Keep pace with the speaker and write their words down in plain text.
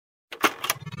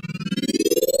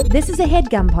This is a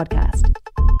HeadGum podcast.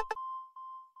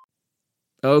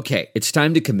 Okay, it's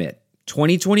time to commit.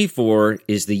 2024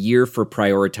 is the year for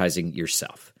prioritizing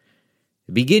yourself.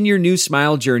 Begin your new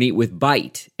smile journey with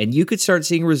Byte, and you could start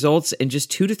seeing results in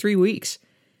just 2 to 3 weeks.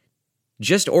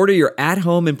 Just order your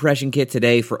at-home impression kit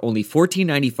today for only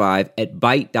 $14.95 at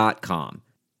Byte.com.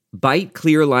 Byte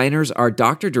clear liners are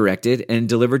doctor-directed and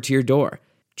delivered to your door.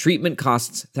 Treatment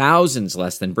costs thousands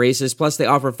less than braces, plus they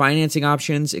offer financing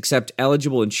options, accept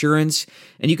eligible insurance,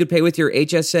 and you could pay with your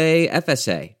HSA,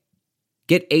 FSA.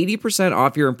 Get 80%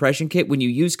 off your impression kit when you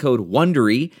use code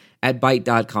WONDERY at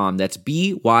Byte.com. That's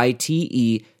BYTE.com.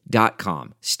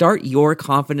 Start your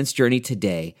confidence journey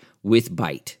today with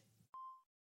Byte.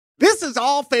 This is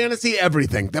All Fantasy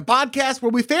Everything, the podcast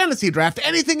where we fantasy draft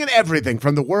anything and everything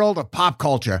from the world of pop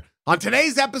culture. On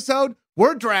today's episode,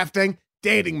 we're drafting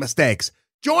dating mistakes.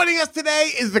 Joining us today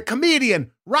is the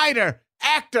comedian, writer,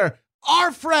 actor,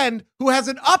 our friend who has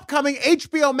an upcoming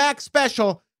HBO Max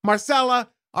special, Marcella,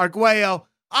 Arguello.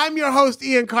 I'm your host,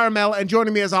 Ian Carmel, and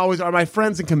joining me as always are my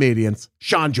friends and comedians,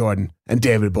 Sean Jordan and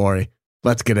David Gborie.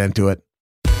 Let's get into it.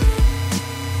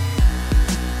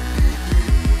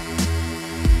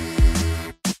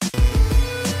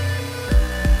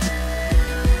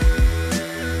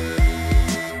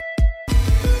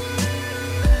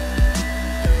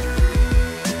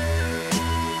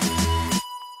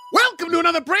 Welcome to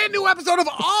another brand new episode of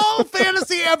All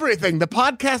Fantasy Everything, the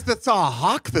podcast that saw a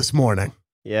hawk this morning.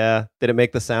 Yeah. Did it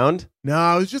make the sound?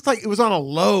 No, it was just like, it was on a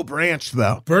low branch,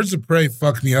 though. Birds of prey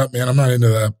fuck me up, man. I'm not into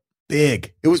that.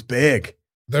 Big. It was big.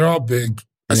 They're all big.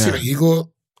 I seen an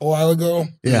eagle a while ago.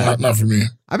 Yeah. Not for me.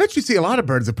 I bet you see a lot of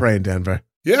birds of prey in Denver.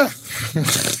 Yeah.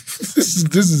 This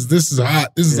is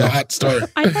hot. This is a hot start.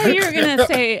 I thought you were gonna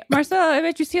say, Marcella, I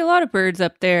bet you see a lot of birds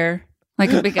up there.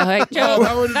 Like a big joke.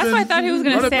 Oh, That's what I thought he was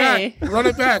gonna say. Run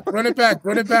it back.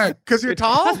 Because you're I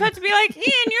tall? was about to be like, Ian,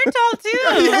 you're tall too.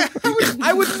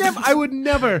 Yeah, I would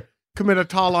never commit a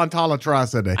tall on tall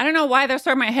atrocity. I don't know why that's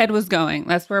where my head was going.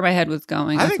 That's where my head was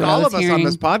going. I That's think what all was of us hearing. on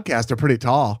this podcast are pretty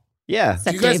tall. Yeah.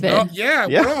 Except You guys David. know? Yeah,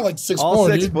 we're all like 6'4", All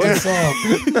 6 dude. foot. That's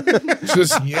all.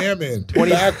 Just yamming.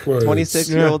 backwards.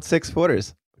 26-year-old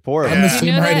 6-footers. 4 of I'm the them. You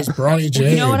same know height that- as Bronny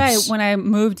James. You know what? When I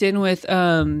moved in with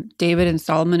David and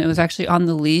Solomon, it was actually on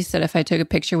the lease that if I took a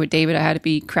picture with David, I had to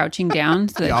be crouching down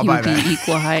so that I'll he buy would that. be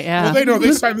equal height. Yeah. Well, they know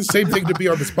they signed the same thing to be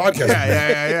on this podcast.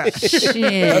 Yeah. Shit.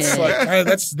 That's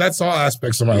like that's all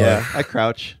aspects of my Yeah. life. I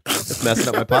crouch. It's messing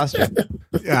up my posture.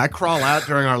 Yeah, I crawl out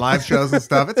during our live shows and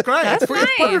stuff. It's great. That's it's nice.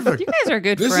 perfect. You guys are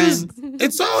good This friends.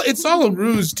 it's all a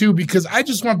ruse too, because I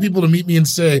just want people to meet me and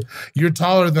say you're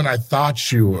taller than I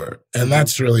thought you were, and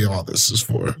that's really all this is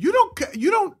for. You don't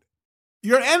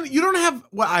have,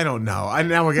 well, I don't know.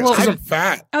 Now we're getting, Well, Because I'm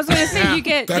fat. I was going to say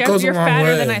That you're goes a long fatter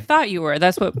way. than I thought you were.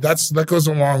 That's what That goes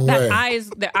a long way.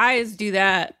 the eyes do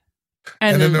that.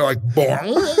 And then they're like, boing.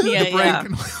 yeah, the brain yeah.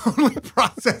 can only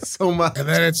process so much. And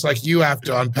then it's like you have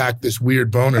to unpack this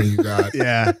weird boner you got.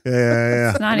 Yeah.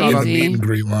 It's not On the easy. meet and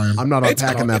greet line. I'm not It's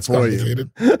unpacking that it's for you. complicated.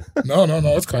 No,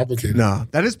 it's complicated. No,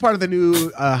 that is part of the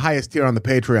new highest tier on the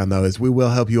Patreon, though, is we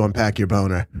will help you unpack your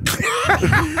boner.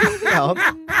 Well,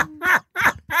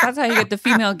 That's how you get the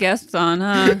female guests on,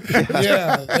 huh?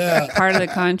 Yeah. Part of the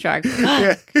contract.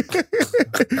 Yeah.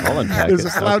 I'll unpack There's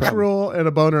it. a No slouch problem. rule and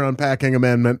a boner unpacking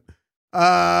amendment.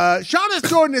 Sean S.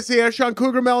 Jordan is here. Sean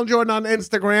Cougar Melon Jordan on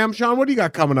Instagram. Sean, what do you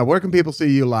got coming up? Where can people see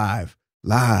you live?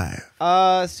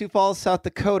 Sioux Falls, South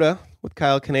Dakota with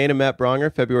Kyle Kinane and Matt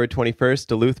Bronger, February 21st.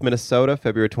 Duluth, Minnesota,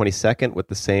 February 22nd with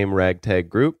the same ragtag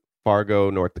group. Fargo,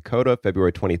 North Dakota,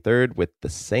 February 23rd with the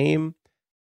same.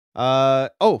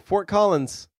 Fort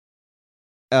Collins,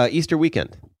 Easter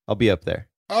weekend. I'll be up there.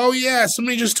 Oh, yeah.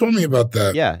 Somebody just told me about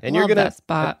that. Yeah, and Love you're gonna. that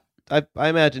spot. I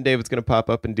imagine David's gonna pop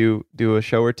up and do a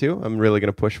show or two. I'm really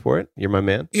gonna push for it. You're my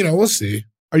man. We'll see.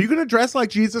 Are you going to dress like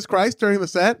Jesus Christ during the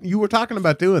set? You were talking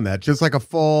about doing that, just like a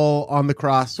full on the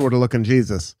cross sort of looking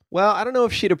Jesus. Well, I don't know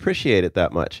if she'd appreciate it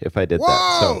that much if I did that.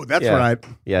 Whoa, So, that's yeah. right.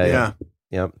 Yeah.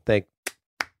 Thank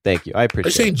you. I Are you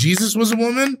appreciate saying it. Jesus was a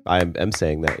woman? I'm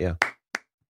saying that. Yeah.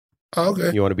 Oh,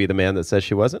 okay. You want to be the man that says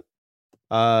she wasn't?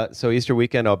 So Easter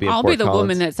weekend, I'll be in I'll Fort be the Collins.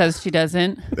 woman that says she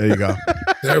doesn't. There you go.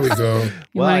 There we go.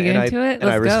 You want to get into it?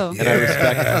 Let's go.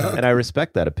 And I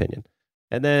respect that opinion.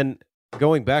 And then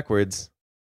going backwards,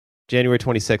 January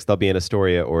 26th, I'll be in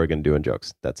Astoria, Oregon, doing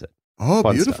jokes. That's it. Oh,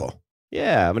 Fun beautiful. stuff.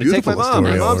 Yeah, I'm going to take my Beautiful mom. My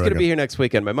Astoria, mom's going to Oregon. be here next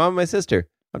weekend. My mom and my sister.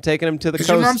 I'm taking them to the Has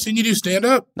coast. your mom seen you do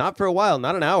stand-up? Not for a while,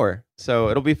 not an hour. So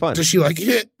it'll be fun. Does she like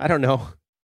it? I don't know.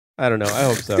 I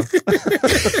hope so.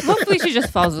 Hopefully she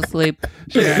just falls asleep.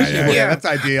 Yeah, that's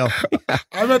ideal.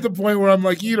 I'm at the point where I'm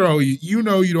like, you know you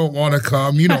don't want to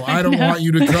come. I don't want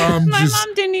you to come. My Just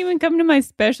mom didn't even come to my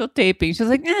special taping. She was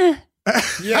like,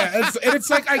 Yeah, it's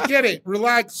like, I get it.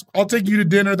 Relax. I'll take you to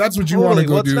dinner. That's what you want to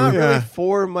go well, do. it's not really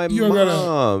for my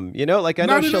mom. You know, like I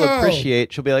know she'll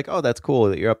appreciate. She'll be like, "Oh, that's cool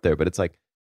that you're up there," but it's like,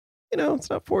 you know, it's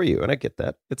not for you, and I get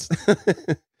that. It's,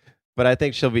 but I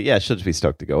think she'll just be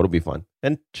stoked to go. It'll be fun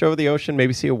and show her the ocean.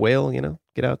 Maybe see a whale. You know,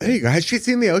 get out There you go. Has she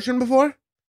seen the ocean before?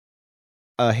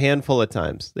 a handful of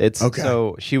times. It's Okay.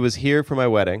 So she was here for my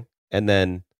wedding, and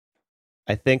then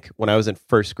I think when I was in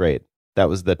first grade, that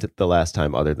was the last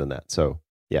time. Other than that, so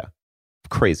yeah,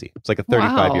 crazy. It's like a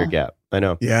 35-year gap. I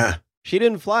know. Yeah. She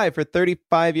didn't fly for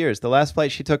 35 years. The last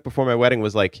flight she took before my wedding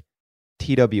was like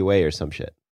TWA or some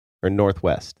shit, or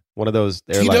Northwest. One of those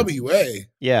airlines. TWA.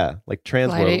 Yeah, like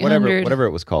Trans Flight World, 800. whatever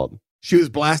it was called. She was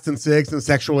blasting cigs and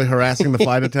sexually harassing the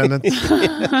flight attendants.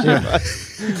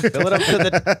 Fill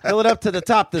it up to the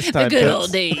top this the time. good Fitz.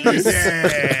 old days.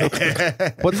 Yeah.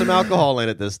 Put some alcohol in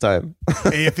it this time.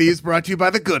 AFE is brought to you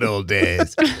by the good old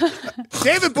days.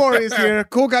 David Gborie is here.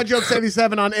 Cool Guy Jokes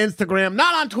 87 on Instagram,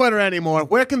 not on Twitter anymore.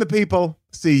 Where can the people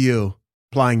see you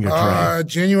plying your trade?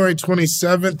 January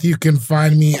 27th, you can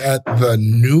find me at the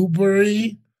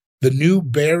Newberry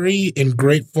in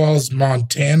Great Falls,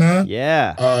 Montana.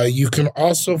 Yeah. You can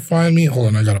also find me. Hold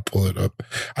on, I gotta pull it up.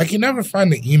 I can never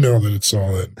find the email that it's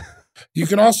all in. You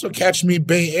can also catch me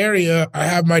Bay Area. I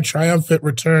have my triumphant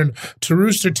return to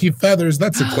Rooster Teeth Feathers.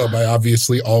 That's a club I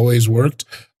obviously always worked.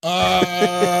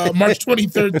 March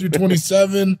 23rd through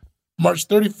 27. March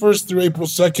 31st through April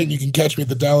 2nd, you can catch me at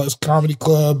the Dallas Comedy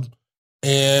Club.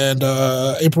 And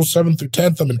April 7th through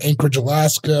 10th, I'm in Anchorage,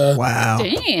 Alaska. Wow.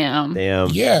 Damn. Yeah.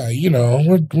 Yeah,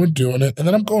 we're doing it. And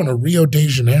then I'm going to Rio de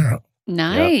Janeiro.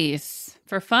 Nice.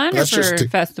 For fun That's or just for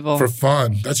festival? for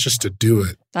fun. That's just to do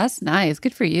it. That's nice.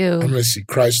 Good for I'm you. going to see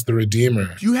Christ the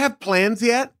Redeemer. Do you have plans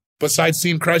yet? Besides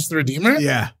seeing Christ the Redeemer?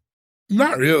 Yeah.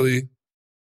 Not really.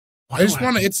 I just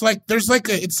want to, it's like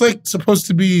supposed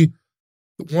to be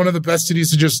one of the best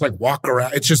cities to just like walk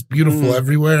around. It's just beautiful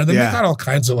everywhere. And then they got all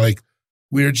kinds of like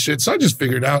weird shit. So I just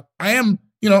figured out I'm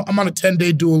on a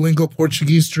 10-day Duolingo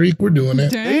Portuguese streak. We're doing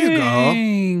it. There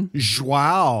you go.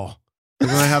 Joao. You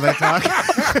know how they talk?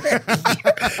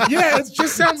 Yeah, it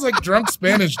just sounds like drunk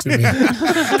Spanish to me.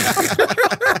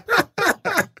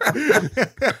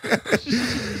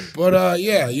 But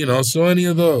yeah, so any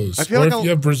of those. I feel or like if you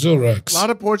have Brazil Rex. A lot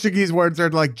of Portuguese words are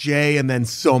like J and then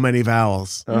so many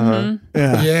vowels. Uh-huh.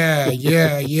 Yeah.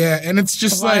 Yeah. And it's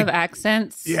just A lot like of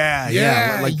accents. Yeah.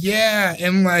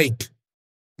 And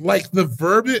like the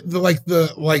verbiage,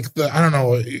 the I don't know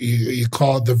what you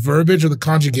call it, the verbiage or the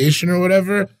conjugation or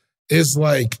whatever is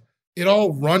like it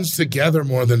all runs together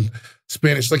more than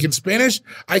Spanish. Like in Spanish,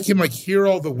 I can like hear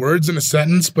all the words in a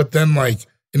sentence, but then like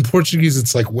in Portuguese,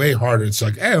 it's like way harder. It's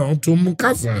like, tu uma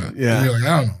casa. Yeah. And you're like,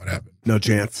 I don't know what happened. No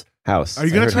chance. House. Are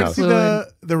you going to try to house. see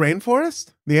the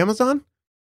rainforest? The Amazon?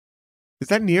 Is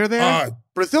that near there?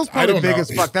 Brazil's I probably don't big know.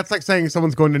 as fuck. That's like saying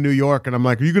someone's going to New York, and I'm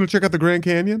like, are you going to check out the Grand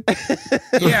Canyon?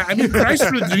 Yeah, I mean, Christ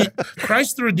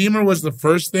the Redeemer was the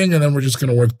first thing, and then we're just going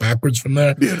to work backwards from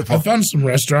there. Beautiful. I found some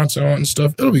restaurants I want and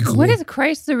stuff. It'll be cool. What is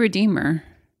Christ the Redeemer?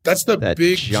 That's the That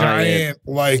big, giant-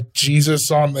 like, Jesus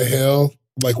on the hill,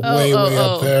 like, way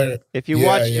up there. If you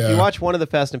Yeah. watch one of the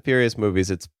Fast and Furious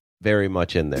movies, it's very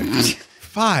much in there.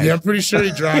 5. Yeah, I'm pretty sure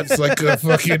he drives, like, a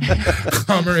fucking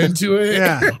Hummer into it.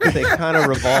 Yeah. They kind of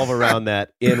revolve around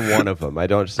that in one of them. I I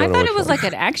thought it was like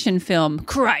an action film,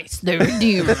 Christ the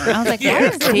Redeemer. I was like, why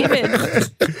is David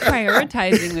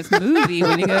prioritizing this movie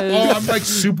when he goes, Oh, I'm, like,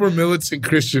 super militant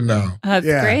Christian now. that's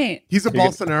Yeah. great. He's a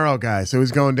Bolsonaro guy, so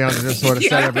he's going down to just sort of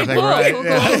set everything Cool, right.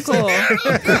 cool,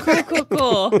 Yeah.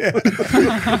 cool.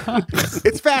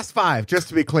 It's Fast 5, just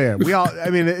to be clear. It's Yeah,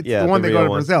 the one the they go real to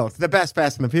one. Brazil. It's the best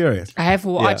Fast and the Furious. I have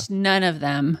watched none of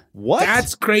them. What?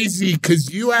 That's crazy,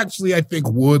 because you actually, I think,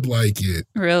 would like it.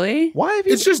 Really? Why have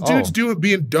you? It's just dudes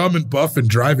being dumb and buff and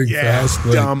driving fast.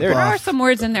 Like, dumb there There are buff. some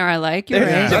words in there I like. You're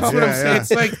There- right. That's what I'm saying. Yeah.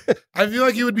 It's like, I feel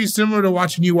like it would be similar to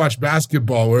watching you watch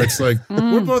basketball, where it's like,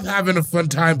 we're both having a fun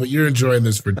time, but you're enjoying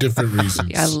this for different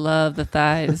reasons. I love the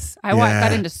thighs. I Yeah.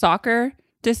 got into soccer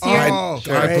this year. Oh,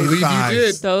 I great believe thighs. you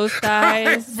did. Those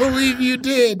I thighs. believe you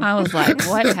did. I was like,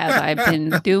 what have I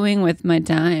been doing with my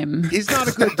time? He's not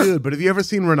a good dude, but have you ever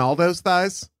seen Ronaldo's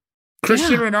thighs?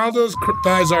 Christian Ronaldo's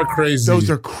thighs are crazy. Those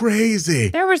are crazy.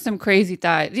 There were some crazy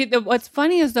thighs. What's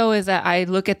funny is though is that I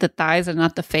look at the thighs and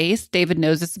not the face. David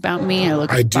knows this about me. I look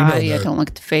at I the do know body. I that. don't look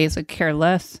at the face. I care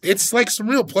less. It's like some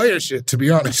real player shit, to be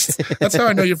honest. That's how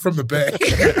I know you're from the Bay.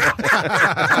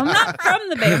 I'm not from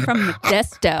the Bay. I'm from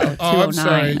Modesto. Oh, I'm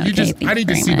sorry. 209. I need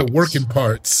to see the working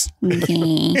parts.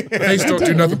 Okay. Face don't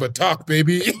do nothing but talk,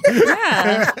 baby.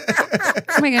 Yeah.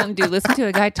 am I going to do? Listen to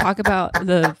a guy talk about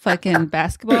the fucking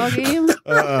basketball game?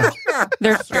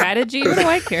 Their strategy? What do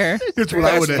I care? That's what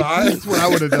I would have. That's what I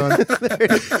would have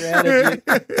done.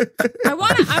 I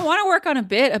want to work on a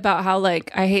bit about how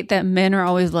like I hate that men are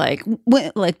always like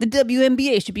the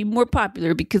WNBA should be more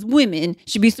popular because women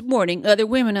should be supporting other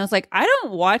women. I was like, I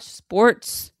don't watch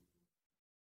sports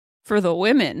for the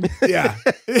women. Yeah.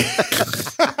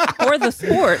 Or the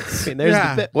sports. I mean, there's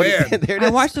Yeah. the bit. There it I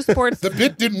is. watch the sports. The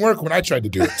bit didn't work when I tried to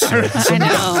do it. So I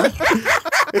know.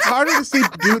 It's harder to see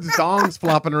dudes' thongs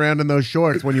flopping around in those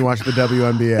shorts when you watch the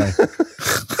WNBA.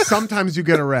 Sometimes you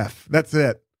get a ref. That's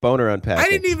it. Boner unpacking. I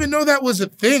didn't even know that was a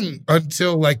thing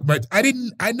until like I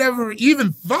never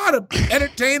even thought of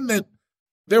entertain that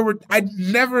I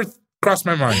never crossed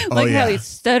my mind. Like how he's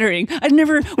stuttering. I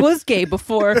never was gay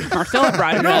before Marcella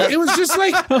brought it No, up. it was just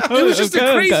like it was just a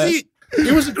crazy.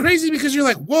 It was crazy because you're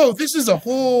like, whoa, this is a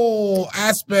whole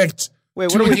aspect Wait,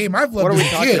 to a game I've loved what are we as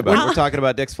a talking kid. about? We're talking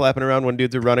about dicks flapping around when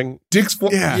dudes are running. Dick's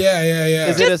Yeah. yeah.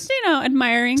 Is it Just,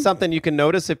 admiring. something you can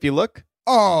notice if you look?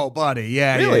 Oh, buddy.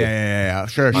 Yeah, Really? yeah.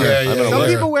 Sure. Yeah, yeah, Some yeah.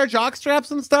 people wear jock straps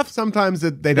and stuff. Sometimes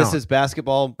they don't. This is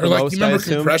basketball Or the like, most, you remember I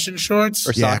assume? compression shorts?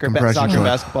 Or Yeah, soccer, compression soccer shorts.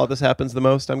 basketball, this happens the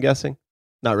most, I'm guessing.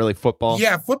 Not really football.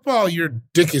 Yeah, football, your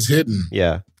dick is hidden.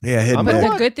 Yeah. yeah, hidden But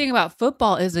back. the good thing about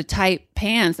football is the tight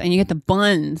pants and you get the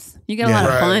buns. You get a Yeah. lot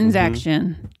of Right. buns Mhm.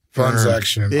 action. Fun Sure.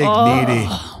 section. Big needy.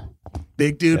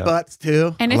 Big dude Yeah. butts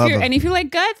too. And I if love you're them. and if you like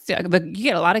guts, you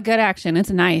get a lot of gut action. It's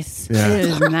nice. Yeah. It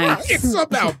is nice. It's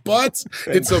about butts.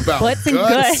 It's about Butts and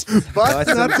guts. guts. butts,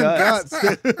 and nuts, and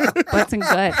guts. Butts and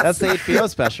guts. That's the HBO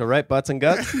special, right? Butts and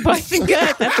guts? Butts and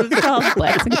guts. That's what it's called.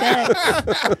 Butts and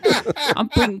guts. I'm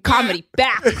bringing comedy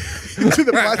back. To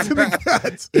the butts and the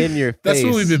guts. In your face. That's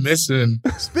what we've been missing.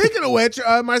 Speaking of which,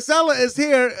 Marcella is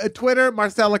here. Twitter,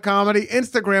 Marcella Comedy.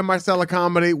 Instagram, Marcella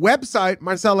Comedy. Website,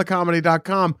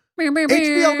 marcellacomedy.com.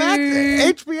 HBO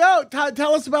Max. HBO.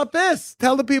 Tell us about this.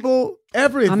 Tell the people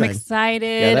everything. I'm excited.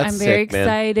 Yeah, that's I'm very sick, man.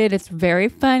 excited. It's very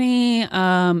funny.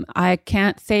 I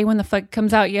can't say when the fuck it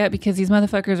comes out yet because these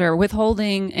motherfuckers are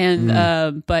withholding,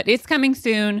 and but it's coming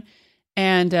soon.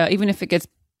 And even if it gets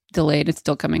delayed, it's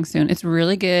still coming soon. It's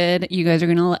really good. You guys are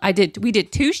gonna. We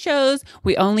did 2 shows.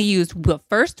 We only used the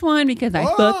first one because I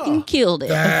fucking killed it.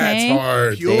 That's Okay,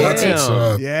 hard. Pure. That's what's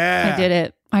up. Yeah. I did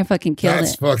it. I fucking killed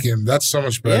it. That's so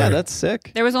much better. Yeah, that's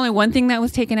sick. There was only one thing that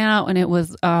was taken out, and it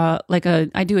was like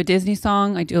I do a Disney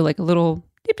song. I do like a little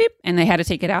beep beep, and they had to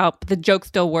take it out. But the joke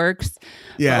still works.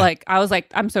 Yeah. But, like I was like,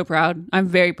 I'm so proud. I'm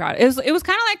very proud. It was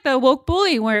kind of like the Woke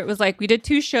Bully, where it was like we did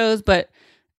 2 shows, but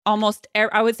almost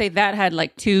I would say that had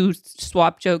like 2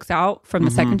 swap jokes out from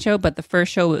the second show, but the first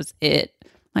show was it.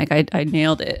 Like I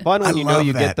nailed it. Fun when I you know love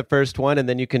you that. get the first one and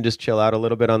then you can just chill out a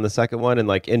little bit on the second one and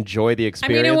like enjoy the I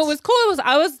experience. mean, and what was cool was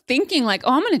I was thinking like,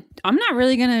 oh, I'm not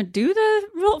really gonna do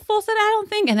the full set. I don't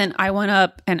think. And then I went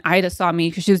up and Ida saw me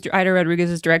because Ida Rodriguez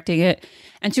is directing it,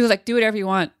 and she was like, do whatever you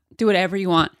want. Do whatever you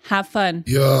want. Have fun.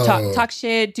 Yo. Talk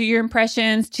shit. Do your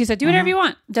impressions. She said, do whatever you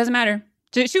want. Doesn't matter.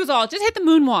 She was all just hit the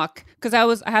moonwalk because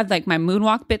I had like my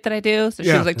moonwalk bit that I do. So she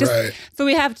Yeah, was like, just right. so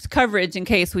we have coverage in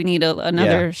case we need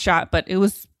another shot. But it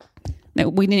was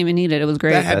we didn't even need it. It was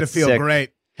great. That had to That's feel sick.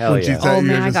 great. Hell when she yeah. said Oh you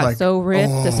were man, I just got like, so ripped.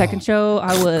 oh. The second show,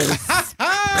 I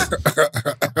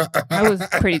was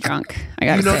pretty drunk. I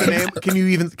got You know say. the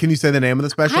name? Can you say the name of the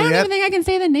special I don't yet? even think I can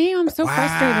say the name. I'm so Wow.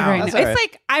 frustrated right now. That's It's all right.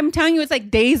 like I'm telling you, it's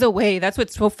like days away. That's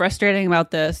what's so frustrating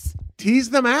about this.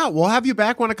 Tease them out. We'll have you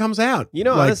back when it comes out. You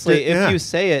know, Like, honestly, yeah. if you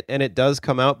say it and it does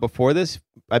come out before this,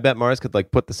 I bet Mars could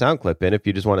like put the sound clip in if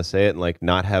you just want to say it and like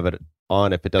not have it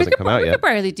on if it doesn't come out We yet. could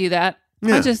probably do that.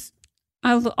 Yeah.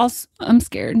 I'm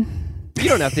scared. You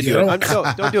don't have to do it.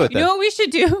 Don't do it You then. know what we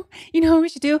should do? You know what we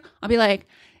should do? I'll be like,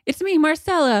 it's me,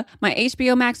 Marcella. My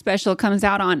HBO Max special comes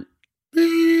out on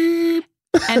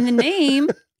and the name,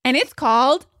 and it's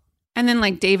called, and then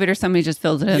like David or somebody just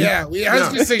fills it in. Yeah, I was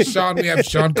gonna say Sean. We have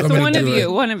Sean So coming. one to of do you,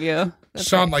 it. one of you.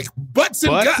 Sean like butts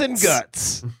and Butts guts. and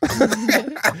guts.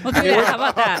 We'll do that. How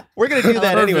about that? We're gonna do that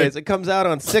Perfect. anyways. It comes out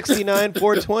on 69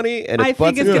 420, and it's I butts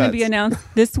think it's and going to guts. be announced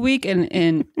this week,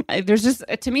 and there's just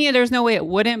to me, there's no way it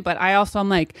wouldn't. But I'm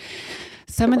like,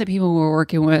 some of the people we're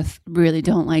working with really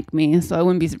don't like me, so I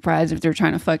wouldn't be surprised if they're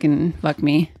trying to fucking fuck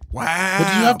me. Wow. But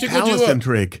do you have to go Palace do a-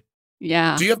 intrigue.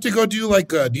 Yeah. Do you have to go do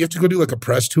like a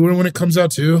press tour when it comes out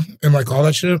too, and like all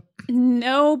that shit?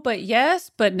 No, but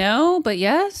yes, but no, but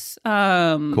yes.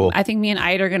 Cool. I think me and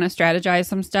Ida are gonna strategize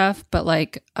some stuff, but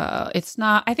like, it's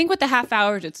not. I think with the half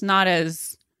hours, it's not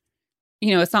as,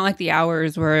 it's not like the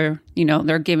hours where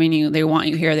they're giving you, they want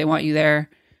you here, they want you there.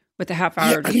 With the half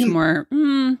hour, Yeah, I it's mean- more.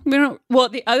 We don't. Well,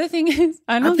 the other thing is,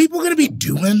 I Are don't. people gonna be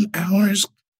doing hours?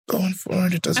 going for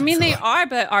it. It doesn't. I mean, feel they like- are,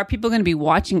 but are people going to be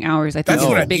watching hours? I think That's that's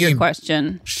what a I bigger mean.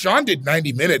 question. Sean did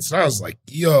 90 minutes, and I was like,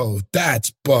 "Yo,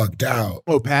 that's bugged out."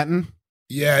 Oh, Patton?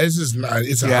 Yeah, this is not.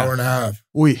 It's an Yeah. hour and a half.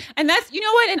 We. And that's, you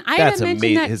know what? And I That's had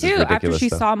mentioned that his is too. After ridiculous she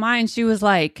stuff. saw mine, she was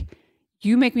like,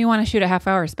 "You make me want to shoot a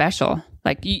half-hour special.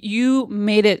 Like you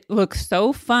made it look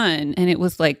so fun, and it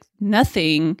was like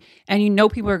nothing, and you know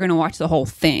people are going to watch the whole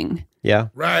thing." Yeah.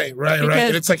 Right. Because-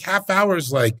 And it's like half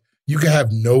hours. Like you can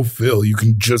have no fill. You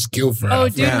can just kill for Oh,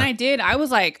 half. dude, Yeah. and I did. I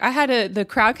was like, the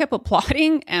crowd kept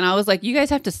applauding, and I was like, you guys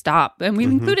have to stop. And we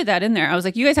included that in there. I was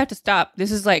like, you guys have to stop.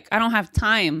 This is like, I don't have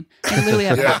time. I literally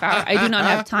have a half hour. I do not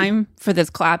have time for this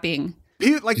clapping.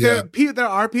 Like Yeah. there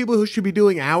are people who should be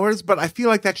doing hours, but I feel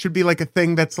like that should be like a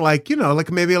thing that's like,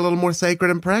 like maybe a little more sacred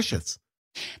and precious.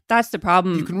 That's the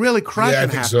problem. You can really crush Yeah, I in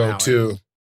think half an so hour. too.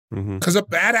 Mm-hmm. Because a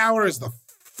bad hour is the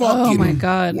Oh fucking my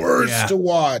God. worst Yeah. to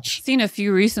watch. Seen a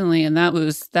few recently, and that's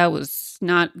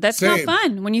not Same.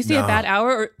 fun. When you see No. a bad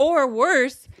hour, or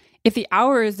worse, if the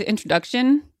hour is the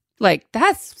introduction, like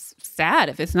that's sad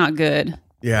if it's not good.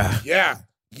 Yeah. Yeah.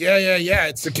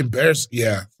 It's a comparison.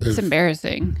 Yeah. It's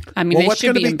embarrassing. I mean, Well, it what's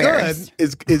should going to be be good embarrassed.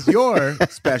 is your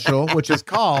special, which is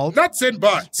called. Nuts and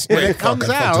butts. When Wait, it comes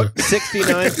fuck, I out. fucked it.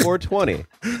 69 420.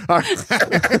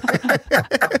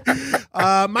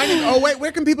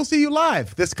 Where can people see you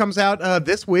live? This comes out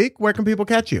this week. Where can people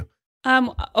catch you?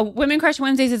 Women Crush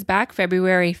Wednesdays is back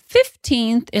February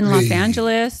 15th in Los Hey.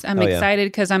 Angeles. I'm Oh, yeah. excited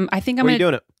because I think I'm Where are you going to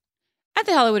doing it? at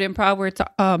the Hollywood Improv where it's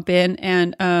been,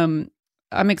 and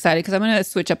I'm excited because I'm going to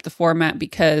switch up the format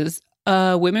because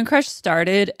Women Crush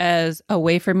started as a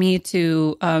way for me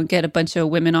to get a bunch of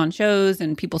women on shows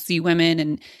and people see women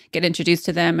and get introduced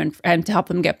to them and to help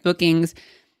them get bookings.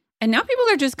 And now people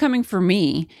are just coming for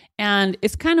me, and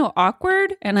it's kind of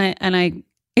awkward.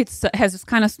 It's has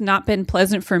kind of not been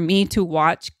pleasant for me to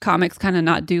watch comics kind of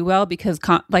not do well because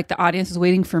like the audience is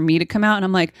waiting for me to come out, and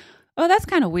I'm like, oh, that's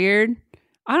kind of weird.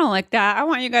 I don't like that. I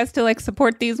want you guys to like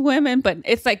support these women, but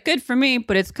it's like good for me,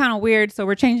 but it's kind of weird. So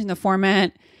we're changing the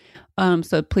format.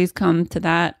 So please come to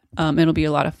that. It'll be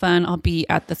a lot of fun. I'll be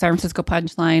at the San Francisco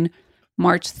Punchline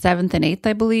March 7th and 8th,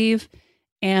 I believe.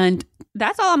 And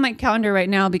that's all on my calendar right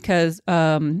now because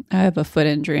I have a foot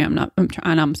injury.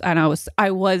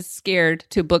 I was scared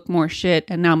to book more shit,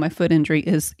 and now my foot injury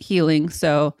is healing.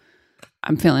 So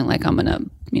I'm feeling like I'm gonna,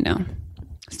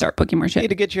 start booking more You need shit.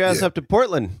 to get your ass up to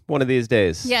Portland one of these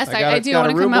days. Yes, I got do. I Got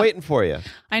wanna a room come up. waiting for you.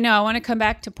 I know. I want to come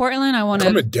back to Portland. I want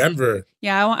Come to to. Denver.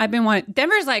 Yeah, I've been wanting.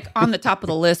 Denver's like on the top of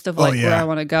the list of like yeah. where I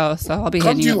want to go. So I'll be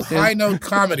Come hitting you do up soon. High Note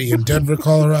Comedy in Denver,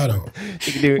 Colorado.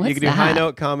 You can do What's high that?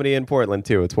 note comedy in Portland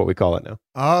too. It's what we call it now.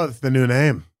 Oh, it's the new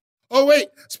name. Oh wait!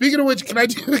 Speaking of which, can I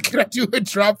do a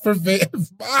drop for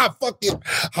fucking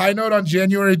High Note on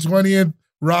January 20th?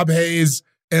 Rob Hayes,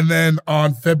 and then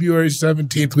on February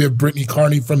 17th we have Brittany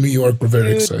Carney from New York. We're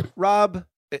very excited. Rob,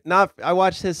 I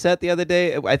watched his set the other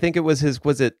day. I think it was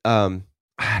I don't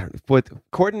know, with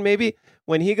Corden maybe?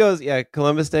 When he goes, yeah,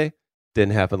 Columbus Day,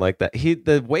 didn't happen like that.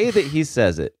 The way that he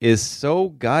says it is so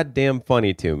goddamn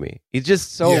funny to me. He's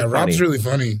just so funny. Rob's really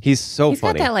funny. He's so He's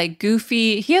funny. got that like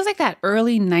goofy. He has like that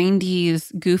early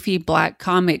 '90s goofy black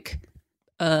comic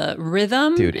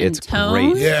rhythm, Dude, and it's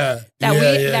tone. great. Yeah, That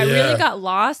yeah. really got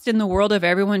lost in the world of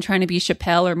everyone trying to be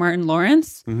Chappelle or Martin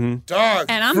Lawrence. Dog,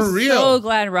 And I'm for real. so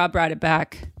glad Rob brought it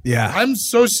back. Yeah. I'm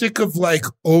so sick of like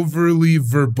overly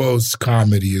verbose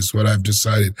comedy is what I've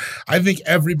decided. I think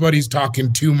everybody's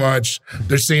talking too much.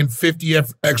 They're saying 50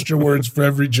 extra words for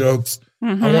every joke.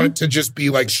 Mm-hmm. I want it to just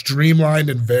be like streamlined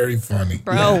and very funny.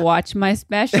 Bro, watch my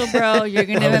special, bro. You're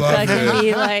gonna I love fucking it.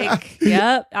 be like,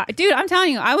 yep, dude. I'm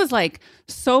telling you, I was like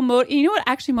so You know what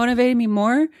actually motivated me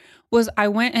more was I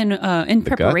went and in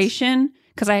preparation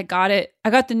because I got it.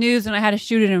 I got the news and I had to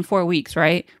shoot it in 4 weeks,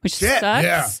 right? Which Shit.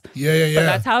 sucks. Yeah. But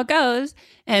that's how it goes.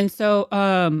 And so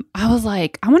I was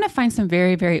like, I want to find some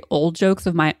very, very old jokes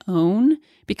of my own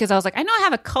because I was like, I know I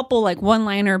have a couple like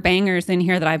one-liner bangers in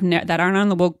here that that aren't on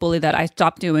the Woke Bully that I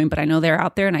stopped doing, but I know they're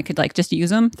out there and I could like just use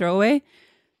them, throw away.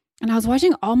 And I was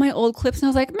watching all my old clips and I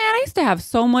was like, man, I used to have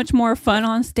so much more fun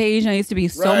on stage. And I used to be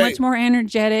so Right. much more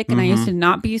energetic and I used to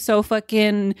not be so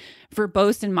fucking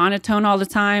verbose and monotone all the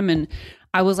time. And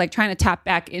I was like trying to tap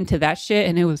back into that shit.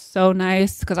 And it was so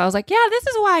nice because I was like, yeah, this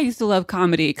is why I used to love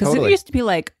comedy. Because Totally. it used to be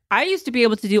like, I used to be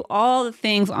able to do all the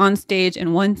things on stage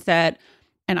in one set.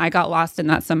 And I got lost in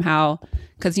that somehow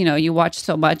because, you watch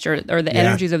so much or the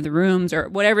energies of the rooms or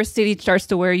whatever city starts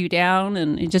to wear you down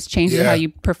and it just changes how you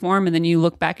perform. And then you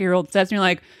look back at your old sets and you're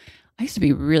like, I used to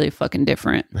be really fucking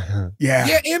different. Yeah.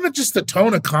 Yeah, and just the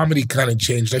tone of comedy kind of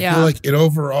changed. I Yeah. feel like it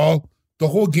overall, the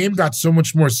whole game got so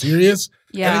much more serious.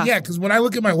 Yeah. And because when I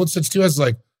look at my old sets too, I was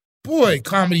like, boy,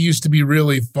 comedy used to be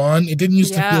really fun. It didn't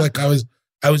used to feel like I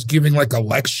was giving like a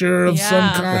lecture of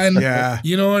some kind. Yeah.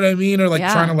 You know what I mean? Or like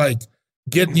trying to like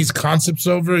get these concepts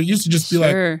over. It used to just be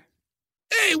like,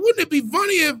 hey, wouldn't it be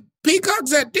funny if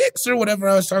peacocks had dicks or whatever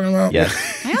I was talking about? Yeah.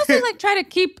 I also like try to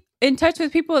keep in touch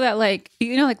with people that like,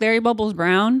 you know, like Larry Bubbles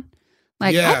Brown.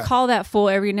 Like I'll call that fool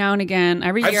every now and again.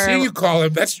 Every year. I've seen you call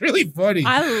him. That's really funny.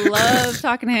 I love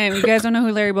talking to him. You guys don't know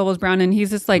who Larry Bubbles Brown is. And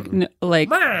he's just like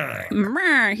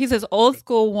he's this old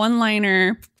school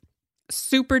one-liner,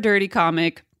 super dirty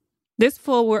comic. This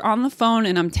fool, we're on the phone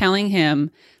and I'm telling him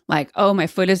like, oh, my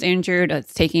foot is injured.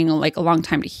 It's taking like a long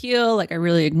time to heal. Like I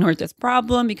really ignored this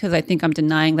problem because I think I'm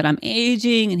denying that I'm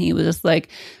aging. And he was just like,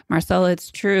 Marcella,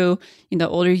 it's true. You know, the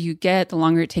older you get, the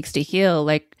longer it takes to heal.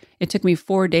 Like it took me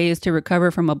 4 days to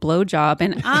recover from a blowjob,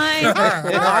 and I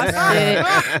lost it.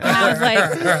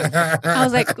 And I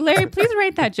was like, Larry, please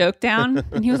write that joke down.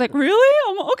 And he was like,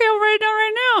 really? Okay, I'll write it down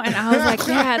right now. And I was like,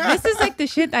 yeah, this is like the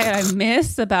shit that I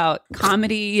miss about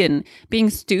comedy and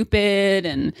being stupid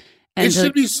and it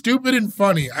should be stupid and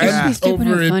funny. I'm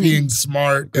over it being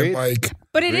smart and like.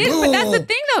 But it is. But that's the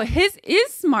thing, though. His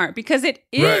is smart because it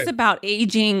is about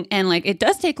aging and like it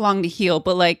does take long to heal.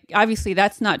 But like obviously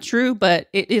that's not true. But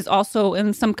it is also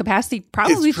in some capacity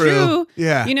probably true.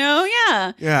 Yeah. You know.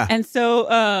 Yeah. Yeah. And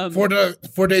so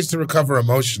 4 days to recover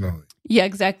emotionally. Yeah,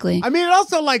 exactly. I mean, it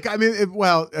also like, I mean,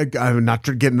 I'm not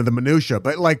getting into the minutia,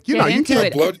 but like, you know, you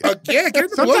can't. Get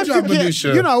into the blowjob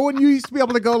minutia. You know, when you used to be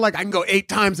able to go like, I can go 8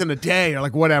 times in a day or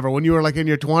like whatever when you were like in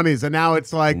your 20s. And now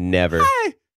it's like, never.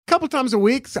 Hey, couple times a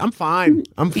week, I'm fine.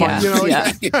 I'm fine.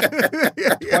 Yeah. You know,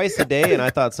 Twice a day, and I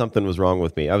thought something was wrong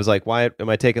with me. I was like, "Why am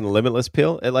I taking the limitless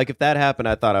pill?" And like, if that happened,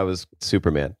 I thought I was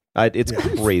Superman. It's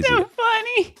crazy. So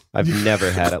funny. I've never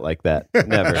had it like that.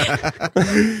 Never.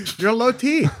 You're low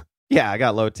T. Yeah, I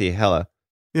got low T. Hella.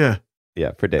 Yeah.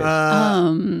 Yeah, for days.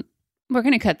 We're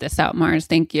gonna cut this out, Mars.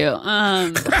 Thank you.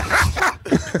 I'm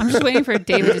just waiting for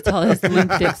David to tell his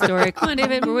limp dick story. Come on,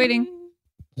 David. We're waiting.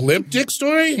 Limp dick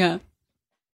story? Yeah.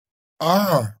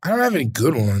 Oh, I don't have any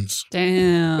good ones.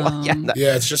 Damn. Well,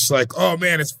 Yeah, it's just like, oh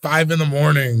man, it's 5 a.m.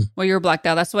 Well, you were blacked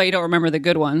out. That's why you don't remember the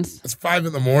good ones. It's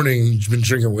 5 a.m. You've been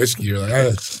drinking whiskey. You're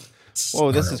like,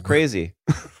 whoa, this is crazy.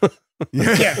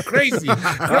 Yeah, crazy.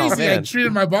 Crazy. I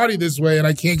treated my body this way and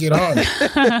I can't get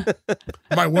hard.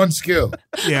 My one skill.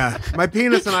 Yeah. My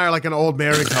penis and I are like an old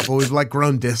married couple. We've like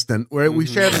grown distant. We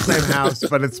share the same house,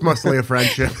 but it's mostly a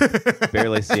friendship.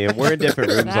 Barely see him. We're in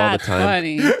different rooms all the That's time.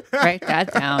 funny. Write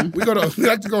that down. We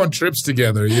like to go on trips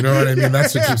together. You know what I mean?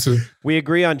 That's what keeps it. We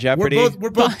agree on Jeopardy. We're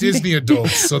both Disney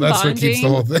adults, so that's what keeps the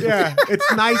whole thing. Yeah.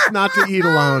 It's nice not to eat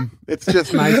alone. It's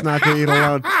just nice not to eat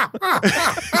alone.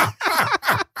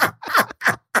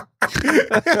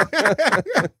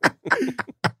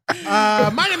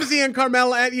 My name is Ian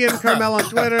Carmel at Ian Carmel on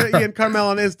Twitter, Ian Carmel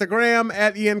on Instagram,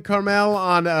 at Ian Carmel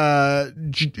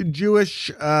on Jewish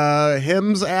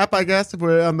hymns app, I guess, if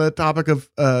we're on the topic of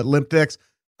limp dicks.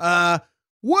 Come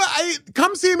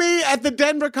see me at the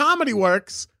Denver Comedy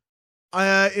Works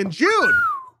in June.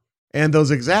 And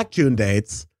those exact June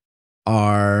dates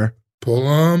are... Pull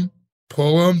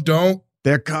them, don't.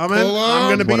 They're coming. Pull 'em. I'm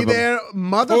going to be there,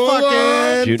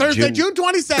 motherfucking Thursday, June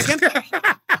 22nd,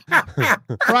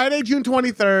 Friday, June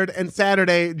 23rd, and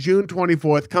Saturday, June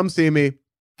 24th. Come see me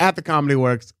at the Comedy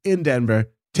Works in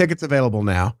Denver. Tickets available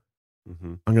now.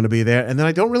 Mm-hmm. I'm going to be there. And then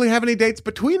I don't really have any dates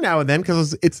between now and then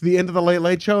because it's the end of the Late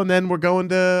Late Show. And then I'm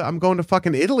going to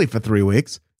fucking Italy for 3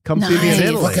 weeks. Come see me in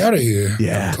Italy. Fuck out of here.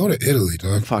 Yeah. Go to Italy,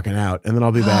 I'm dog. fucking out. And then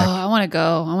I'll be back. Oh, I want to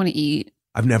go. I want to eat.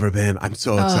 I've never been. I'm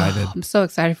so excited. I'm so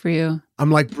excited for you.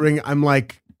 I'm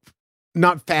like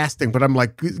not fasting, but I'm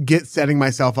like setting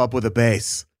myself up with a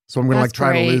base. So I'm gonna That's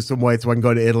try great. to lose some weight so I can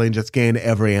go to Italy and just gain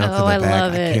every ounce of I it back.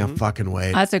 love I it. can't fucking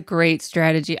wait. That's a great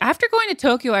strategy. After going to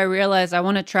Tokyo, I realized I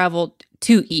want to travel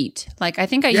to eat. Like I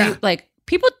think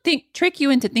people trick you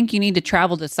into think you need to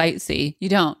travel to sightsee. You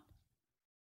don't.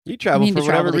 You travel You need for to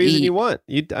whatever travel to reason eat. you want.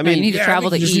 You You need to travel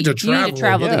to you just eat. need to You need to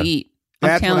travel yeah. to eat. I'm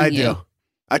That's what telling I you. do.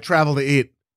 I travel to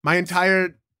eat. My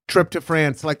entire trip to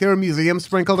France, like there were museums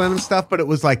sprinkled in and stuff, but it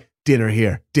was like dinner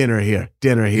here, dinner here,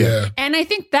 dinner here. Yeah. And I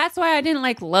think that's why I didn't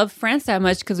love France that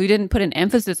much because we didn't put an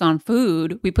emphasis on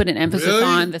food. We put an emphasis Really?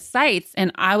 on the sights.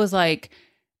 And I was like,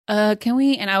 can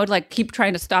we? And I would like keep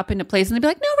trying to stop into place and they'd be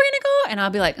like, no, we're going to go. And I'll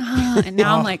be like, oh. And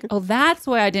now I'm like, oh, that's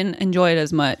why I didn't enjoy it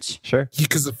as much. Sure.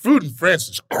 Because the food in France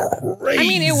is crazy. I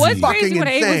mean, it was Fucking crazy. What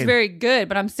I ate was insane. very good,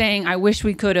 but I'm saying I wish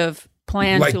we could have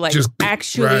planned Like, to just-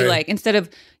 actually right. instead of,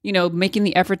 making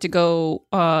the effort to go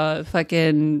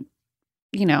fucking,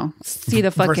 see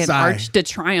the fucking Versailles. Arch de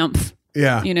Triomphe.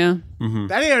 Yeah. You know?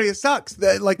 That area sucks.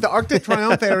 The Arctic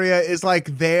Triumph area is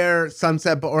like their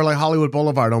Sunset or like Hollywood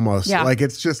Boulevard almost. Yeah. Like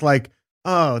it's just like,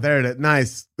 oh, there it is.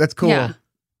 Nice. That's cool. Yeah.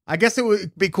 I guess it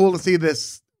would be cool to see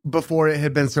this before it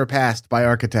had been surpassed by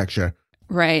architecture.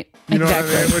 Right. You know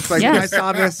exactly. what I mean? It's like, Yes. I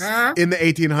saw this in the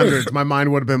 1800s. My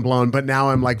mind would have been blown. But now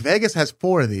I'm like, Vegas has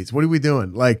 4 of these. What are we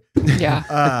doing? Like,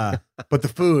 Yeah. but the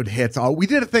food hits all. We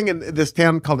did a thing in this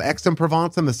town called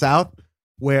Aix-en-Provence in the south,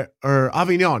 or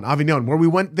Avignon, where we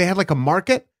went. They had like a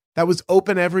market that was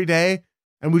open every day,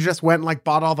 and we just went and like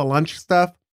bought all the lunch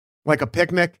stuff, like a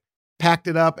picnic, packed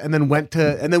it up, and then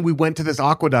we went to this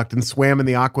aqueduct and swam in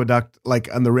the aqueduct,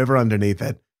 like on the river underneath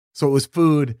it. So it was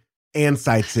food and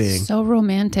sightseeing. So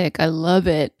romantic. I love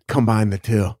it. Combine the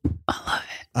two. I love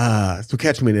it. So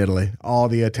catch me in Italy. All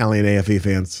the Italian AFE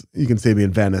fans, you can see me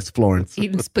in Venice, Florence,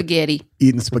 Eating spaghetti.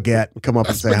 eating spaghetti. Come up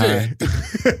and say hi.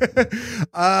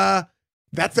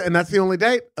 That's the only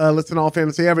date. Listen to All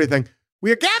Fantasy Everything.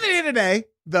 We are gathered here today,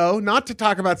 though, not to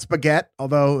talk about spaghetti,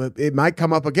 although it might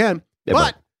come up again,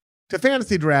 but to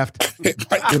fantasy draft. It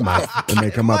may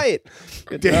come up.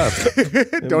 Good job.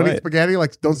 Don't eat might. spaghetti.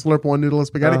 Like, don't slurp one noodle of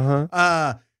spaghetti.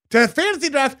 Uh-huh. To fantasy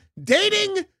draft,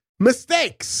 dating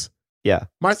mistakes. Yeah.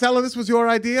 Marcella, this was your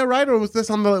idea, right? Or was this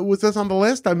on the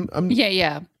list?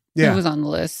 Yeah. Yeah. It was on the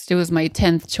list. It was my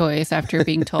 10th choice after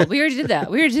being told. We already did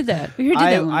that.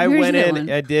 I went in,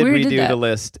 I did redo the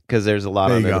list. list because there's a lot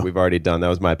There on you there go. that we've already done. That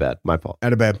was my bad. My fault.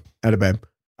 Atta babe.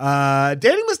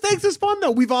 Dating mistakes is fun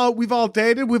though. We've all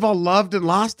dated. We've all loved and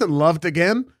lost and loved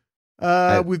again.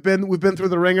 We've been through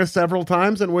the ringer several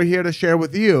times, and we're here to share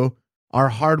with you our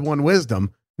hard-won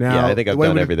wisdom. Now, Yeah, I think I've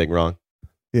done everything wrong.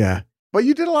 Yeah, but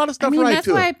you did a lot of stuff right that's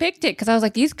too. why I picked it, because I was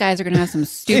like, these guys are going to have some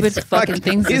stupid fucking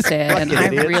things to say, and I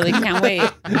idiots. really can't wait.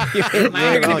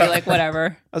 Mine are going to be like,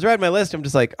 whatever. I was writing my list. I'm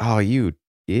just like, oh, you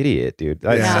idiot, dude.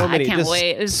 Yeah. So I many can't just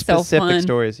wait. It's so specific fun.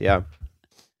 stories. Yeah.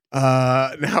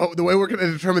 Now, the way we're going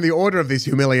to determine the order of these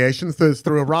humiliations is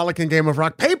through a rollicking game of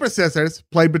rock, paper, scissors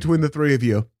played between the three of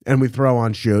you, and we throw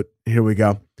on shoot. Here we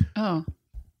go. Oh.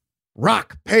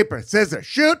 Rock, paper, scissors,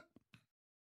 shoot.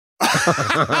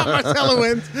 Marcella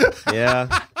wins. Yeah.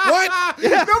 What?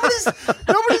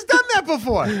 Nobody's done that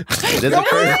before. It is a Nobody's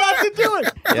first. about to do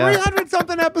it. Yeah. 300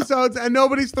 something episodes, and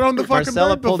nobody's thrown the fucking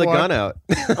Marcella bird pulled a before. gun out.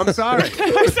 I'm sorry.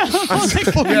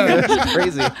 Yeah, That's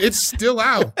crazy. it's still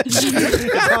out. It's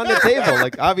on the table.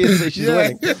 Like, obviously, she's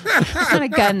winning. It's not a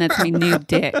gun, that's my new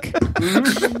dick.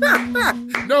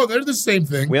 No, they're the same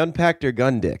thing. We unpacked her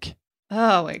gun dick.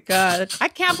 Oh my God. I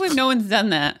can't believe no one's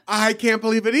done that. I can't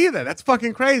believe it either. That's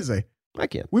fucking crazy. I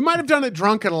can't. We might have done it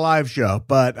drunk at a live show,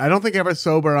 but I don't think ever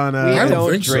sober on a. We I don't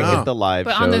don't think so. drink No. at the live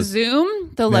But shows. on the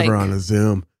Zoom, Never on a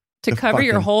Zoom. to the cover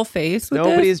your fucking- whole face with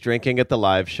Nobody's this? drinking at the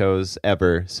live shows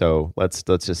ever. So let's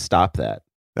just stop that.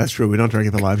 That's true. We don't drink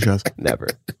at the live shows. Never.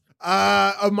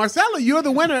 Marcella, you're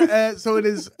the winner. So it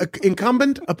is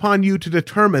incumbent upon you to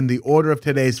determine the order of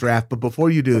today's draft. But before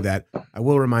you do that, I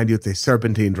will remind you it's a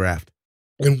serpentine draft.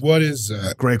 And what is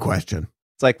that? Great question.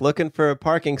 It's like looking for a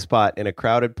parking spot in a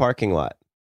crowded parking lot.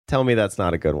 Tell me that's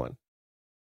not a good one.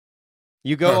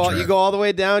 You go all the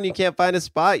way down, you can't find a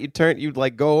spot. You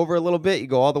like go over a little bit, you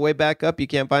go all the way back up, you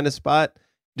can't find a spot.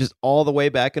 Just all the way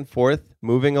back and forth,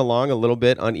 moving along a little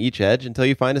bit on each edge until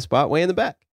you find a spot way in the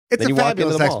back. It's Then a you walk into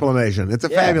fabulous the mall. explanation. It's a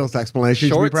Yeah. fabulous explanation. You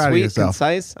should Short, be proud sweet, of yourself.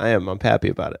 concise. I'm happy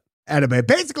about it. Anime.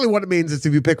 Basically, what it means is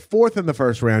if you pick fourth in the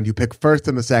first round, you pick first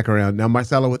in the second round. Now,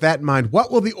 Marcella, with that in mind,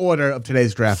 what will the order of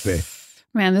today's draft be?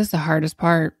 Man, this is the hardest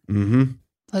part. Mm-hmm.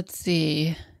 Let's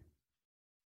see.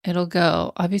 It'll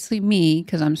go, obviously, me,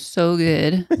 because I'm so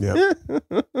good. Yep.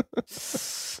 I'm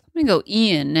going to go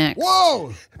Ian next.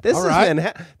 Whoa! This All has right.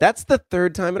 been that's the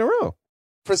third time in a row.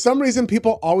 For some reason,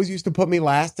 people always used to put me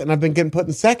last, and I've been getting put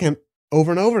in second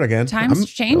over and over again. Time's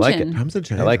changing. like it. Time's a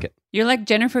change. I like it. You're like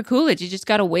Jennifer Coolidge. You just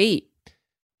got to wait.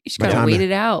 You just My got to time wait is-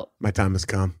 it out. My time has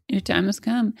come. Your time has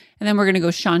come. And then we're going to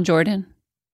go Sean Jordan.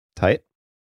 Tight.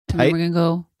 And then Tight. we're going to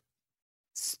go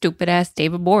stupid ass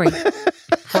David Gborie.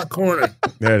 Hot corner.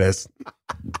 There it is.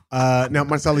 Now,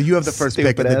 Marcella, you have the first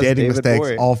pick in the Stupid-ass dating David mistakes,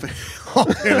 Gborie. all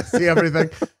fantasy, everything.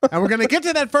 And we're going to get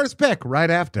to that first pick right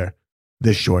after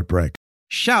this short break.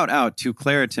 Shout out to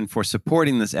Claritin for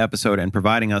supporting this episode and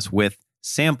providing us with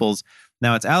samples.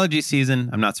 Now, it's allergy season.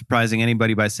 I'm not surprising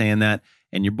anybody by saying that.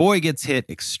 And your boy gets hit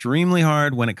extremely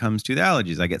hard when it comes to the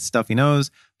allergies. I get stuffy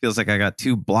nose. Feels like I got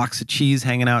 2 blocks of cheese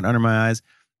hanging out under my eyes.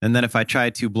 And then if I try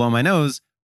to blow my nose,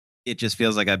 it just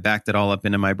feels like I backed it all up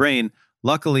into my brain.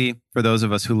 Luckily, for those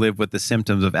of us who live with the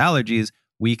symptoms of allergies,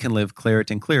 we can live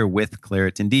Claritin Clear with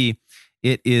Claritin D.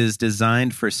 It is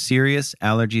designed for serious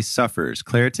allergy sufferers.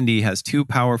 Claritin D has 2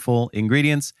 powerful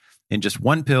ingredients. in just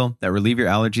one pill that relieve your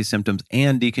allergy symptoms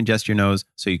and decongest your nose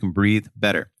so you can breathe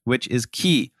better, which is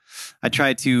key. I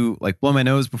try to blow my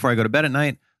nose before I go to bed at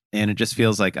night, and it just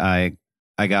feels like I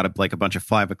got a bunch of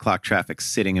 5 o'clock traffic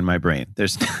sitting in my brain.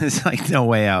 There's no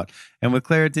way out. And with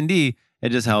Claritin D, it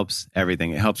just helps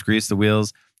everything. It helps grease the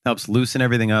wheels, helps loosen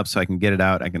everything up so I can get it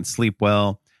out. I can sleep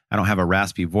well. I don't have a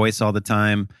raspy voice all the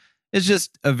time. It's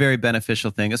just a very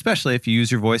beneficial thing, especially if you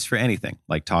use your voice for anything,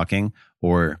 like talking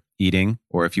or eating,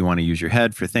 or if you want to use your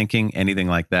head for thinking, anything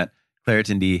like that.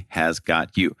 Claritin D has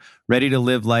got you. Ready to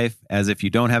live life as if you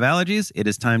don't have allergies? It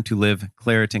is time to live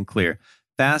Claritin Clear.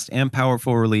 Fast and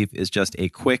powerful relief is just a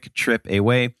quick trip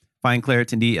away. Find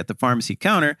Claritin D at the pharmacy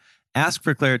counter. Ask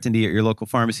for Claritin D at your local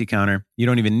pharmacy counter. You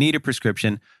don't even need a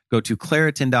prescription. Go to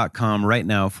Claritin.com right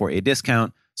now for a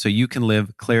discount so you can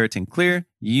live Claritin Clear.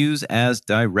 Use as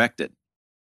directed.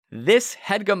 This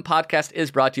HeadGum podcast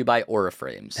is brought to you by Aura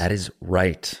Frames. That is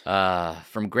right.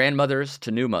 From grandmothers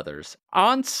to new mothers,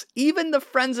 aunts, even the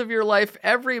friends of your life,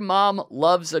 every mom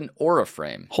loves an Aura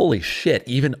frame. Holy shit,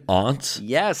 even aunts?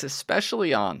 Yes,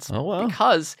 especially aunts. Oh, wow.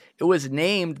 Because it was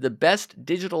named the best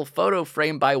digital photo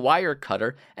frame by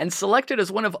Wirecutter and selected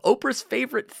as one of Oprah's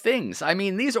favorite things. I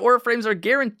mean, these Aura frames are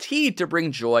guaranteed to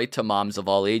bring joy to moms of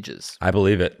all ages. I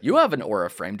believe it. You have an Aura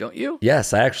frame, don't you?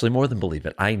 Yes, I actually more than believe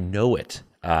it. I know it.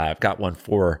 I've got one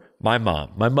for my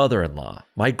mom, my mother-in-law,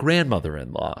 my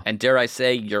grandmother-in-law. And dare I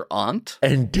say, your aunt?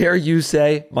 And dare you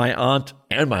say, my aunt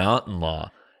and my aunt-in-law.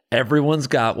 Everyone's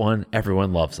got one.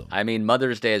 Everyone loves them. I mean,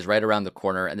 Mother's Day is right around the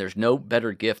corner, and there's no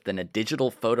better gift than a digital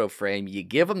photo frame. You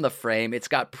give them the frame. It's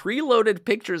got preloaded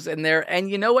pictures in there, and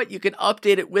you know what? You can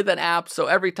update it with an app, so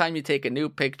every time you take a new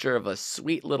picture of a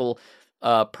sweet little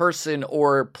person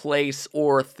or place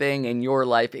or thing in your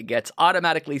life, it gets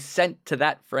automatically sent to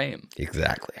that frame.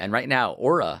 Exactly. And right now,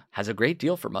 Aura has a great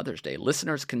deal for Mother's Day.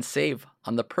 Listeners can save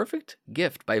on the perfect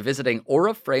gift by visiting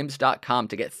auraframes.com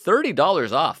to get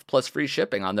 $30 off plus free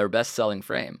shipping on their best-selling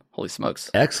frame. Holy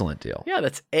smokes. Excellent deal. Yeah,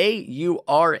 that's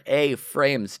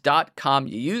auraframes.com.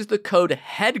 You use the code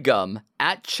HEADGUM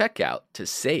at checkout to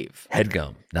save.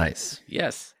 HeadGum. Nice.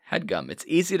 Yes. HeadGum. It's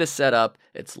easy to set up.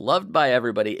 It's loved by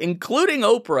everybody, including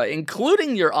Oprah,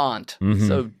 including your aunt. Mm-hmm.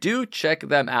 So do check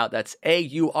them out. That's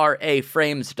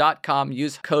auraframes.com.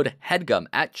 Use code HEADGUM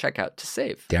at checkout to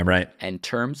save. Damn right. And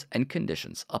terms and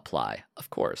conditions apply, of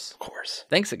course. Of course.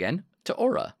 Thanks again to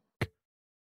Aura.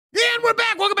 And we're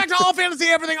back. Welcome back to All Fantasy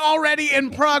Everything Already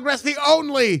in Progress, the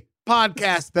only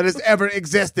podcast that has ever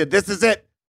existed. This is it.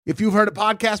 If you've heard a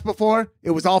podcast before,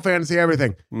 it was All Fantasy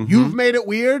Everything. Mm-hmm. You've made it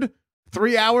weird.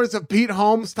 3 hours of Pete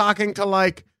Holmes talking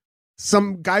to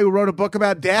some guy who wrote a book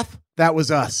about death. That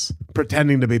was us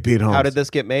pretending to be Pete Holmes. How did this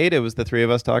get made? It was the three of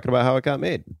us talking about how it got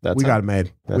made. We got it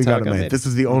made. We got it made. This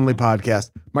is the only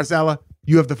podcast. Marcella,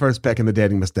 you have the first pick in the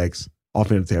Dating Mistakes All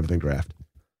Fantasy Everything draft.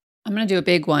 I'm going to do a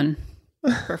big one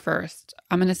for first.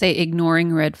 I'm going to say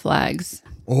ignoring red flags.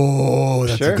 Oh,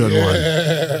 that's Sure. a good one.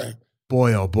 Yeah.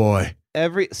 Boy, oh boy.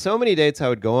 So many dates I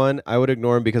would go on, I would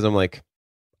ignore them because I'm like,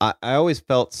 I always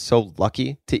felt so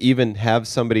lucky to even have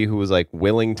somebody who was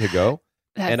willing to go.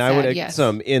 That's and I would yes.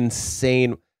 some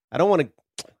insane. I don't want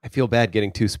to. I feel bad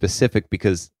getting too specific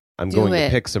because I'm Do going it.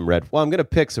 to pick some red. Well, I'm going to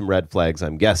pick some red flags.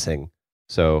 I'm guessing.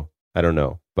 So I don't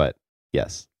know, but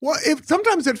yes. Well,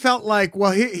 sometimes it felt like,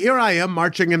 well, here I am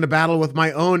marching into battle with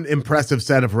my own impressive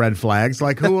set of red flags.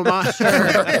 Like, who am I? Sure.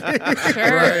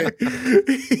 Right.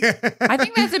 Yeah. I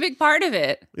think that's a big part of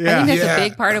it. Yeah. I think that's Yeah. a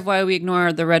big part of why we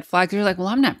ignore the red flags. You're like, well,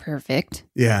 I'm not perfect.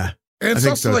 Yeah. And it's think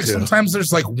also so, like too. sometimes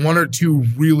there's one or two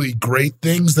really great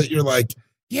things that you're like,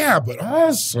 yeah, but The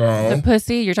also,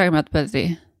 pussy, you're talking about the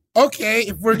pussy. okay,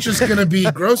 if we're just going to be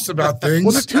gross about Well,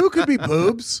 the things, two could be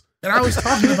boobs and I was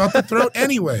talking about the throat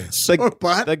anyways. or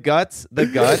butt. The guts,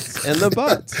 and the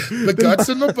butts. The guts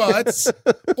and the butts,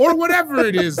 or whatever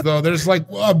it is, though. There's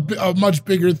a much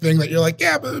bigger thing that you're like,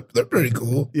 yeah, but they're pretty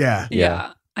cool. Yeah.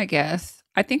 Yeah, I guess.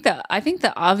 I think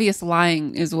the obvious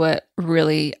lying is what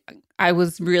really I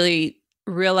was really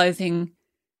realizing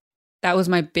that was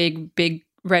my big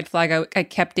red flag. I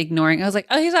kept ignoring. I was like,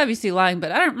 oh, he's obviously lying,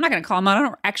 but I'm not going to call him out. I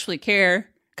don't actually care.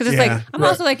 Because it's Yeah, I'm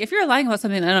also if you're lying about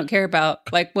something that I don't care about,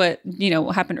 like what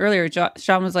happened earlier,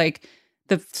 Sean was like,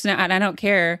 and I don't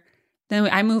care. Then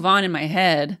I move on in my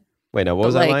head. Wait, now what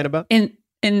was I lying about?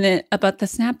 About the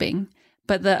snapping,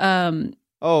 but the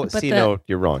Oh, but no,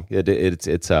 you're wrong. It's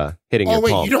hitting Oh your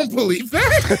wait, palm. you don't believe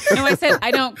that? no, I said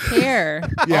I don't care.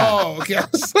 Yeah. Oh, okay. I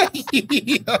was like,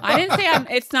 I didn't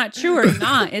say it's not true or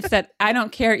not. It's that I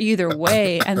don't care either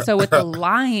way. And so with the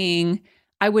lying,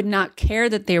 I would not care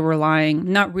that they were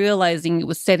lying, not realizing it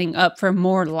was setting up for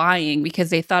more lying because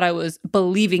they thought I was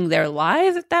believing their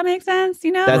lies, if that makes sense,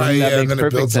 you know? That Right, yeah, and makes then it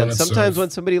perfect builds on sense. itself. Sometimes when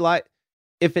somebody lies,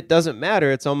 if it doesn't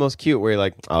matter, it's almost cute where you're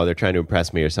like, oh, they're trying to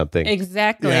impress me or something.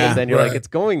 Exactly. Yeah. And then you're like, Right. it's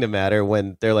going to matter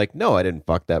when they're like, no, I didn't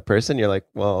fuck that person. You're like,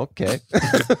 well, okay.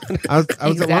 I was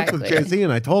at lunch with Exactly. Jay-Z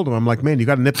and I told him, I'm like, man, you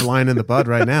got to nip the line in the bud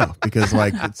right now because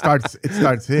like it starts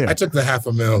here. I took the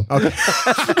 $500,000.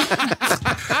 Okay.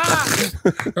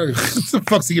 What the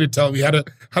fuck's he gonna tell me? How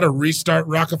to restart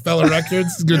Rockefeller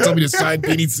Records? He's gonna tell me to sign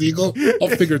Beanie Siegel? I'll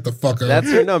figure it the fuck out.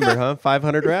 That's your number, huh?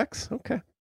 500 racks? Okay.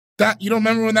 That you don't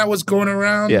remember when that was going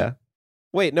around? Yeah.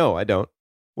 Wait, no, I don't.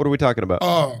 What are we talking about?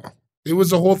 Oh, it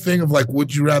was a whole thing of like,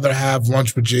 would you rather have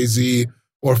lunch with Jay-Z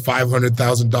or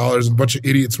 $500,000? And a bunch of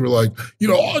idiots were like,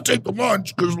 I'll take the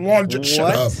lunch because lunch.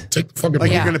 Shut What? up. Take the fucking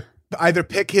Like Yeah. you're gonna either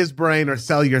pick his brain or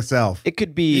sell yourself. It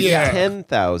could be Yeah.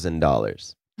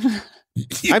 $10,000.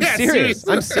 Yeah, I'm serious.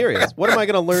 I'm serious. What am I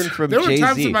going to learn from There were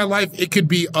times in Jay-Z? my life it could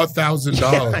be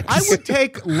 $1,000. I would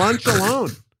take lunch alone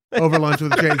over lunch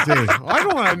with Jay-Z. I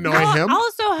don't want to annoy Well, him.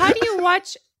 also, how do you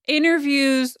watch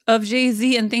interviews of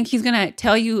Jay-Z and think he's going to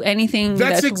tell you anything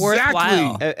That's that's exactly-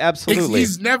 worthwhile? Absolutely.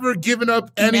 He's never given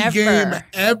up any Never. game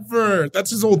ever.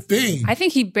 That's his whole thing. I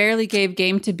think he barely gave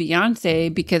game to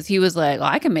Beyonce because he was like, well,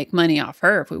 I can make money off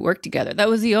her if we work together. That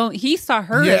was the only, he saw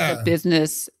her as Yeah. a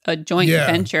business, a joint Yeah.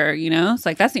 venture, It's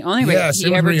like, that's the only way Yeah, he same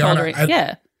with ever told her. Rihanna.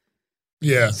 Yeah.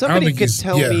 Yeah. I don't Somebody think could he's-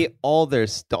 tell yeah. me all their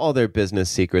business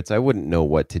secrets. I wouldn't know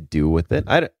what to do with it.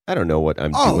 I don't know what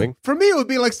I'm doing. For me, it would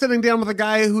be like sitting down with a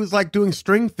guy who's like doing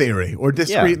string theory or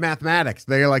discrete mathematics.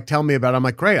 They like tell me about it. I'm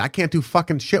like, great, I can't do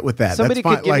fucking shit with that. Somebody That's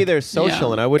fine. could give me Like, their social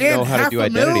Yeah. and I wouldn't know And how to do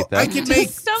identity $500,000, I theft. can make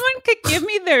Someone could give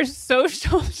me their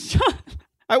social shot.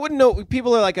 I wouldn't know.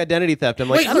 People are like identity theft. I'm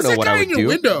like, Wait, I who's don't know that what guy I in would your do.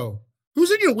 window? Who's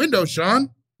in your window,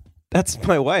 Sean? That's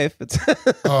my wife. It's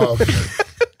Oh, okay.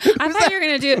 I thought you were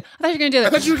gonna do I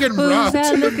thought you were getting Who's robbed.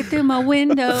 that looking through my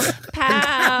window?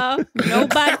 Pow!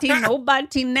 Nobody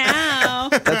now.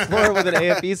 that's more with an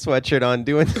AFE sweatshirt on,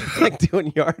 doing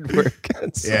yard work.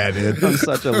 Yeah, dude. I'm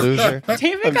such a loser.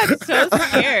 David got so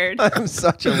scared. I'm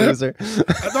such a loser.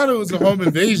 I thought it was a home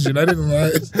invasion. I didn't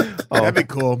realize. That'd be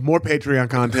cool. More Patreon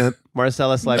content.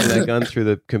 Marcella sliding that gun through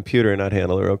the computer and not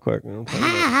handle it real quick.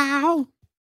 How?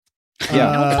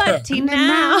 Yeah. Nobody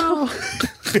now.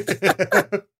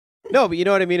 No, but you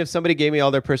know what I mean? If somebody gave me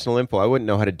all their personal info, I wouldn't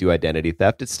know how to do identity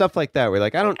theft. It's stuff like that where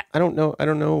like I don't know. I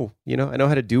know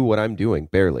how to do what I'm doing,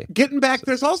 barely. Getting back,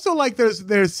 there's also like there's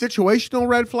situational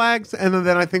red flags, and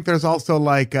then I think there's also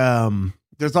like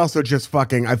there's also just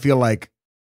fucking I feel like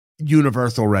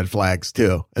universal red flags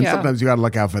too, and Yeah. sometimes you got to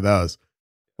look out for those.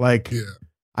 Like, Yeah.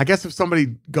 I guess if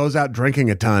somebody goes out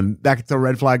drinking a ton, that's a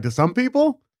red flag to some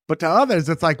people, but to others,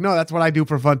 it's like no, that's what I do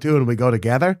for fun too, and we go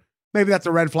together. Maybe that's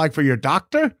a red flag for your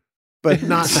doctor, but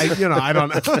not. I don't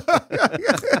know.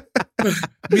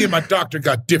 Me and my doctor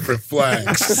got different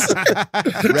flags.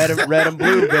 Red and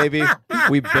blue, baby.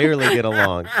 We barely get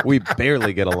along.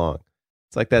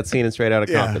 It's like that scene in Straight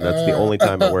Outta Yeah. Compton. That's the only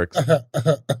time it works.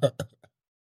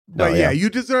 But yeah, you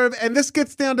deserve, and this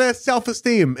gets down to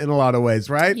self-esteem in a lot of ways,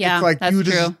 right? Yeah, it's like that's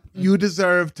true. You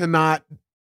deserve to not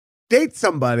date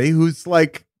somebody who's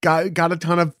like got a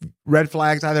ton of red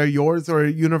flags, either yours or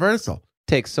universal.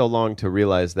 Takes so long to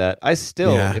realize that. I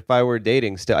still, Yeah. if I were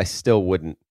dating, I still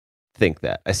wouldn't think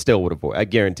that. I still would avoid. I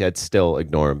guarantee I'd still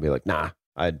ignore him. Be like, nah.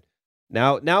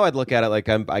 Now I'd look at it like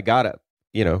I gotta.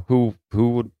 Who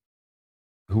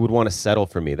would want to settle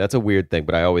for me? That's a weird thing,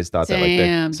 but I always thought that like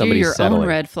Damn, you're somebody's your settling. own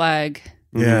red flag.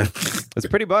 Yeah, It's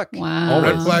pretty buck. Wow.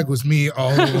 Red flag was me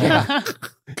all along.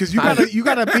 because you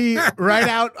gotta be right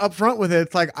out up front with it.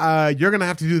 It's like you're gonna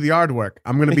have to do the yard work.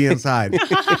 I'm gonna be inside.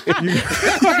 Recording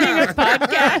a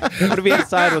podcast. I'm gonna be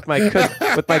inside with my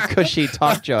cushy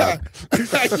talk job.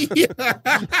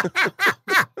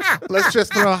 Let's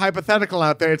just throw a hypothetical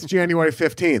out there. It's January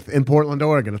 15th in Portland,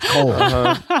 Oregon. It's cold.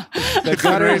 The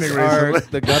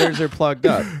gutters are plugged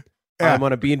up. Yeah. I'm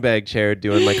on a beanbag chair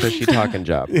doing my cushy talking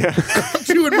job. Yeah. I'm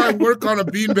doing my work on a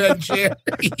beanbag chair.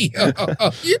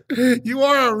 You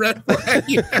are a red flag.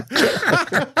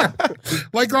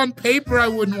 Like on paper, I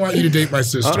wouldn't want you to date my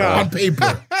sister. Uh-uh. On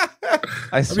paper. I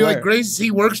I'd be swear. like, Grace, he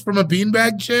works from a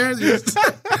beanbag chair?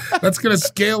 That's going to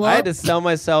scale I up? had to sell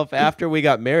myself after we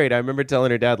got married. I remember telling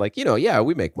her dad, like, yeah,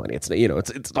 we make money. It's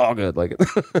it's all good. Like, I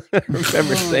remember Oh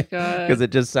my saying, God. because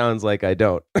it just sounds like I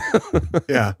don't.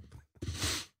 Yeah.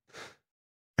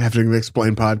 Having to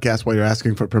explain podcast while you're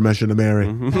asking for permission to marry.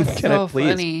 That's Can so I please,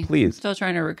 funny. please? Still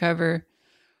trying to recover.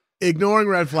 Ignoring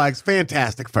red flags,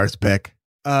 fantastic first pick.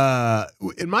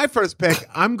 In my first pick,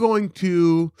 I'm gonna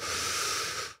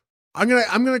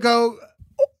go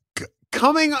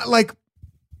coming like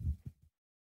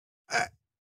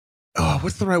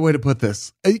what's the right way to put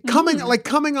this? Coming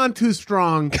on too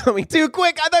strong, Coming too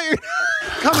quick. I thought you were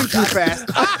coming too fast.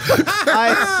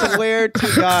 I swear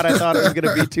to God, I thought it was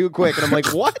going to be too quick. And I'm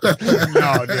like, what? No,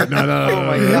 dude, no. Oh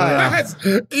my God. That's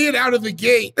Ian out of the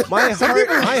gate. My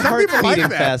heart's people like beating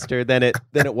that. faster than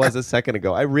it was a second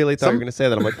ago. I really thought you were going to say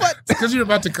that. I'm like, what? Because you're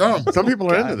about to come. Some people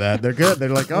are into that. They're good. They're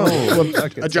like,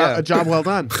 a job well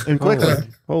done and quickly.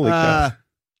 Holy cow.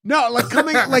 No, like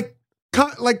coming,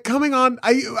 coming on.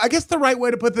 I guess the right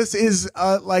way to put this is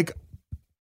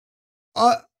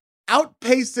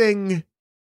outpacing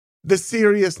the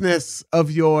seriousness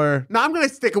of your. No, I'm gonna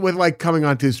stick it with like coming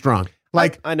on too strong.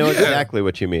 Like I know exactly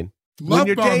what you mean. when Love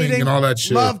you're bombing dating, and all that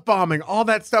shit. love bombing, all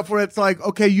that stuff. Where it's like,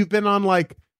 okay, you've been on one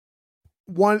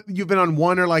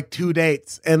or like two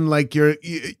dates, and like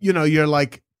you're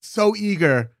like so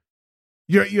eager.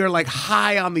 You're like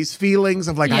high on these feelings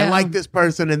of like I like this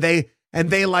person and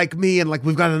they like me, and like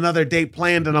we've got another date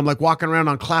planned, and I'm like walking around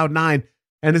on cloud 9,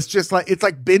 and it's just like it's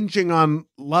like binging on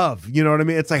love. You know what I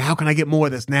mean? It's like, how can I get more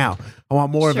of this now? I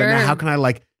want more of it now. How can I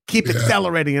like keep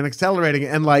accelerating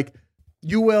and like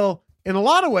you will, in a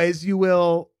lot of ways, you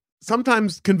will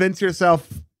sometimes convince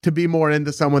yourself to be more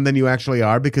into someone than you actually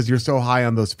are because you're so high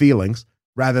on those feelings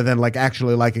rather than like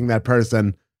actually liking that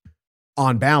person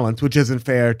on balance, which isn't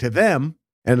fair to them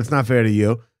and it's not fair to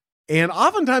you. And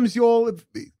oftentimes you'll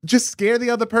just scare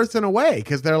the other person away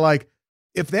because they're like,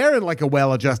 if they're in like a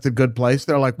well-adjusted good place,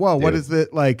 they're like, whoa, what is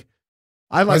it like?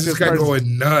 I like this guy person.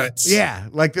 going nuts. Yeah,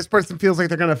 like this person feels like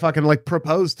they're gonna fucking like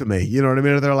propose to me. You know what I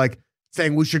mean? Or they're like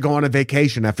saying we should go on a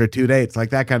vacation after 2 dates, like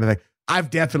that kind of thing. I've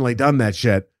definitely done that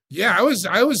shit. Yeah, I was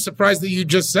surprised that you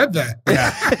just said that.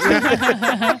 Yeah.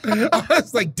 I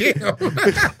was like, damn.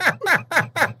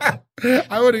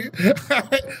 I would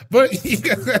but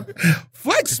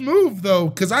flex move though,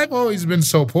 because I've always been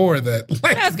so poor that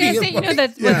like, I was gonna say,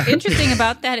 that's what's interesting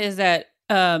about that is that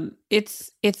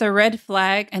it's a red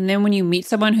flag, and then when you meet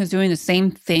someone who's doing the same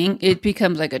thing, it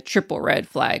becomes like a triple red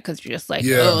flag because you're just like,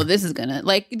 oh, this is gonna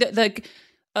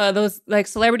those like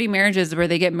celebrity marriages where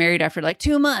they get married after like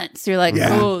 2 months. You're like, they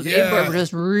were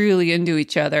just really into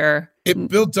each other. It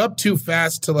built up too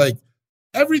fast to like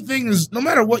everything is, no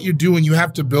matter what you're doing, you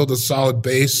have to build a solid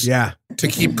base to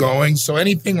keep going. So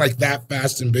anything like that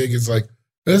fast and big is like,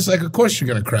 it's like, of course you're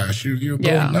gonna crash. You're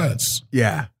going nuts.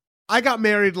 Yeah. I got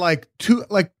married like 2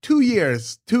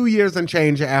 years and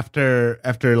change after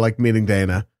like meeting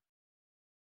Dana.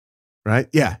 Right?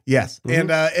 Yeah. Yes. Mm-hmm.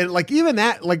 And like even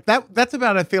that's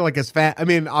about, I feel like as fast. I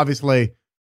mean, obviously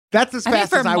that's as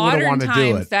fast as I would have wanted to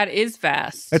do it. That is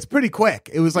fast. It's pretty quick.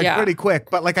 It was like pretty quick,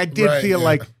 but like I did feel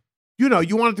like, you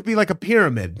want it to be like a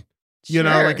pyramid, you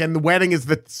know, like, and the wedding is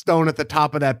the stone at the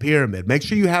top of that pyramid. Make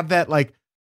sure you have that, like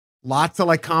lots of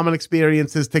like common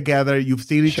experiences together. You've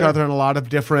seen each other in a lot of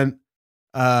different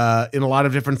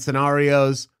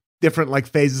scenarios, different like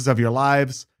phases of your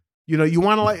lives. You know, you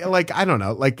want to like, I don't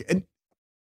know, like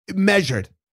measured.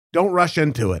 Don't rush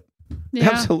into it. Yeah.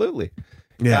 Absolutely.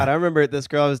 Yeah. God, I remember this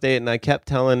girl I was dating, I kept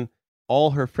telling all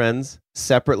her friends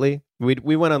separately.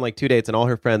 We went on like 2 dates, and all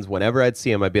her friends, whenever I'd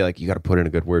see them, I'd be like, you got to put in a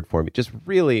good word for me. Just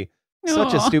really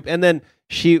such a stupid. And then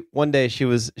one day she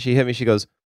hit me. She goes,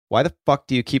 why the fuck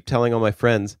do you keep telling all my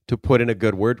friends to put in a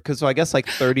good word? Because so I guess like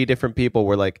 30 different people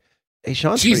were like, hey,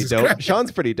 Sean's pretty dope. Christ.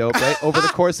 Sean's pretty dope, right? Over the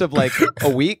course of like a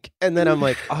week. And then I'm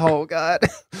like, oh God.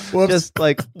 Just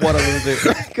like, what a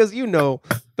loser. Because 30 That's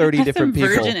different some people.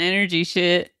 Virgin energy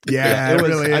shit. Yeah, it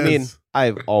really is. I mean,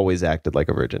 I've always acted like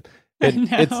a virgin.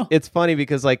 It's funny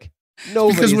because like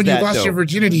nobody's because when you lost dope. your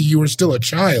virginity, you were still a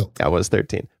child. I was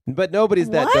 13. But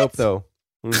nobody's that dope though.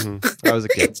 Mm-hmm. I was a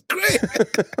kid. It's great.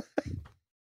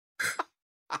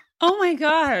 Oh my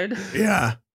God.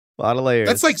 Yeah. A lot of layers.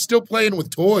 That's like still playing with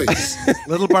toys.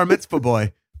 Little bar mitzvah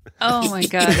boy. Oh my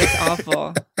God, that's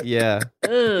awful. Yeah.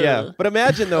 Yeah. But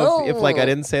imagine though if like I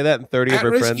didn't say that and 30 of her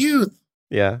At-risk friends. youth.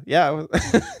 Yeah. Yeah.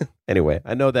 Anyway,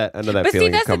 I know that But see,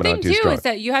 feeling that's is coming the on thing too too, strong. is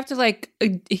that you have to like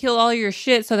heal all your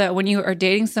shit so that when you are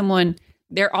dating someone,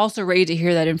 they're also ready to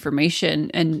hear that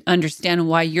information and understand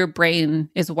why your brain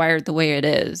is wired the way it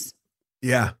is.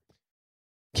 Yeah.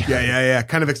 Yeah.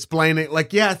 Kind of explaining,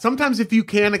 like, sometimes if you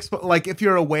can explain, like, if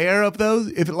you're aware of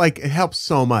those, if it, like, it helps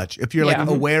so much. If you're like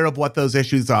aware of what those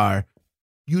issues are,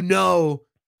 you know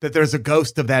that there's a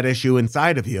ghost of that issue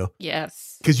inside of you.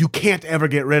 Yes. Because you can't ever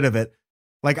get rid of it.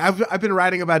 Like, I've been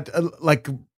writing about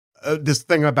this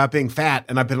thing about being fat,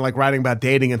 and I've been like writing about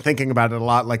dating and thinking about it a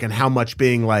lot, like, and how much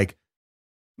being like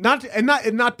not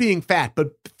being fat,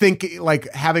 but thinking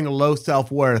like having a low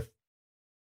self-worth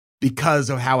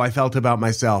because of how I felt about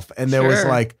myself. And there was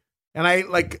like, and I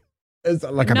like It's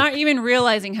like not even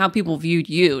realizing how people viewed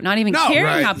you, not even caring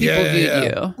right. how people viewed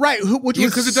you. Right, which was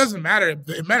because it doesn't matter.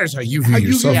 It matters how you view how you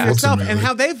yourself. view yourself and ultimately.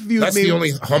 how they viewed That's me. the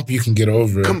only hump you can get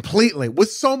over. Completely,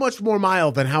 was so much more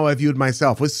mild than how I viewed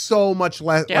myself. Was so much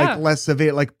less like less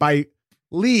severe, like by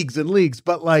leagues and leagues.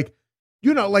 But like,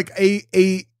 you know, like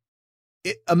an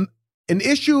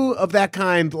issue of that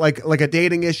kind, like a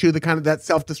dating issue, the kind of that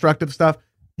self-destructive stuff.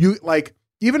 You like,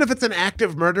 even if it's an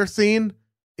active murder scene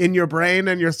in your brain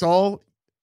and your soul,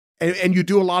 and you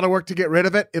do a lot of work to get rid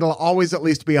of it, it'll always at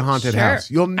least be a haunted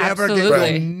house. You'll never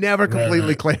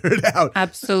completely clear it out.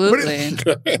 Absolutely.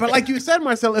 But like you said,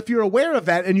 Marcel, if you're aware of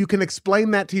that and you can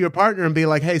explain that to your partner and be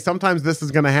like, hey, sometimes this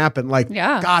is going to happen. Like,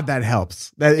 God, that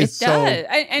helps. That is so. It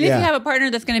does. And if you have a partner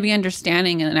that's going to be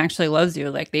understanding and actually loves you,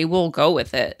 like they will go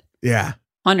with it. Yeah.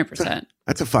 100%.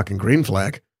 That's a fucking green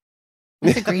flag.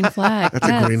 That's a green flag. That's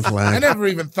a green flag. I never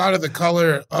even thought of the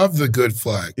color of the good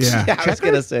flags. Yeah. I was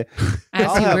going to say. I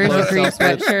see, where's your green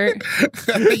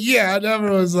sweatshirt? Yeah, I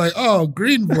never was like, oh,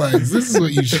 green flags. This is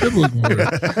what you should look for.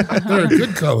 They're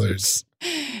good colors.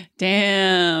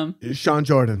 Damn. Sean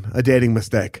Jordan, a dating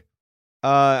mistake.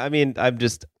 I mean, I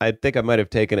think I might have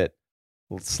taken it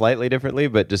slightly differently,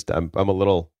 but just I'm a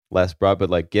little less broad, but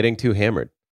like getting too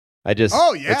hammered. It's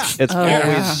always.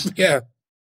 Yeah.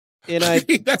 And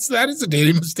that is a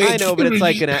dating mistake. I know, but it's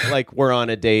like we're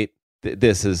on a date.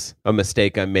 This is a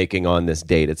mistake I'm making on this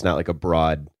date. It's not like a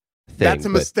broad thing. That's a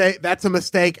mistake. That's a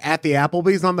mistake at the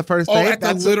Applebee's on the first date. At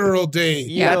the literal date.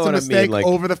 Yeah, that's a mistake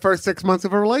over the first 6 months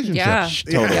of a relationship. Yeah,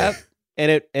 totally. Yep.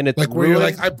 And it's like where you're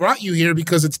like, I brought you here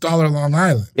because it's $1 Long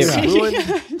Island. It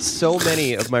ruined so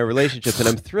many of my relationships, and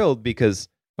I'm thrilled because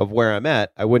of where I'm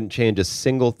at. I wouldn't change a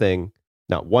single thing,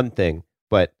 not one thing,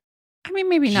 but. I mean,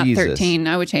 maybe not 13.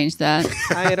 I would change that.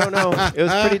 I don't know. It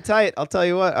was pretty tight. I'll tell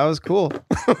you what. I was cool.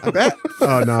 I bet.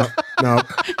 Oh no.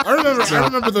 I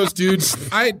remember those dudes.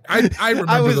 I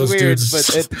remember those dudes.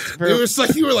 But it was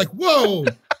like you were like, whoa,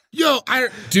 yo, I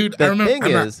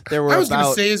remember. There were I was going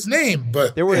to say his name,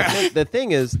 but the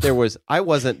thing is, I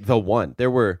wasn't the one.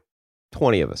 There were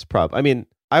 20 of us, probably. I mean,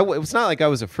 it's not like I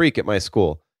was a freak at my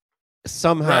school.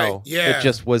 Somehow, it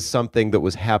just was something that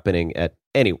was happening at.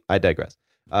 Anyway, I digress.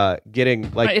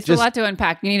 Getting like it's a lot to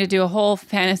unpack. You need to do a whole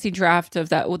fantasy draft of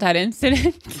that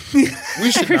incident. We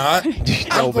should not.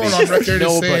 I'm going on record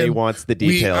nobody saying wants the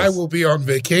details. I will be on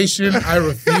vacation. I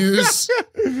refuse.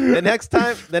 The next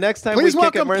time please we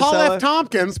kick welcome at Paul Marcella. F.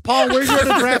 Tompkins. Paul, we're here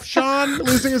to draft Sean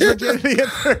losing his virginity at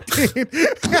 13.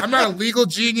 I'm not a legal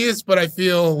genius, but I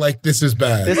feel like this is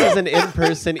bad. This is an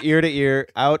in-person, ear-to-ear,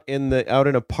 out in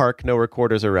a park, no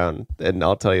recorders around, and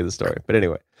I'll tell you the story. But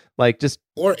anyway. Like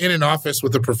or in an office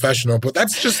with a professional, but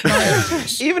that's just my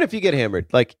even if you get hammered,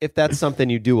 like if that's something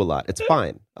you do a lot, it's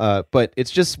fine. But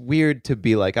it's just weird to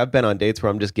be like, I've been on dates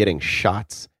where I'm just getting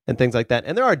shots and things like that.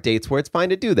 And there are dates where it's fine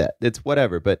to do that. It's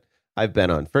whatever. But I've been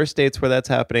on first dates where that's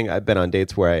happening. I've been on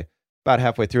dates where about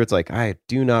halfway through, it's like, I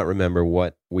do not remember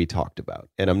what we talked about.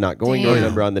 And I'm not going to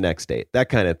remember on the next date. That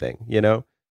kind of thing, you know?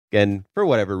 And for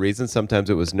whatever reason, sometimes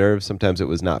it was nerves. Sometimes it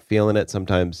was not feeling it.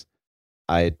 Sometimes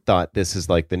I thought this is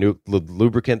like the new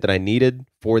lubricant that I needed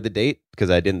for the date because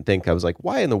I didn't think, I was like,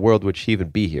 why in the world would she even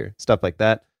be here? Stuff like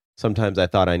that. Sometimes I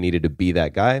thought I needed to be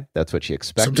that guy. That's what she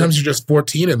expected. Sometimes you're just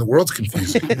 14 and the world's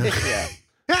confusing. Yeah.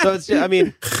 So it's just, I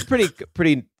mean,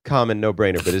 pretty common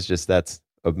no-brainer, but it's just that's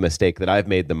a mistake that I've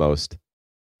made the most,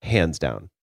 hands down.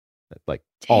 Like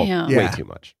way too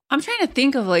much. I'm trying to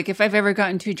think of like if I've ever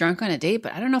gotten too drunk on a date,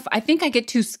 but I don't know if I think I get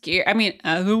too scared. I mean,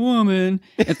 as a woman,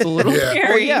 it's a little scary.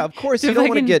 Well, yeah, of course you don't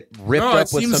want to get ripped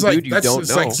up with some dude you don't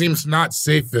know. Like, seems not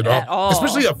safe at all,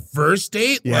 especially a first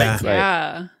date. Yeah. Like,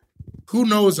 yeah. Who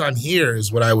knows I'm here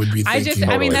is what I would be thinking.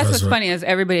 I mean, that's what's funny is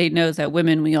everybody knows that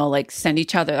women, we all like send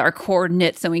each other our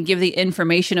coordinates and we give the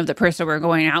information of the person we're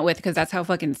going out with because that's how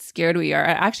fucking scared we are.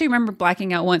 I actually remember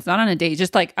blacking out once, not on a date,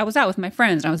 just like I was out with my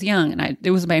friends and I was young and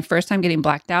it was my first time getting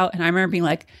blacked out. And I remember being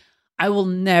like, I will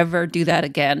never do that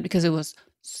again because it was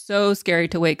so scary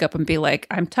to wake up and be like,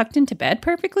 I'm tucked into bed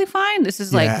perfectly fine. This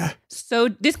is like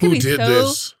this could be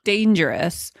so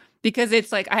dangerous. Because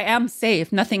it's like, I am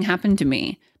safe. Nothing happened to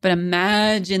me. But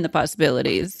imagine the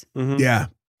possibilities. Mm-hmm. Yeah.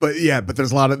 But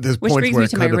there's a lot of, there's which points brings where me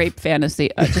to my rape fantasy.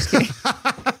 Just kidding.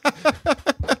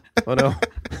 Oh, no.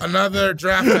 Another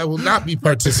draft I will not be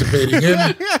participating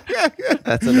in.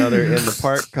 That's another in the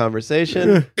park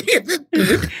conversation.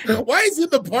 Why is in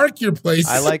the park your place?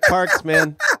 I like parks,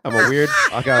 man. I got a weird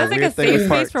like thing with safe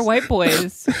parks. space for white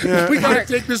boys. We gotta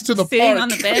take this to the sitting park. on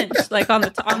the bench, like on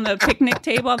the picnic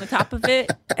table on the top of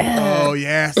it. Oh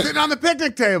yeah, sitting on the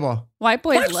picnic table. White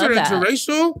boys Parks love are that.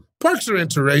 interracial. Parks are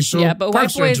interracial. Yeah, but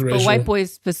Parks white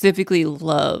boys specifically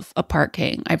love a park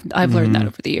hang. I've learned that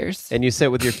over the years. And you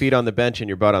sit with your feet on the bench and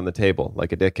your butt on the table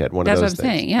like a dickhead. That's of what those I'm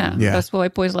saying. Yeah. Yeah. That's why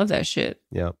white boys love that shit.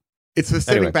 Yeah. It's the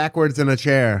sitting Anyway. backwards in a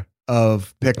chair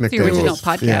of picnic It's the original tables.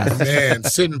 podcast. Man,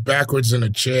 sitting backwards in a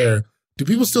chair. Do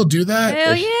people still do that?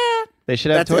 Hell yeah. They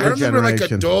should have That's I our toilets. remember generation.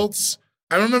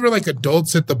 like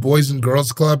adults at the Boys and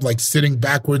Girls Club, like sitting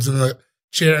backwards in the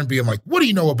chair and being like, what do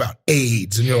you know about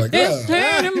AIDS? And you're like, It's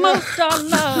turning most our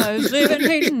lives,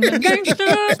 living in the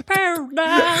gangster's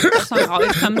paradise. That song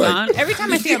always comes on. Every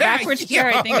time I see a backwards chair,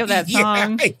 I think of that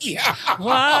song. Yeah.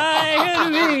 Why are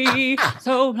we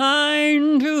so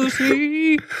blind to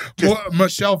see? Well,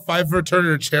 Michelle Pfeiffer turned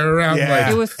her chair around Yeah.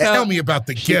 like, It was so- tell me about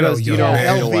the ghetto, goes, young you know,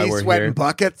 man. know why LV we're sweating here.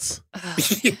 buckets.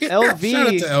 Shout out to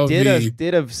LV.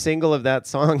 did a single of that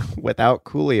song without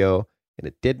Coolio, and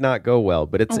it did not go well.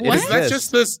 But it's What? Is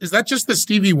that just the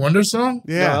Stevie Wonder song?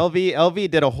 Yeah. No,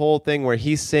 LV did a whole thing where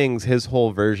he sings his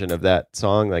whole version of that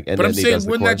song, like, and But then I'm he saying, does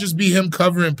the wouldn't that chorus. just be him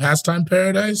covering Pastime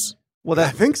Paradise? Well, I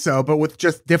that think so, but with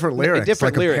just different lyrics.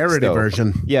 different like lyrics, a parody though.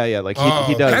 version. yeah, like he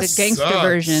Oh, does. that The gangster sucks.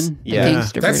 version. Yeah. The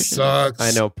gangster That version. sucks. I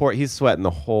know, he's sweating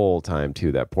the whole time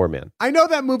too. That poor man. I know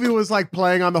that movie was like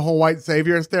playing on the whole white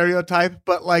savior stereotype,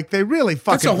 but like they really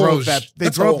That's fucking a whole drove that. They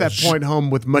that's a drove whole that point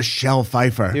home with Michelle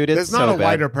Pfeiffer. Dude, it's There's not so a bad.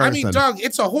 whiter person. I mean, dog,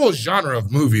 it's a whole genre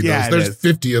of movie. Yeah, it There's is.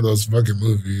 50 of those fucking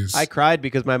movies. I cried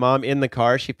because my mom in the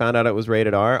car, she found out it was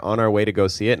rated R on our way to go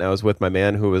see it, and I was with my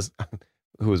man who was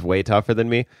way tougher than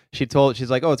me. She's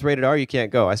like, "Oh, it's rated R, you can't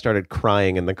go." I started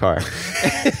crying in the car.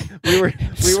 we were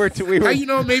How you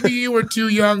know maybe you were too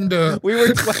young to. We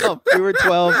were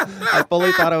 12. I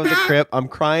fully thought I was a Crip. I'm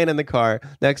crying in the car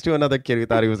next to another kid who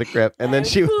thought he was a Crip. And then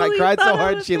I cried so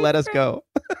hard she let us go.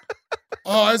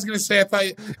 Oh, I was gonna say I thought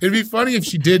it'd be funny if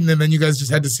she didn't, and then you guys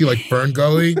just had to see like Fern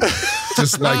Gully,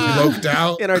 just like loped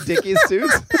out. In our Dickies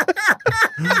suits.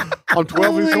 I'm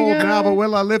 12 years my old God. now, but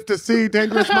will I live to see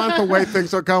dangerous minds the way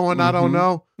things are going? I don't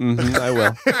know. I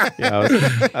will.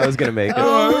 Yeah, I was gonna make it.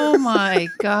 Oh my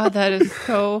God, that is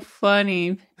so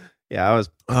funny. Yeah, I was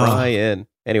crying.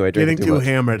 Anyway, Getting drinking too much.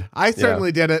 hammered. I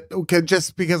certainly did it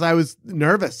just because I was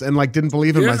nervous and like didn't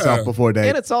believe in Yeah. myself before date.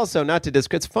 And it's also not to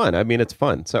it's fun. I mean, it's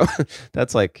fun. So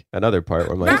that's like another part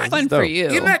where I'm like, It's fun for you.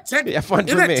 In that tech, Yeah, fun in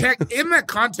for that me. in that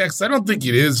context, I don't think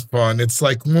it is fun. It's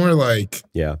like more like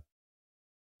yeah.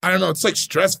 I don't know. It's like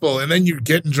stressful, and then you're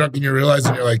getting drunk and you're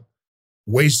realizing you're like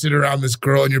wasted around this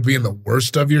girl, and you're being the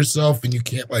worst of yourself, and you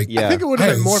can't like. Yeah. I think it would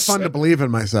have been more Nice. fun to believe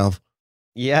in myself.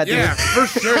 Yeah, dude. Yeah,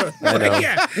 for sure. I know.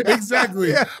 Yeah,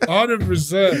 exactly.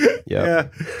 100%. Yeah.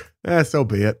 Yeah, so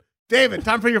be it. David,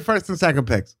 time for your first and second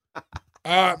picks.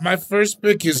 My first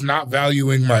pick is not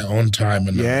valuing my own time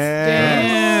enough.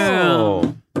 Yeah.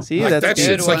 Oh. See, Like that's that good.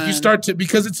 shit's like you one. start to,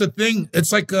 because it's a thing.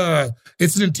 It's like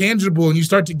it's an intangible, and you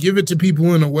start to give it to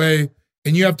people in a way,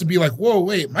 and you have to be like, whoa,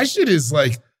 wait, my shit is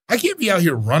like, I can't be out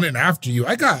here running after you.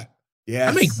 I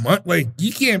Yes. make money. Like,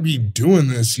 you can't be doing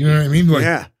this. You know what I mean? Like,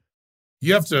 yeah.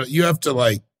 you have to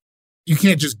like, you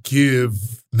can't just give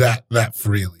that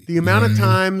freely. The amount of You know what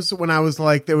I mean? times when I was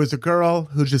like, there was a girl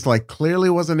who just like clearly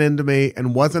wasn't into me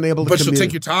and wasn't able to But she'll communi-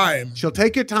 take your time. She'll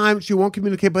take your time. She won't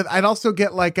communicate. But I'd also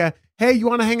get like a, hey, you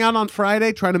want to hang out on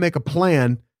Friday? Trying to make a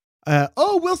plan.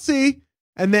 Oh, we'll see.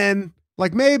 And then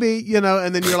like maybe,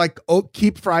 and then you're like, oh,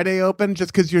 keep Friday open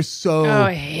just because you're so Oh,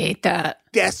 I hate that.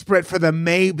 desperate for the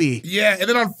maybe. Yeah, and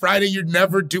then on Friday you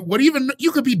never do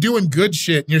you could be doing good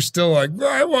shit and you're still like, well,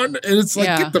 I want, and it's like,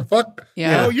 Yeah. get the fuck.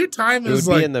 Yeah. Oh, your time It would is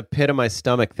be like in the pit of my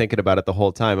stomach thinking about it the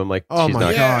whole time. I'm like, Oh she's my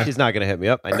not, God. she's not gonna hit me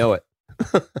up. I know it.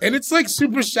 and it's like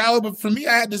super shallow, but for me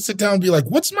I had to sit down and be like,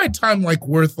 what's my time like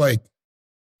worth like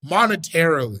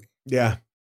monetarily? Yeah.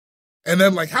 And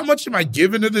then like, how much am I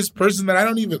giving to this person that I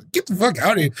don't even get the fuck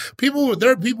out of here?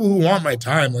 There are people who want my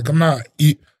time. Like I'm not.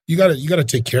 You gotta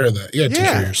take care of that. You gotta take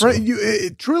care of Yeah, yourself.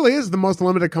 it truly is the most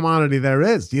limited commodity there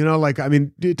is. Like, I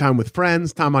mean, do time with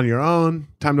friends, time on your own,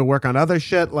 time to work on other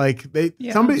shit. Like they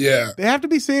Yeah. they have to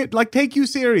be take you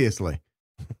seriously.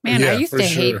 Man, Yeah, I used for to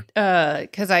sure.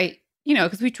 hate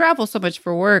because we travel so much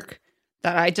for work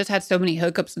that I just had so many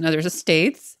hookups in other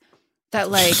states that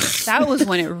like that was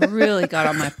when it really got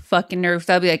on my fucking nerves.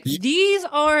 I'd be like, these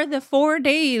are the 4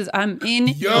 days I'm in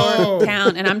Yo. your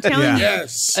town, and I'm telling you,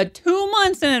 Yes. 2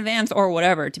 months in advance or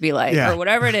whatever to be like, Yeah. or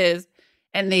whatever it is,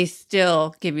 and they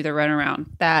still give you the runaround.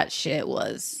 That shit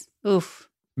was oof.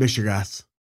 Michigas.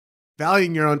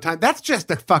 Valuing your own time. That's just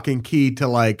the fucking key to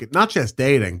like not just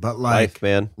dating, but like Life,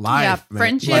 man. life, Yeah, man.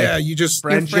 friendship. Like, Yeah, you just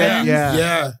friendship. friends. Yeah.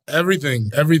 yeah,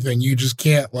 everything. You just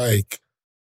can't like.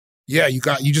 Yeah,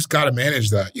 you just got to manage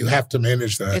that. You have to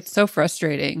manage that. It's so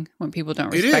frustrating when people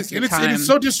don't It respect is, your and time. it's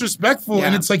so disrespectful. Yeah.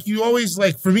 And it's like you always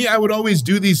like. For me, I would always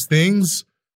do these things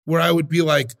where I would be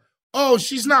like, "Oh,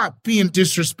 she's not being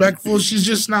disrespectful. She's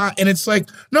just not." And it's like,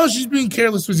 no, she's being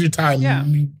careless with your time. Yeah.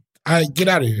 I get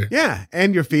out of here. Yeah,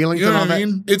 and your feelings You know and all what I that.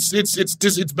 mean?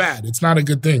 It's bad. It's not a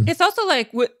good thing. It's also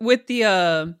like with the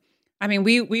I mean,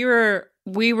 we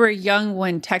were young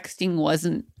when texting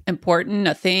wasn't important,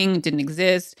 a thing, didn't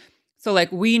exist. So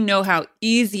like we know how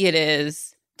easy it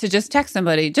is to just text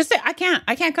somebody. Just say I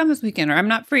can't come this weekend, or I'm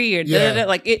not free, or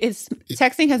like it's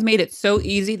texting has made it so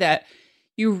easy that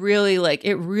you really like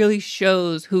it really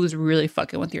shows who's really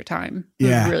fucking with your time. Who's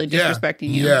really disrespecting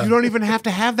you. Yeah. You don't even have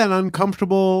to have that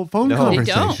uncomfortable phone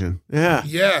conversation. Yeah.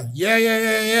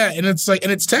 Yeah. And it's like,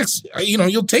 and it's text,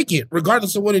 you'll take it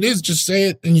regardless of what it is. Just say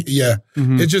it. And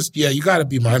it's just, you got to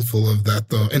be mindful of that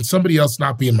though. And somebody else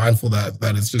not being mindful that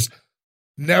it's just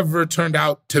never turned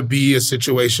out to be a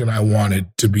situation I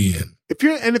wanted to be in. If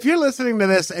you're listening to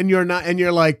this and you're not, and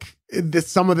you're like,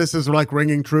 some of this is like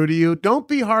ringing true to you, don't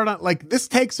be hard on, like, this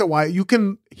takes a while. You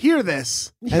can hear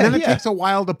this and then it takes a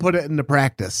while to put it into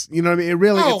practice. You know what I mean? It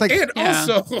really, it's like,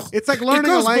 also, it's like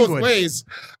learning it goes a language. Both ways.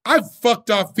 I've fucked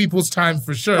off people's time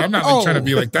for sure. I'm not trying to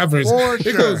be like that person.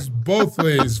 It goes both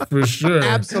ways for sure.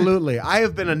 Absolutely. I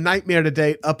have been a nightmare to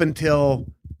date up until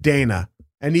Dana.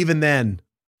 And even then,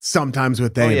 sometimes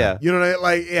with Dana. Oh, yeah. You know what I mean?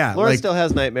 Like, yeah. Laura like, still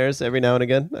has nightmares every now and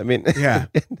again. I mean, yeah.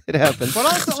 it happens. But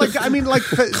also, like, I mean, like,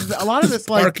 a lot of this,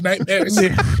 like... Park nightmares.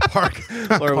 Park.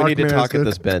 Laura, we need to talk at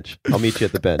this bench. I'll meet you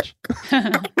at the bench.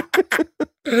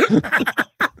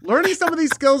 Learning some of these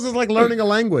skills is like learning a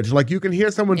language. Like, you can hear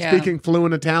someone speaking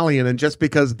fluent Italian, and just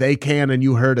because they can and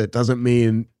you heard it doesn't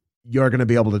mean you're going to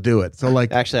be able to do it. So,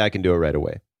 like... Actually, I can do it right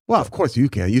away. Well, of course you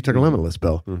can. You took a limitless,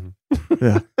 Bill.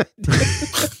 Yeah.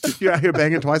 You're out here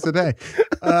banging twice a day.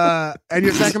 And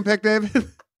your second pick, David?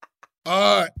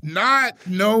 Not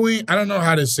knowing, I don't know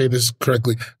how to say this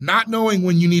correctly, not knowing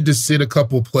when you need to sit a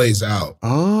couple plays out.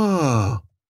 Oh.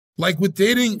 Like with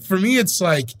dating, for me, it's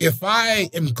like if I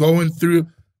am going through,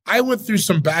 I went through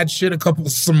some bad shit,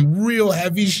 some real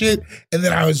heavy shit, and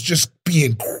then I was just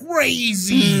being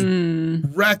crazy,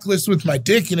 reckless with my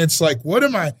dick, and it's like, what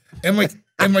am I? And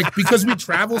like because we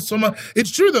travel so much,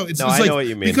 it's true though. It's I like, know what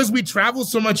you mean. Because we travel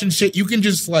so much and shit, you can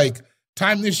just like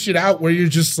time this shit out where you're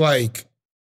just like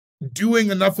doing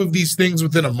enough of these things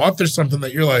within a month or something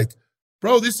that you're like,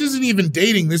 bro, this isn't even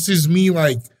dating. This is me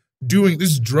like this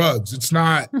is drugs. It's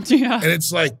not. Yeah. And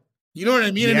it's like, you know what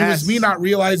I mean? And it was me not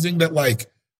realizing that like,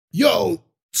 yo,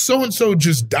 so-and-so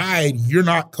just died. You're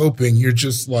not coping. You're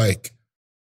just like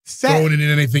throwing it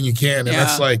in anything you can. And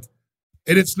that's like,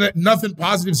 and it's nothing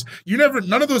positive.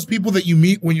 None of those people that you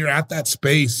meet when you're at that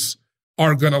space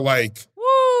are going to like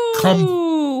come,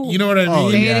 you know what I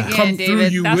mean? Say it again, come David. through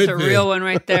you That's with a real one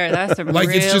right there. That's some like,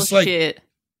 real it's just like, shit.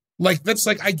 Like, that's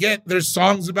like, I get there's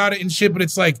songs about it and shit, but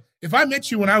it's like, if I met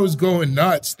you when I was going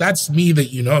nuts, that's me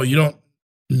that you know. You don't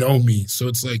know me. So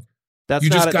it's like, That's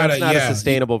not a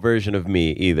sustainable version of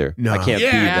me either. No. I can't be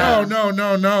that.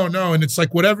 No. And it's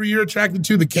like whatever you're attracted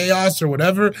to, the chaos or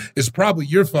whatever, is probably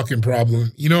your fucking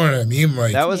problem. You know what I mean?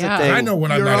 Like That was a thing. I know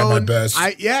when I'm not at my best.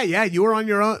 You were on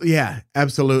your own. Yeah,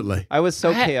 absolutely. I was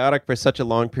so chaotic for such a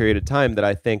long period of time that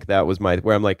I think that was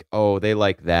where I'm like, oh, they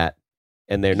like that,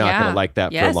 and they're not going to like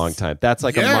that for a long time. That's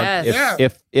like a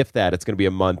month. If that, it's going to be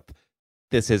a month.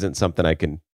 This isn't something I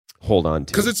can hold on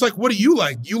to. Because it's like, what do you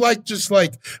like? You like just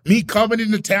like me coming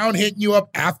into town, hitting you up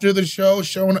after the show,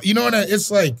 showing up. You know what it's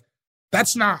like?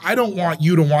 That's not, I don't want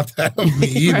you to want that of me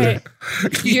either.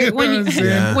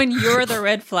 When you're the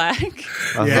red flag.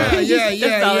 Yeah.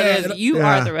 That's all it is. You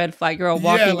are the red flag. You're a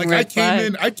walking red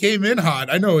flag. I came in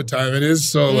hot. I know what time it is.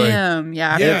 So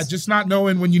just not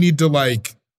knowing when you need to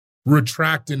like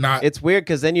retract and not. It's weird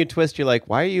because then you twist, you're like,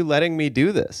 why are you letting me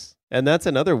do this? And that's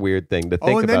another weird thing to think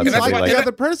about. And then you like the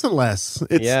other person less.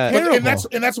 It's terrible.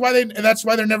 And that's why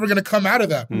they're never going to come out of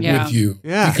that with you.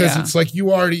 Yeah. Because it's like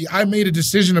I made a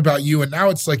decision about you, and now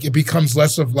it's like it becomes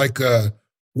less of like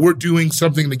we're doing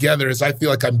something together as I feel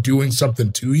like I'm doing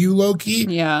something to you, low-key.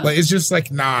 Yeah. Like it's just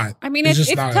like not. I mean,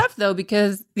 it's tough though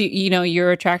because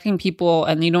you're attracting people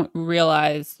and you don't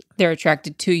realize they're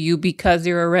attracted to you because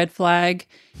you're a red flag.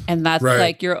 And that's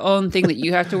like your own thing that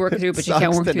you have to work through, but you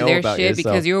can't work through their shit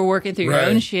because you're working through your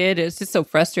own shit. It's just so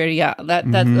frustrating. Yeah, that's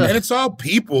and it's all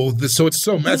people, so it's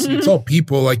so messy. It's all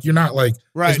people. Like you're not like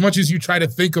as much as you try to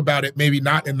think about it, maybe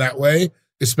not in that way.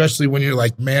 Especially when you're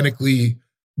like manically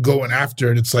going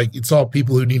after it, it's like it's all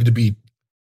people who need to be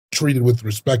treated with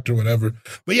respect or whatever.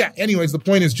 But yeah, anyways, the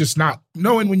point is just not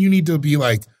knowing when you need to be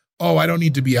like, oh, I don't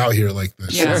need to be out here like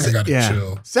this. Yeah. I gotta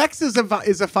chill. Sex is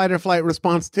a fight or flight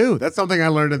response too. That's something I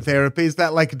learned in therapy, is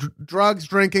that like drugs,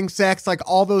 drinking, sex, like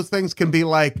all those things can be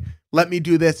like, let me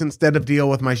do this instead of deal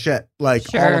with my shit. Like,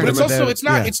 Sure. all of But it's them are also, there.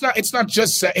 it's not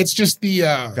just sex. It's just the,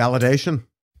 Validation.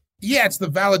 yeah, it's the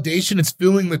validation. It's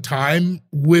filling the time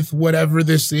with whatever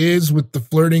this is, with the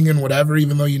flirting and whatever,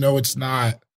 even though you know it's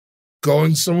not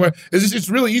going somewhere. It's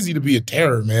really easy to be a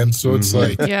terror, man. So it's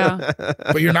like, Yeah.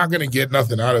 but you're not going to get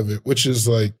nothing out of it, which is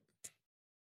like,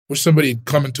 wish somebody had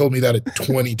come and told me that at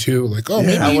 22. Like, oh,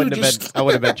 maybe I you wouldn't just... have been. I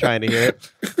would have been trying to hear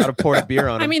it. I'd have poured a beer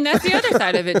on him. I mean, that's the other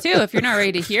side of it too. If you're not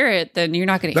ready to hear it, then you're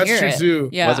not going to That's hear true, it. too.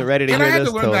 Yeah. Wasn't ready to And I hear had this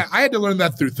to learn till that. I had to learn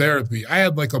that through therapy. I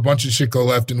had like a bunch of shit go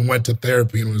left and went to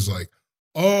therapy and was like,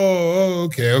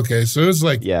 okay. So it was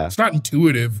like, Yeah. it's not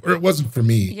intuitive, or it wasn't for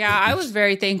me. Yeah, I was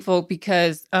very thankful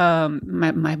because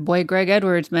my boy Greg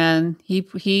Edwards, man, he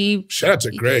Shout out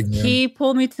to Greg, man. he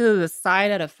pulled me to the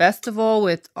side at a festival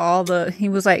with all the. He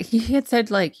was like, he had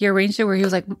said like he arranged it where he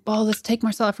was like, oh, let's take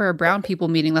Marcella for a brown people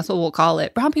meeting. That's what we'll call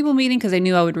it, brown people meeting, because they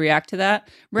knew I would react to that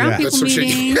brown Yeah. people That's some shit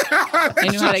meeting. They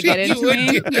knew how to get into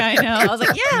me. Yeah, I know. I was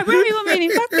like, yeah, brown people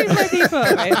meeting. Fuck these white people.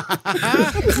 Right?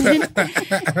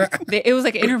 It was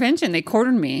like an intervention. They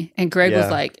cornered me, and Greg was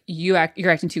Yeah. like, you're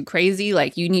acting too crazy.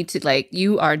 Like you need to, like,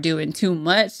 you are doing too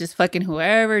much. Just fucking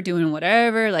whoever, doing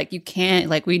whatever. Like you can't.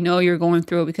 Like we know you're going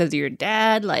through it because of your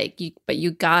dad. Like but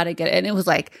you gotta get it. And it was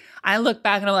like, I look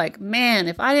back and I'm like, man,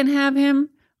 if I didn't have him,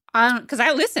 because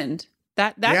I listened.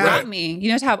 That got me.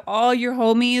 You know, to have all your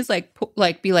homies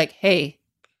like be like, hey,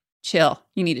 chill.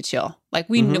 You need to chill. Like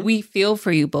we feel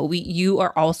for you, but you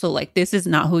are also like, this is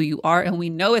not who you are, and we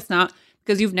know it's not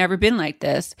because you've never been like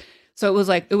this. So it was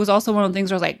like, it was also one of the things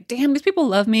where I was like, damn, these people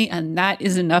love me, and that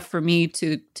is enough for me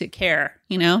to care.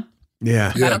 You know,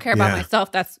 Yeah. if I don't care about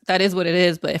myself, that is what it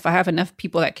is. But if I have enough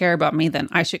people that care about me, then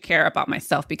I should care about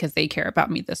myself because they care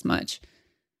about me this much.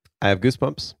 I have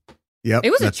goosebumps. Yep.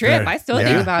 It was a that's trip. fair. I still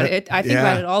think about it. I think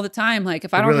about it all the time. Like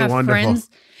if I don't Really have wonderful.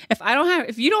 friends,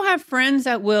 if you don't have friends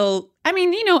that will, I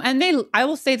mean, you know, and I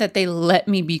will say that they let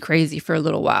me be crazy for a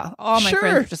little while. All my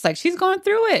friends were just like, she's going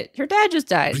through it. Her dad just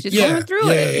died. She's going through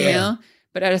it, you know?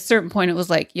 But at a certain point, it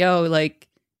was like, yo, like,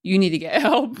 you need to get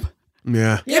help.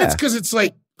 Yeah. Yeah, it's because it's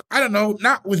like, I don't know,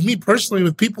 not with me personally,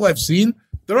 with people I've seen,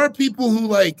 there are people who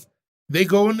like, they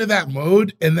go into that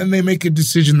mode and then they make a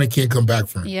decision they can't come back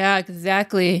from. Yeah,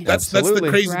 exactly. That's the Absolutely.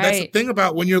 crazy. That's the Right. thing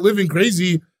about when you're living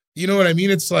crazy. You know what I mean?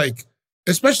 It's like,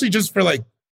 especially just for like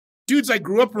dudes I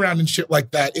grew up around and shit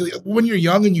like that. When you're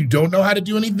young and you don't know how to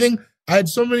do anything, I had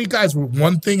so many guys where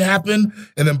one thing happened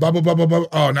and then blah blah blah blah blah.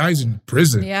 Oh, now he's in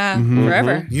prison. Yeah, Mhm.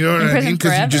 forever. You know what In I prison mean?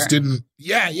 Because you just forever. didn't.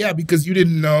 Yeah, because you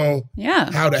didn't know Yeah.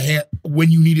 how to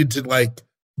when you needed to like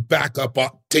back up,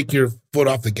 take your foot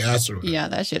off the gas or whatever. Yeah,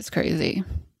 that shit's crazy.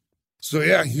 So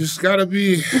yeah, you just gotta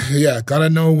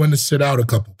know when to sit out a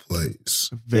couple plays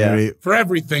Very. for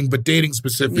everything, but dating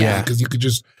specifically, Yeah. because you could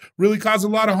just really cause a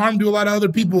lot of harm to a lot of other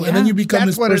people, and then you become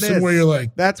That's this what it person is. where you're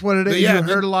like, That's what it is. Yeah, You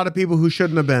hurt a lot of people who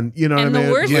shouldn't have been. You know And what I the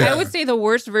mean? worst, Yeah. I would say the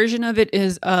worst version of it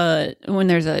is when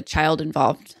there's a child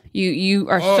involved. You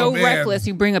are Oh, so man. reckless.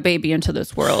 You bring a baby into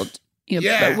this world. You know,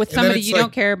 Yeah, but with and then somebody it's you like-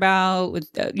 don't care about, with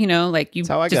like you That's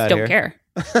how I just got don't here. care.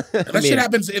 and that shit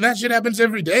happens, and that shit happens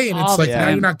every day, and All it's the like now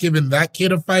time. you're not giving that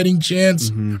kid a fighting chance,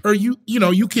 or you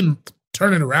know you can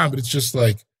turn it around, but it's just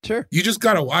like Sure. you just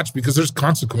gotta watch because there's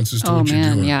consequences to Oh what you're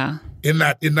man, doing yeah. in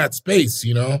that space,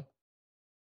 you know.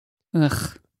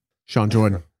 Ugh. Sean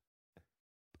Jordan.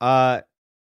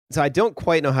 So I don't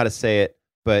quite know how to say it,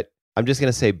 but I'm just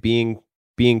gonna say being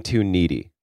too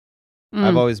needy.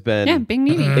 I've Mm. always been Yeah, being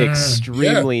needy.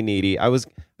 extremely needy.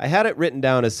 I had it written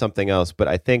down as something else, but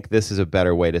I think this is a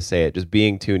better way to say it. Just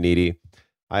being too needy.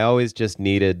 I always just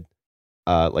needed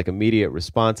like immediate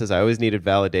responses. I always needed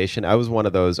validation. I was one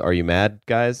of those "Are you mad?"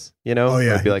 guys. You know? Oh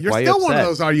yeah. I'd be like, You're "Why still are you one of upset?"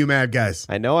 those. Are you mad guys?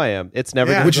 I know I am. It's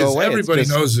never Yeah. going Which to go is away. everybody It's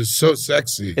just- knows is so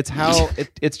sexy. It's how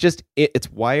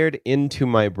it's wired into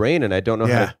my brain, and I don't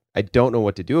know I don't know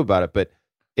what to do about it. But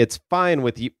it's fine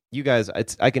with you guys.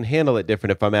 I can handle it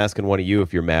different if I'm asking one of you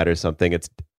if you're mad or something.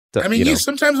 I mean, you know.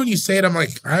 sometimes when you say it, I'm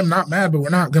like, I'm not mad, but we're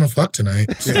not gonna fuck tonight.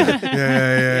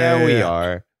 Yeah, we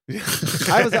are.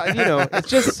 I was, it's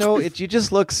just so you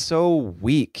just look so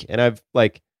weak, and I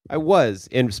was,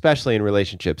 especially in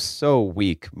relationships, so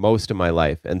weak most of my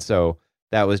life, and so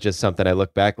that was just something I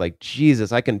look back like,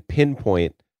 Jesus, I can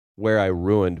pinpoint where I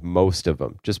ruined most of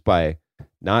them just by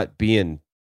not being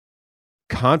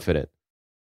confident.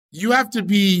 You have to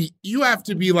be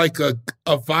like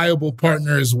a viable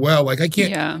partner as well. Like I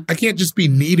can't just be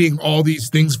needing all these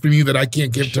things from you that I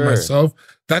can't give to myself.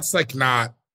 That's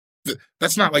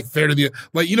not like fair to the,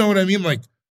 like, you know what I mean? Like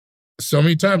so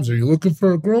many times. Are you looking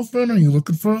for a girlfriend? Are you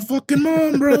looking for a fucking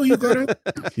mom, bro? You gotta.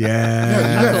 That's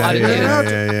a lot of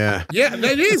dudes. Yeah. Yeah,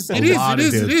 it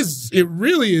is. It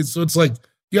really is. So it's like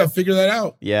you gotta figure that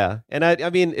out. Yeah, and I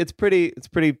mean, it's pretty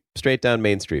straight down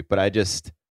Main Street. But I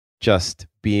just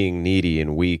being needy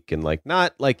and weak and like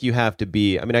not like you have to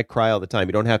be. I mean, I cry all the time.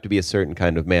 You don't have to be a certain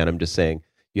kind of man. I'm just saying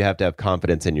you have to have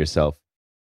confidence in yourself.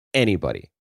 Anybody.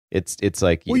 It's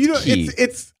like well, key.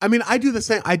 it's. I mean, I do the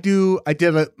same. I did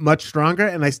it much stronger,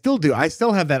 and I still do. I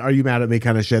still have that "Are you mad at me?"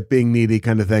 kind of shit, being needy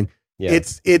kind of thing. Yeah.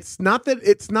 It's not that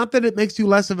it makes you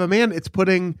less of a man. It's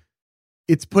putting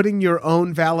your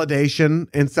own validation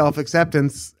and self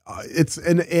acceptance. It's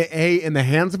in the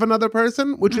hands of another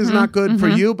person, which is not good for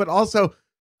you, but also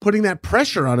putting that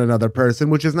pressure on another person,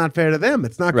 which is not fair to them.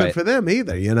 It's not good for them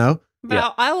either. You know.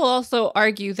 But I will also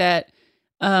argue that.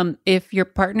 If your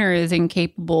partner is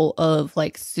incapable of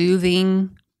like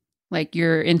soothing like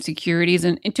your insecurities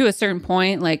and to a certain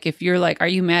point, like if you're like, are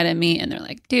you mad at me? And they're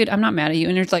like, dude, I'm not mad at you.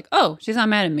 And it's like, oh, she's not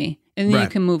mad at me. And then you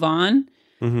can move on.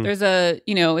 There's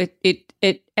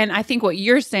and I think what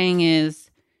you're saying is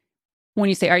when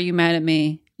you say, are you mad at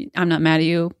me? I'm not mad at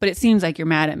you, but it seems like you're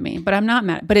mad at me, but I'm not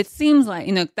mad. But it seems like,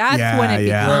 that's when it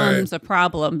becomes a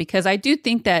problem because I do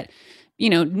think that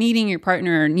needing your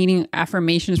partner, needing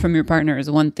affirmations from your partner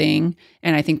is one thing.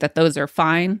 And I think that those are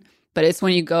fine. But it's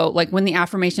when you go, like when the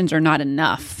affirmations are not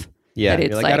enough. Yeah.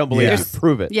 It's like, I don't believe you.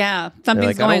 Prove it. Yeah.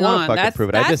 Something's going on. That's prove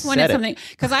it. I just when said it's it. something.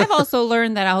 Because I've also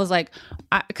learned that I was like,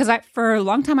 for a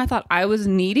long time I thought I was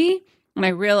needy. And I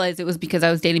realized it was because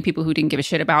I was dating people who didn't give a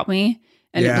shit about me.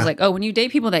 And it was like, oh, when you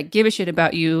date people that give a shit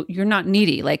about you, you're not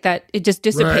needy. Like that, it just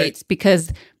dissipates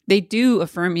because they do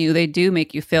affirm you. They do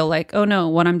make you feel like, oh no,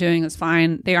 what I'm doing is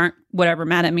fine. They aren't whatever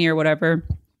mad at me or whatever.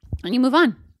 And you move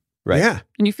on. Right. Yeah.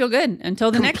 And you feel good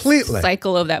until the next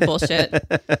cycle of that bullshit.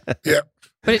 Yeah.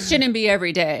 But it shouldn't be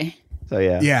every day. So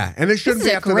yeah. Yeah. And it shouldn't This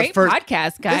is be a after great the first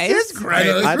podcast, guys. This is great.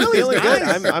 I'm Really feeling good.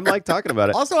 nice. I'm like talking about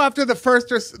it. Also, after the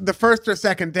first or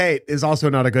second date is also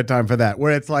not a good time for that.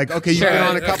 Where it's like, okay, you've been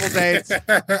on a couple dates,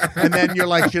 and then you're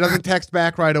like, she doesn't text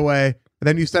back right away, and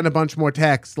then you send a bunch more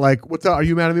texts, like, "What's up? Are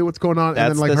you mad at me? What's going on?"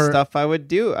 That's and then like the her stuff I would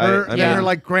do. her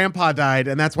like grandpa died,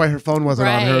 and that's why her phone wasn't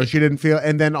on her. Right. She didn't feel,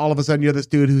 and then all of a sudden you're this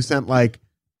dude who sent like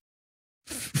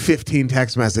 15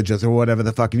 text messages or whatever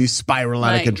the fuck, and you spiral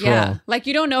out of control. Yeah. Like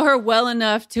you don't know her well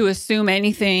enough to assume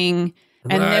anything.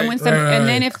 And then and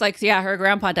then if like, her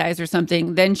grandpa dies or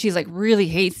something, then she's like really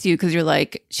hates you because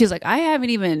she's like, you haven't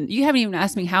even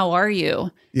asked me, how are you?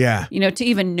 Yeah. To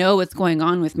even know what's going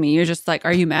on with me. You're just like,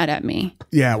 are you mad at me?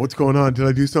 Yeah. What's going on? Did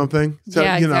I do something? So,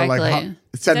 yeah, exactly. like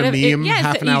send a meme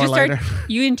half an hour later.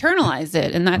 You internalize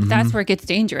it. And that's where it gets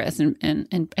dangerous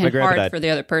and hard for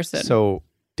the other person. So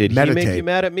did he Meditate. make you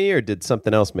mad at me, or did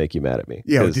something else make you mad at me?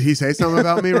 Yeah, did he say something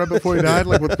about me right before he died?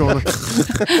 Like, what's going on?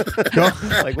 No?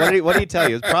 Like, what did he tell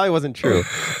you? It probably wasn't true.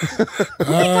 He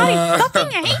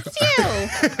fucking hates you.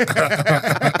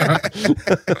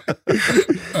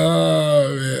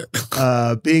 Oh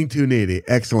man. Being too needy.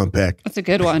 Excellent pick. That's a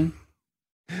good one.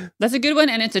 That's a good one,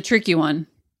 and it's a tricky one.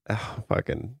 Oh,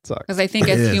 fucking sucks. Because I think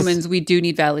as humans, we do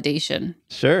need validation.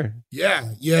 Sure. Yeah.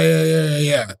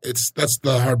 That's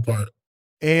the hard part.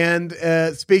 And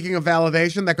speaking of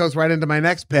validation, that goes right into my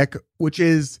next pick, which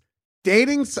is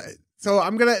dating. So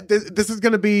this is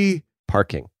gonna be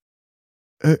Parking.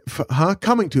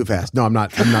 Coming too fast. No, I'm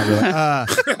not really.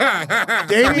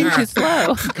 Dating Coming too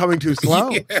slow. Coming too slow.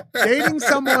 Yeah. Dating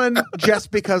someone just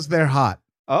because they're hot.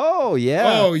 Oh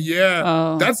yeah. Oh yeah.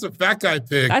 Oh. That's a fat guy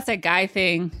pick. That's a guy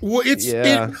thing. Well,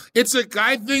 it's a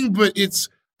guy thing, but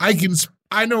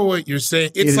I know what you're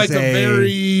saying. It's like a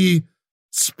very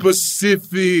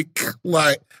specific,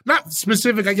 like not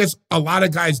specific. I guess a lot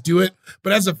of guys do it,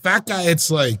 but as a fat guy,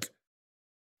 it's like,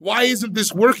 why isn't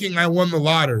this working? I won the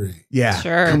lottery. Yeah,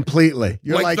 sure, completely.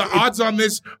 You're like the odds on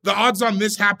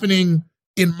this happening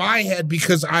in my head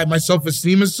because my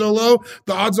self-esteem is so low.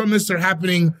 The odds on this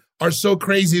are so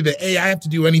crazy that I have to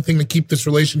do anything to keep this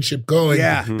relationship going.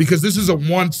 Yeah. Because this is a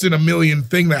once in a million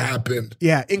thing that happened.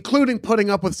 Yeah, including putting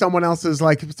up with someone else's,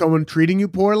 like someone treating you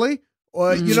poorly.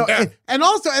 Or, and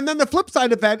then the flip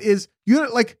side of that is,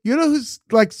 who's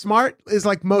like smart is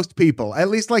like most people, at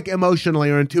least like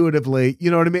emotionally or intuitively, you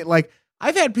know what I mean? Like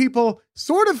I've had people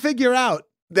sort of figure out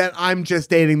that I'm just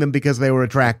dating them because they were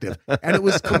attractive. And it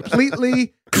was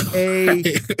completely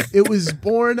it was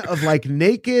born of like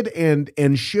naked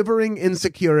and shivering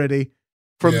insecurity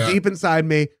from deep inside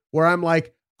me, where I'm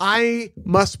like, I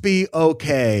must be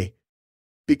okay.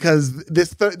 Because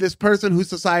this person who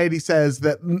society says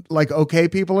that like okay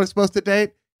people are supposed to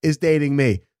date is dating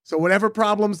me. So whatever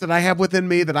problems that I have within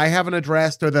me that I haven't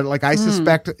addressed or that like I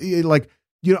suspect like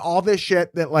all this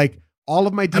shit that like all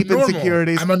of my deep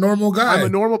insecurities. I'm a normal guy. I'm a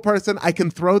normal person. I can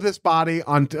throw this body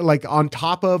on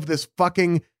top of this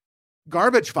fucking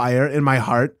garbage fire in my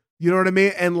heart. You know what I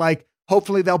mean? And like,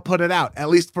 hopefully they'll put it out, at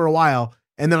least for a while.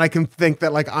 And then I can think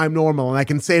that like I'm normal, and I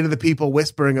can say to the people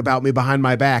whispering about me behind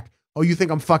my back, oh, you think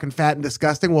I'm fucking fat and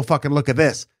disgusting? Well, fucking look at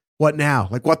this. What now?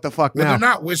 Like, what the fuck now? They're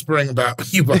not whispering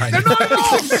about you behind your back. Nobody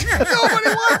wants.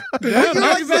 Bring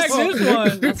back this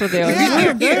one. That's what they always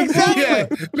Yeah, do.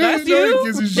 exactly. That's No one you?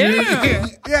 gives a shit. Damn.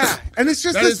 Yeah, and it's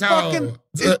just That this is how- fucking.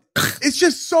 It's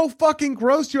just so fucking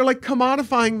gross. You're like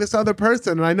commodifying this other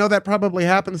person, and I know that probably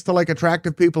happens to like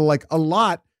attractive people like a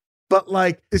lot. But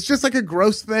like, it's just like a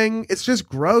gross thing. It's just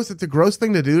gross. It's a gross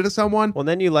thing to do to someone. Well,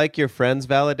 then you like your friends'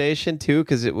 validation too,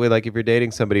 because like if you're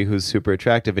dating somebody who's super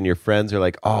attractive and your friends are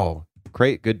like, "Oh,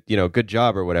 great, good, good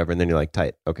job" or whatever, and then you're like,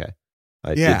 "Tight, okay."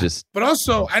 Yeah. Just But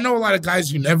also, I know a lot of guys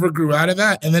who never grew out of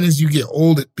that, and then as you get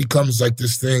old, it becomes like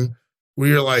this thing where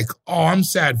you're like, "Oh, I'm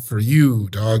sad for you,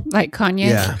 dog." Like Kanye.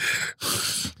 Yeah.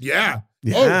 Yeah.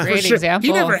 Yeah. Oh, for Great sure. example.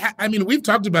 He never. I mean, we've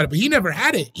talked about it, but he never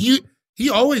had it. He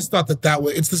always thought that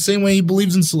way. It's the same way he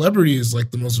believes in celebrity is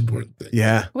like the most important thing.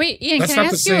 Yeah. Wait, Ian, That's can I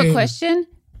not the ask you a same. question?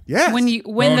 Yes. When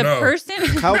Oh, the no. person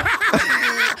how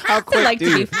how I quick like do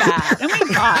to be you? fat. Oh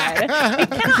my god, I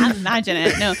cannot imagine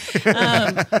it.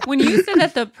 No, when you said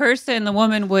that the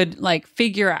woman would like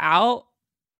figure out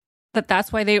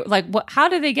that's why they like what? How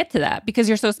did they get to that? Because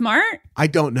you're so smart. I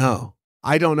don't know.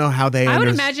 I don't know how they. I would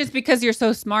imagine it's because you're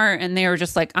so smart, and they were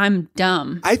just like, "I'm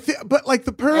dumb." But like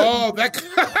the person. Oh,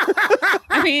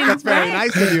 I mean, That's very right?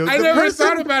 nice of you. I The never person-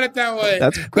 thought about it that way.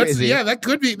 That's crazy. Yeah, that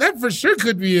could be. That for sure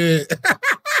could be it.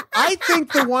 I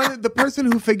think the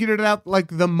person who figured it out like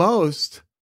the most,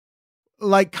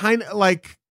 like kind of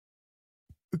like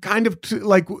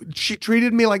she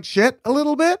treated me like shit a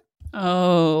little bit.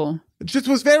 Oh, It just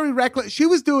was very reckless. She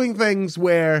was doing things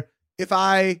where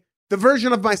the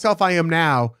version of myself I am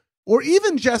now, or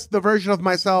even just the version of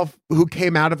myself who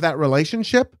came out of that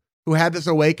relationship, who had this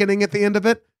awakening at the end of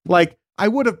it, like I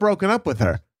would have broken up with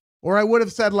her, or I would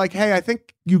have said like, "Hey, I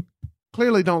think you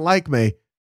clearly don't like me."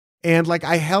 And like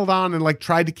I held on and like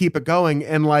tried to keep it going.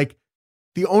 And like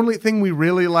the only thing we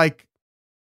really like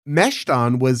meshed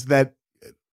on was that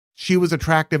she was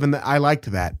attractive and that I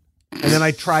liked that. And then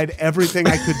I tried everything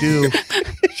I could do.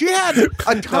 She had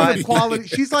a ton of quality.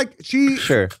 She's like, she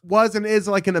Sure. was and is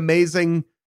like an amazing,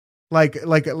 like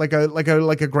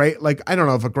a great, like, I don't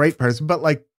know if a great person, but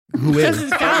like who is doesn't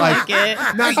sound like it.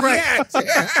 not great.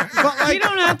 But like, You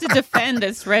don't have to defend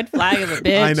this red flag of a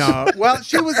bitch. I know. Well,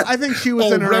 I think she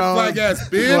was in her red own. flag ass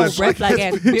bitch. Red flag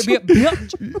ass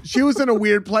bitch. She was in a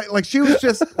weird place. Like she was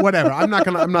just whatever. I'm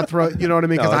not throwing, you know what I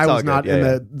mean? No, Because it's I all was good. not Yeah, in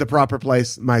yeah. the proper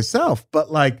place myself.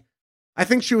 But like, I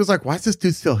think she was like, why is this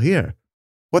dude still here?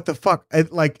 What the fuck?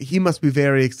 Like, he must be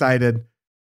very excited.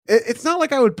 It's not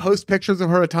like I would post pictures of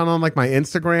her a ton on like my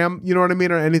Instagram, you know what I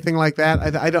mean? Or anything like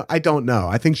that. I don't know.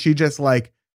 I think she just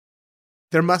like,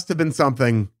 there must have been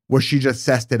something where she just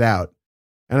sussed it out.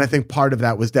 And I think part of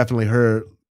that was definitely her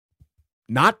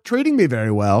not treating me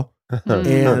very well.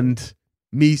 And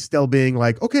me still being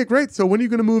like, okay, great. So when are you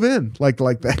going to move in? Like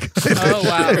that.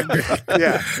 Oh wow.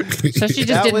 Yeah. So she just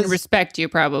That didn't was- respect you,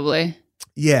 probably.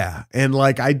 Yeah. And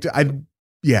like,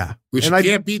 yeah. Which And you I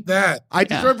can't beat that. I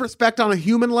deserve respect on a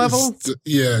human level.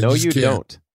 Yeah. No, just you can't.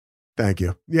 don't. Thank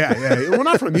you. Yeah. Well,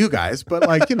 not from you guys, but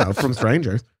like, from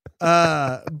strangers.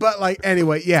 But like,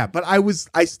 anyway, yeah. But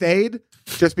I stayed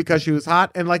just because she was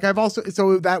hot. And like,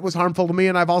 so that was harmful to me.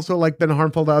 And I've also like been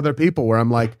harmful to other people where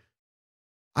I'm like,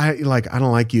 I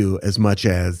don't like you as much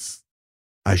as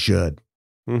I should,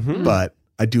 Mm-hmm. but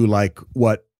I do like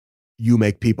what you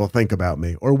make people think about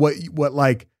me, or what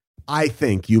like I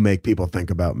think you make people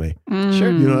think about me. Sure.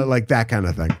 You know, like that kind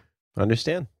of thing.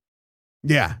 Understand.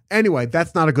 Yeah. Anyway,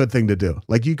 that's not a good thing to do.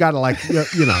 Like you got to like, you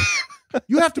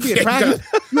have to be attracted.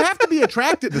 You have to be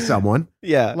attracted to someone,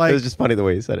 Yeah. Like- it was just funny the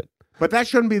way you said it. but that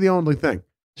shouldn't be the only thing.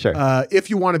 Sure. If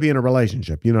you want to be in a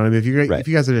relationship, you know what I mean? If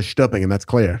you guys are just stooping and that's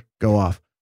clear, go off.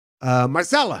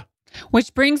 Marcella.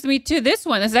 Which brings me to this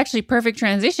one. This is actually perfect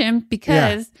transition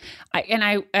because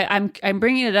I'm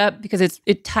bringing it up because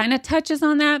it kind of touches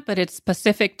on that, but it's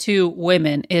specific to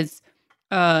women. Is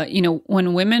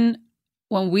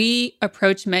when we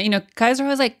approach men, guys are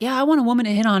always like, yeah, I want a woman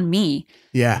to hit on me.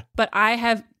 Yeah. But I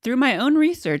have, through my own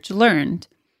research, learned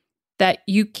that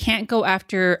you can't go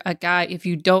after a guy if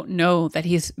you don't know that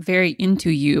he's very into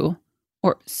you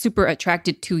or super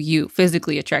attracted to you,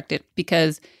 physically attracted,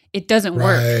 because it doesn't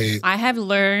work. Right. I have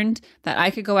learned that I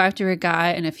could go after a guy,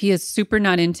 and if he is super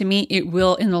not into me, it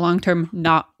will, in the long term,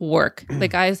 not work. The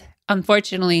guys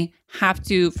unfortunately have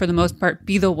to, for the most part,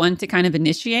 be the one to kind of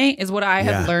initiate is what I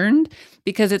have learned,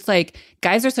 because it's like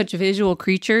guys are such visual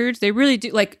creatures. They really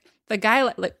do. Like the guy,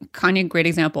 like Kanye, great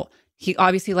example. He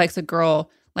obviously likes a girl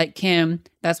like Kim.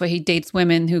 That's why he dates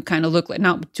women who kind of look like,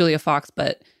 not Julia Fox,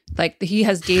 but like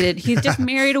he's just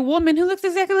married a woman who looks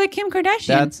exactly like Kim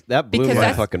Kardashian. That blew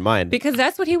my fucking mind. Because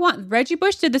that's what he wants. Reggie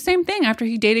Bush did the same thing after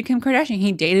he dated Kim Kardashian.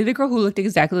 He dated a girl who looked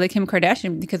exactly like Kim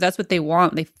Kardashian because that's what they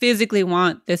want. They physically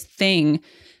want this thing.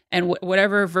 And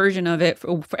whatever version of it,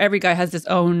 for every guy has this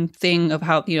own thing of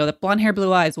how, the blonde hair,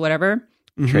 blue eyes, whatever.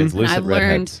 Translucent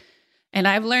redheads. And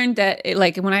I've learned that,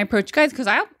 like, when I approach guys, because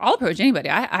I'll approach anybody.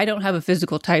 I don't have a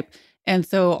physical type. And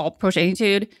so I'll approach any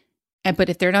dude. But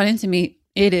if they're not into me,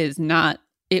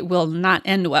 it will not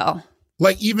end well.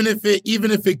 Like, even if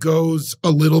it goes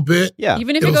a little bit. Yeah.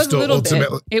 Even if it goes a little bit,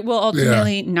 it will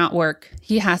ultimately not work.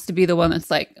 He has to be the one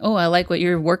that's like, oh, I like what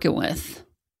you're working with.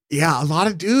 Yeah, a lot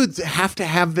of dudes have to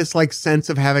have this like sense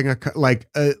of having any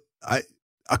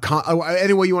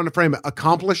way you want to frame it,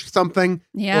 accomplish something,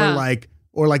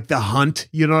 or like the hunt.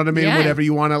 You know what I mean? Yeah. Whatever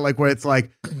you want to, like, where it's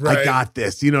like, I got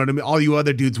this. You know what I mean? All you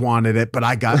other dudes wanted it, but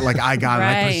I got it.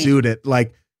 I pursued it.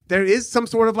 Like there is some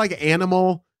sort of like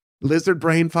animal lizard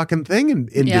brain fucking thing in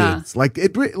dudes. Like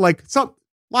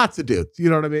lots of dudes. You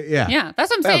know what I mean? Yeah. Yeah, that's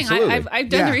what I'm saying. I've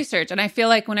done the research, and I feel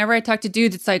like whenever I talk to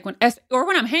dudes, it's like when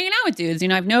I'm hanging out with dudes,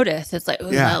 I've noticed it's like,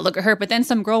 look at her. But then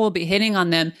some girl will be hitting on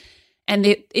them, and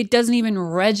it doesn't even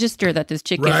register that this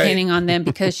chick is hitting on them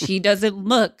because she doesn't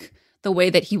look the way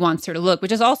that he wants her to look,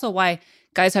 which is also why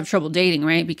guys have trouble dating,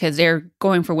 right? Because they're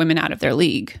going for women out of their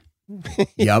league.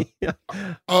 Yep.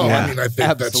 Oh, yeah. I mean, I think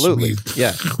absolutely.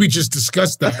 We just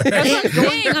discussed that. That's what I'm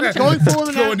saying. Going for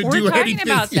women we're talking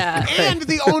about that. And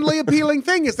the only appealing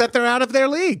thing is that they're out of their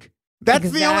league. That's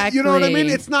the only, you know what I mean?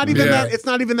 It's not even that. It's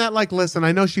not even that. Like, listen,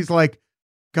 I know she's like,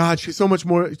 God, she's so much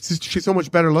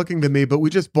better looking than me, but we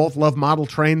just both love model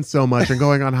trains so much and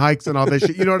going on hikes and all this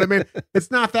shit. You know what I mean?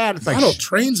 It's not that. It's like model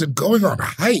trains and going on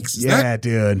hikes.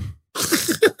 Dude.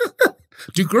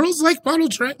 Do girls like model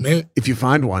train? If you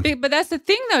find one. But that's the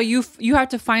thing, though. You have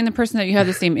to find the person that you have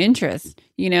the same interest,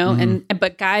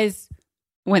 but guys,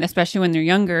 especially when they're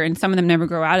younger, and some of them never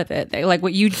grow out of it. They like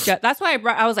what you that's why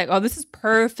I was like, oh, this is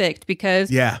perfect because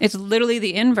it's literally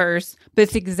the inverse, but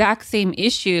it's the exact same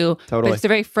issue. Totally. But it's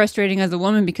very frustrating as a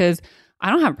woman because I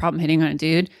don't have a problem hitting on a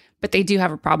dude, but they do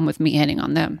have a problem with me hitting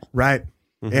on them. Right.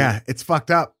 Mm-hmm. Yeah, it's fucked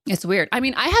up. It's weird. I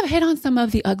mean, I have hit on some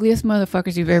of the ugliest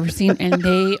motherfuckers you've ever seen, and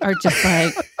they are just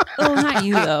like, oh, not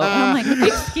you, though. And I'm like,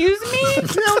 excuse me?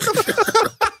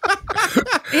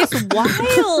 It's wild.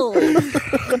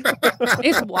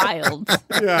 It's wild.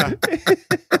 Yeah.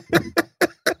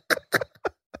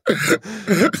 It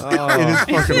is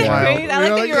fucking wild. Great? I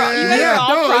like that you guys are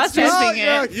all processing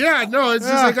it. It's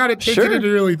just I gotta take it into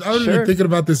really. I was even thinking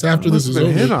about this after this was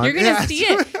over. You're gonna see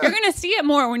it. You're gonna see it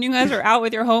more when you guys are out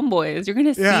with your homeboys. You're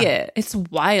gonna see it. It's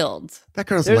wild. That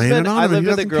girl's laying it on. I lived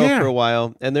with a girl for a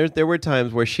while, and there were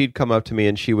times where she'd come up to me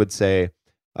and she would say,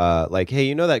 like,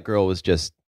 "Hey, that girl was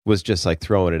just like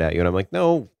throwing it at you," and I'm like,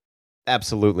 "No,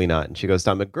 absolutely not." And she goes,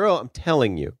 "I'm a girl. I'm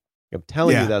telling you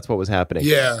that's what was happening."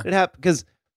 Yeah, it happened because.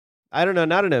 I don't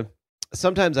know,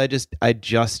 sometimes I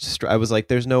was like,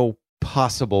 there's no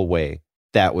possible way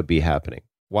that would be happening.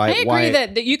 Why? I agree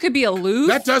that you could be aloof.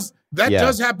 That does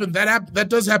happen. That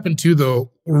does happen too, though,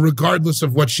 regardless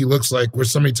of what she looks like, where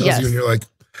somebody tells you and you're like,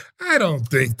 I don't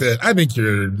think that, I think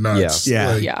you're nuts.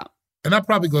 Yeah. And that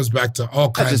probably goes back to all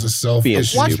kinds of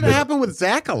self-issues. Watched it happen with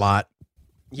Zach a lot.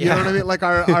 You know what I mean? Like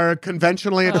our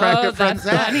conventionally attractive friend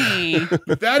Zach.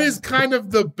 That is kind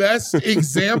of the best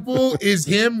example is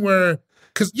him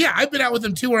because I've been out with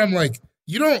him too where I'm like,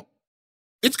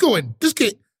 it's going, this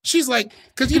kid, she's like,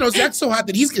 because Zach's so hot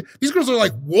that these girls are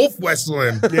like wolf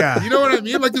whistling. Yeah. You know what I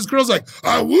mean? Like this girl's like,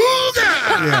 awooga!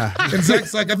 Yeah. And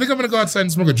Zach's like, I think I'm going to go outside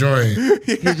and smoke a joint.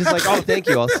 He's just like, oh, thank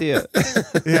you. I'll see it.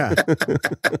 Yeah.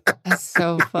 That's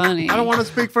so funny. I don't want to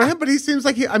speak for him, but he seems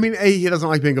like he doesn't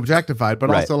like being objectified, but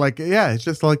also like, it's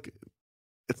just like,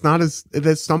 it's not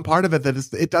there's some part of it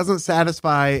that it doesn't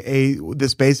satisfy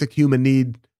this basic human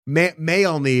need,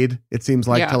 male need, it seems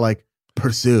like, to like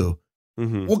pursue.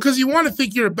 Mm-hmm. Well, because you want to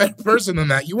think you're a better person than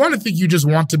that. You want to think you just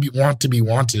want to be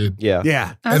wanted. Yeah.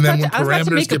 Yeah. And then when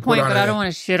parameters get put on, but I don't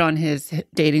want to shit on his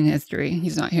dating history.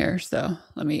 He's not here, so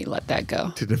let me let that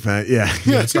go. To defend,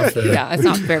 it's not fair. Yeah, it's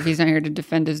not fair if he's not here to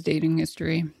defend his dating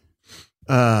history.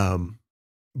 But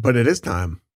it is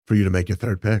time for you to make your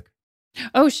third pick.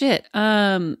 Oh shit.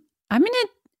 I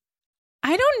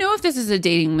don't know if this is a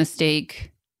dating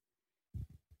mistake,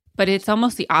 but it's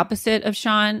almost the opposite of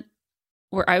Sean.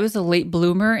 Where I was a late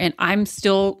bloomer and I'm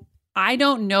still I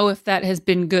don't know if that has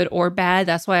been good or bad.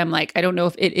 That's why I'm like, I don't know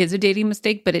if it is a dating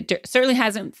mistake, but it certainly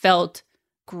hasn't felt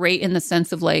great in the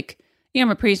sense of like, I'm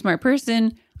a pretty smart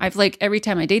person. I've like, every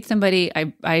time I date somebody,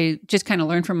 I just kind of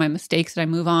learn from my mistakes and I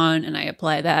move on and I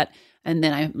apply that. And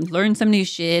then I learn some new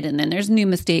shit and then there's new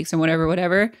mistakes or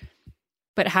whatever.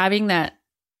 But having that,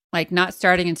 like not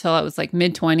starting until I was like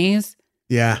mid-20s.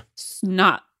 Yeah.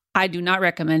 I do not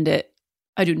recommend it.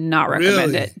 I do not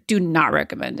recommend it. Do not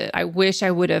recommend it. I wish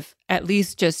I would have at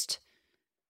least just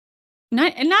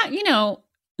not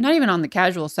even on the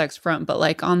casual sex front, but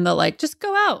like on the like just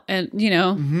go out and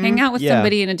hang out with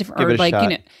somebody in a different or like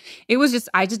shot. It was just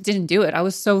I just didn't do it. I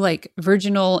was so like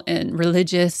virginal and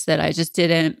religious that I just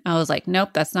didn't. I was like,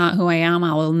 nope, that's not who I am.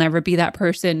 I will never be that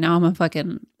person. Now I'm a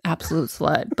fucking absolute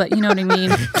slut. But you know what I mean?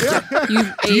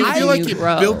 Do you feel like it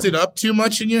built it up too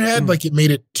much in your head? Like it made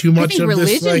it too much of religion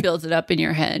this? Like, builds it up in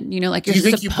your head. Like you're do you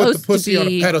think supposed you put the pussy to on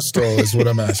a pedestal is what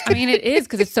I'm asking. I mean, it is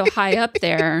because it's so high up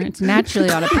there. It's naturally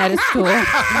on a pedestal.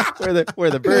 where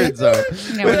the birds are.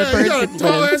 Where the birds got a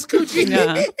tall ass coochie.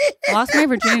 Yeah. I lost my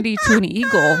virginity to an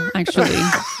eagle, actually.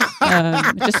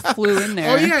 It just flew in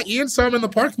there. Oh, yeah. Ian saw him in the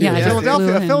park. Yeah, A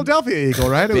Philadelphia eagle,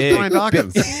 right? It was Brian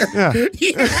Dawkins. Yeah.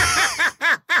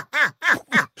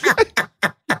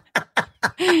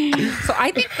 So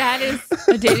I think that is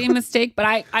a dating mistake, but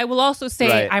I will also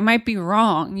say I might be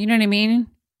wrong. You know what I mean?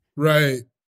 Right.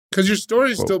 Because your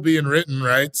story's still being written,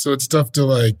 right? So it's tough to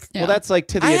like. Well, that's like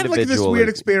to the I individual. had like this weird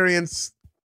experience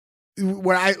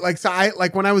where I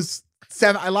when I was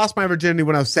 7, I lost my virginity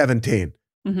when I was 17,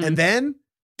 and then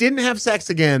didn't have sex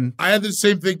again. I had the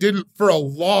same thing. Didn't for a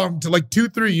long, to like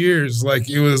 2-3 years. Like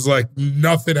it was like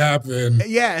nothing happened.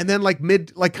 Yeah, and then like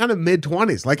kind of mid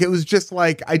 20s. Like it was just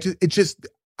like I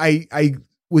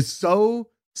was so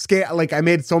scared. Like I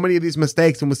made so many of these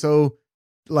mistakes and was so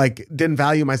like didn't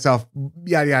value myself.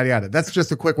 Yada yada yada. That's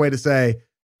just a quick way to say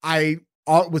I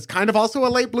was kind of also a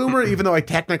late bloomer, even though I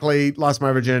technically lost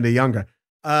my virginity younger.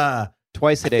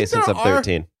 Twice a day since I'm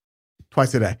 13.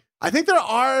 Twice a day. I think there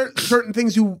are certain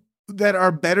things that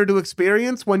are better to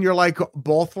experience when you're like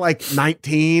both like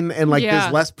 19 and like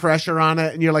there's less pressure on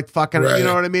it and you're like fucking, you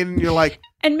know what I mean? And you're like,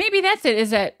 and maybe that's it. Is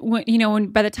that when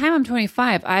by the time I'm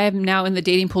 25, I am now in the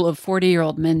dating pool of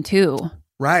 40-year-old men too,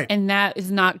 right? And that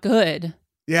is not good.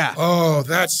 Yeah. Oh,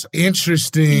 that's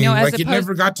interesting. Like it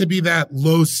never got to be that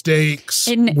low stakes.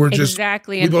 We're just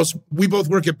exactly. We both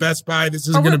work at Best Buy. This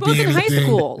isn't going to be anything. We're both in high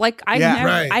school. Like I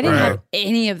didn't have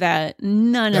any of that.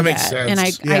 None of that. Makes sense. And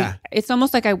I it's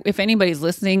almost like if anybody's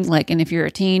listening, like, and if you're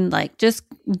a teen, like just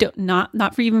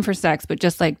not for even for sex, but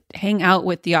just like hang out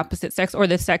with the opposite sex or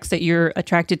the sex that you're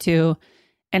attracted to,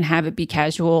 and have it be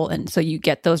casual, and so you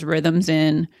get those rhythms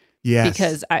in. Yes.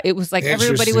 Because it was like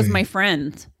everybody was my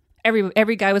friend.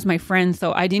 Every guy was my friend,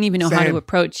 so I didn't even know how to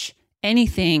approach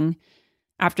anything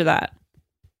after that.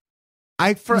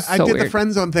 I did the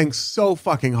friend zone thing so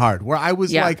fucking hard, where I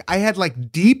was like, I had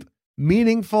like deep,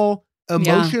 meaningful,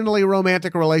 emotionally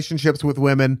romantic relationships with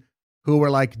women who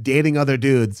were like dating other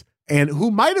dudes and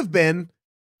who might have been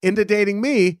into dating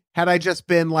me had I just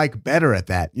been like better at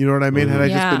that. You know what I mean? Had I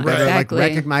just been better at like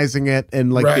recognizing it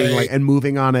and like being like and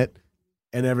moving on it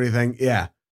and everything. Yeah.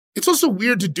 It's also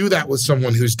weird to do that with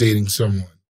someone who's dating someone.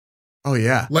 Oh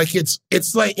yeah, like it's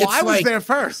like well, I was like, there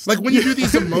first. Like when you do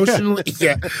these emotionally,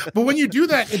 but when you do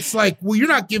that, it's like, well, you're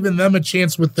not giving them a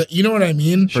chance with the, you know what I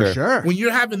mean? For sure. When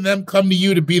you're having them come to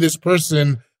you to be this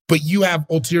person, but you have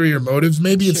ulterior motives,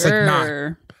 maybe it's like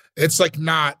not. It's like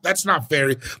not. That's not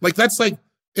fair. Like that's like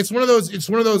it's one of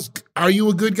those. Are you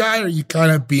a good guy or are you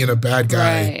kind of being a bad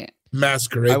guy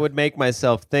masquerade? I would make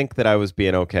myself think that I was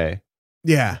being okay.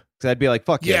 Yeah. I'd be like,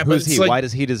 fuck yeah, who's he? Like, why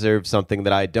does he deserve something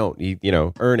that I don't?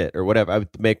 Earn it or whatever. I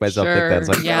would make myself think that's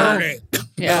like, earn it.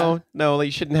 No,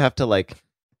 you shouldn't have to like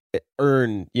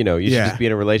earn, you should just be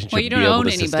in a relationship well, you don't to be able own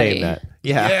to sustain anybody. that.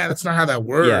 Yeah, that's not how that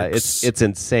works. Yeah, it's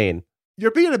insane.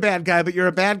 You're being a bad guy, but you're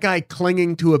a bad guy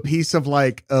clinging to a piece of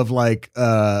flotsam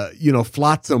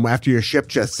after your ship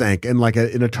just sank in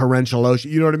in a torrential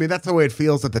ocean. You know what I mean? That's the way it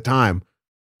feels at the time.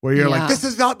 Where you're like, this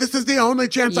is the only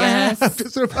chance I have to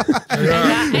survive.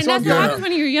 And that's what happens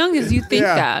when you're young is you think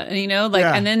that,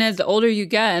 and then as the older you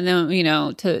get, and then,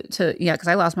 because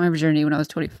I lost my virginity when I was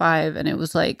 25 and it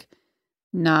was like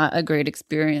not a great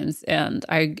experience. And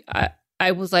I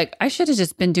was like, I should have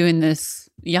just been doing this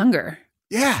younger.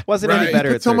 Yeah. Wasn't any better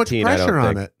at 13, so much pressure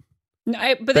on it.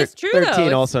 No, but that's true 13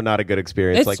 though. Also not a good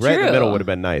experience. It's like right in the middle would have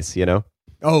been nice,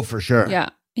 Oh, for sure. Yeah.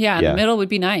 Yeah. In the middle would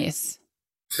be nice.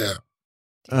 Yeah.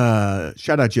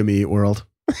 Shout out Jimmy Eat World.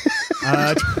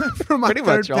 For my pretty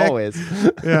much pick. always.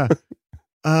 Yeah.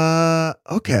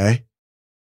 Okay.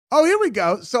 Oh, here we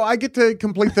go. So I get to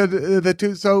complete the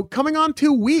two. So coming on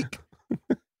 2 week.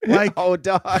 Like, oh,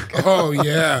 dog. Oh,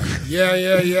 yeah.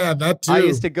 Yeah. That too. I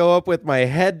used to go up with my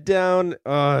head down.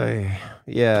 Oh,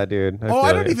 yeah, dude.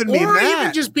 I don't even mean or that.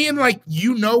 even just being like,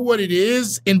 you know what it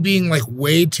is, and being like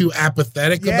way too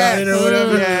apathetic about it or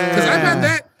whatever. Because I've had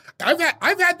that.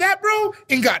 I've had that, bro,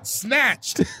 and got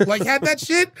snatched. Like, had that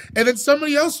shit, and then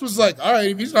somebody else was like, all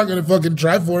right, if he's not gonna fucking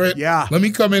try for it, let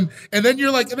me come in. And then you're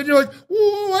like,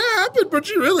 whoa, what happened? But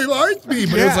you really liked me.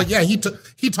 But it was like, yeah, he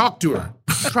talked to her.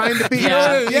 Trying to be,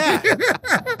 very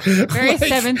like,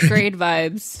 7th grade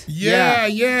vibes. Yeah.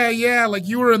 Like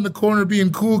you were in the corner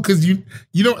being cool because you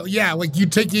don't, like you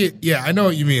take it. Yeah, I know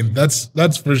what you mean. That's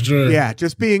for sure. Yeah,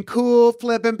 just being cool,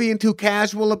 flipping, being too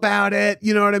casual about it.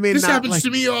 You know what I mean? This happens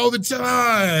to me all the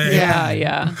time.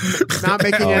 Yeah. Not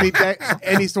making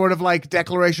any sort of like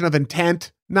declaration of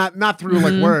intent. Not through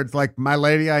like words, like my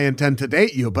lady, I intend to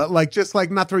date you, but like just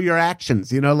like not through your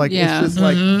actions, you know, like it's just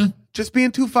like just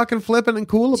being too fucking flippant and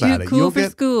cool about it. Too cool for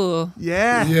school.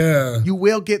 Yeah. You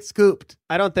will get scooped.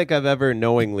 I don't think I've ever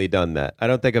knowingly done that. I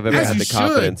don't think I've ever had the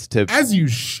confidence to. As you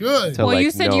should. Well,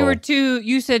 you said you were too.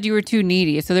 You said you were too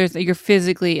needy, so you're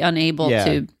physically unable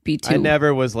to be too. I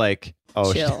newer was like,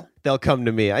 oh, chill. They'll come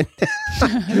to me.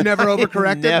 You never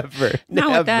overcorrected? Never.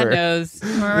 Not with that nose. All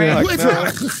right.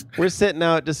 No, we're sitting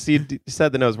out, just you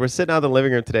said the nose. We're sitting out in the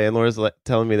living room today, and Laura's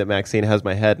telling me that Maxine has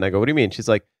my head. And I go, what do you mean? She's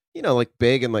like, like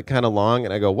big and like kind of long.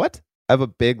 And I go, what? I have a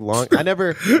big, long. I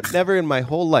never in my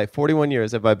whole life, 41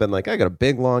 years, have I been like, I got a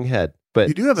big, long head. But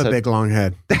you do have a big, long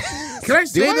head. Can I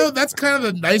say, though, that's kind of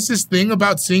the nicest thing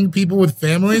about seeing people with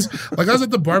families. Like, I was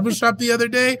at the barbershop the other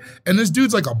day, and this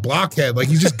dude's like a blockhead. Like,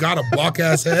 he's just got a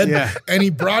block-ass head. Yeah. And he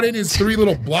brought in his 3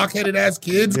 little blockheaded-ass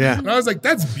kids. Yeah. And I was like,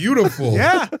 that's beautiful.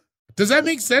 Yeah. Does that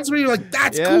make sense where you're like,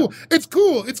 that's cool? It's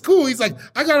cool. He's like,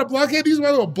 I got a blockhead. These are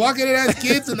my little blockheaded-ass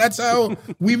kids, and that's how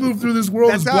we move through this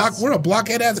world. We're a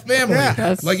blockhead-ass family.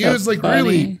 Yeah. Like, so it was like funny.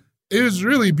 really... It was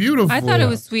really beautiful. I thought it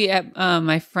was sweet.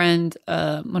 My friend,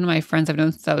 one of my friends I've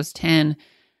known since I was 10,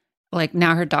 like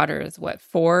now her daughter is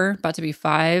 4, about to be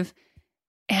 5.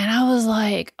 And I was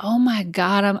like, oh my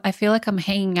God, I feel like I'm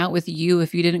hanging out with you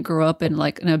if you didn't grow up in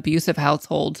like an abusive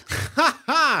household.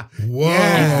 Whoa.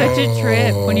 It's such a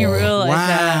trip when you realize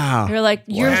that. You're like,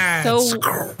 you're so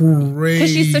crazy.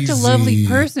 Because she's such a lovely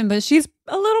person, but she's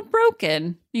a little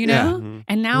broken, you know? Yeah.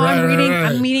 And now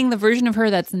I'm meeting the version of her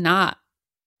that's not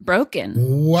broken.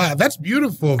 Wow, that's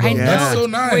beautiful, though. I know. That's so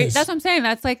nice. That's what I'm saying.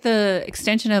 That's like the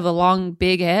extension of a long,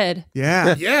 big head.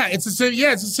 Yeah. Yeah, it's the same.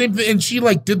 Yeah, it's the same thing. And she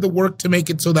like did the work to make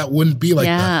it so that wouldn't be like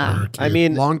that for her kid. I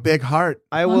mean, long, big heart.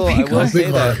 I will say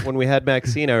that when we had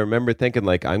Maxine, I remember thinking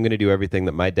like, I'm going to do everything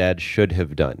that my dad should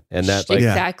have done. And that like,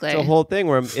 exactly. it's the whole thing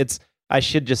where I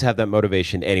should just have that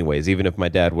motivation anyways, even if my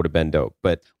dad would have been dope.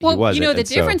 But he wasn't. The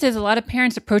difference is a lot of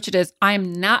parents approach it as,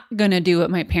 I'm not going to do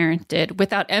what my parents did,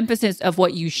 without emphasis of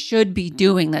what you should be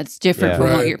doing that's different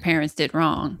from what your parents did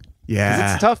wrong.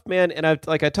 Yeah. It's tough, man. And I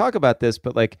talk about this,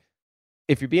 but like,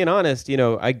 if you're being honest,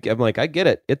 I'm like, I get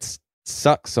it. It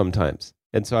sucks sometimes.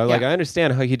 And so I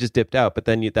understand how he just dipped out, but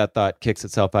then that thought kicks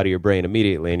itself out of your brain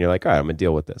immediately. And you're like, all right, I'm going to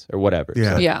deal with this or whatever.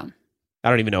 Yeah. So, yeah. I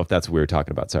don't even know if that's what we were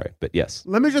talking about. Sorry, but yes.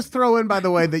 Let me just throw in, by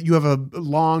the way, that you have a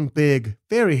long, big,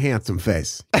 very handsome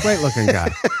face. Great looking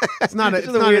guy. It's not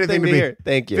anything to be. Hear.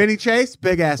 Thank you. Vinny Chase,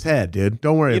 big ass head, dude.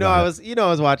 Don't worry about it. I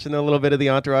was watching a little bit of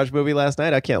the Entourage movie last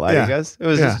night. I can't lie to you guys. It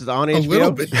was just on HBO. A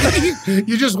little bit.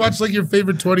 You just watched like your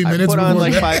favorite 20 minutes. I put on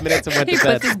like 5 minutes and went to He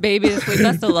bed. puts his baby to sleep.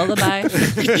 That's the lullaby.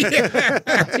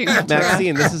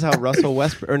 Maxine, this is how Russell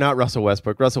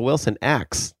Wilson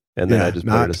acts. And then I just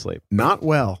put her to sleep. Not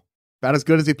well. About as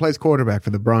good as he plays quarterback for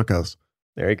the Broncos.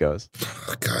 There he goes.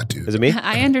 Oh, God, dude. Is it me?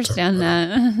 I understand that.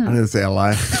 I didn't say a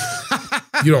lie.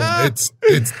 You don't.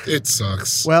 It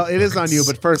sucks. Well, it is on you,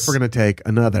 but first we're going to take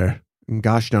another,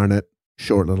 gosh darn it,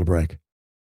 short little break.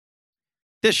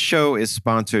 This show is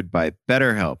sponsored by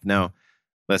BetterHelp. Now,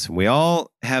 listen, we all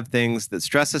have things that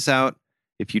stress us out.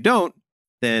 If you don't,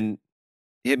 then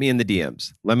hit me in the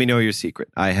DMs. Let me know your secret.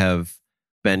 I have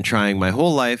been trying my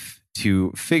whole life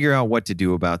to figure out what to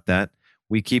do about that.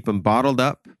 We keep them bottled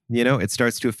up. It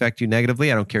starts to affect you negatively.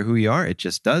 I don't care who you are. It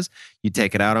just does. You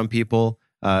take it out on people.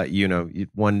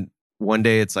 One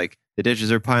day it's like the dishes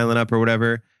are piling up or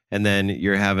whatever, and then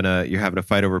you're having a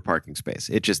fight over parking space.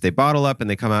 They bottle up and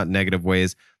they come out in negative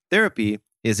ways. Therapy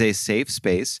is a safe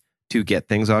space to get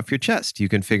things off your chest. You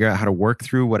can figure out how to work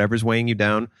through whatever's weighing you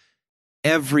down.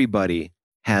 Everybody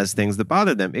has things that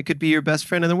bother them. It could be your best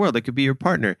friend in the world. It could be your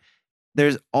partner.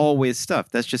 There's always stuff.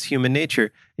 That's just human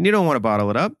nature. And you don't want to bottle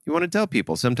it up. You want to tell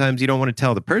people. Sometimes you don't want to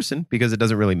tell the person because it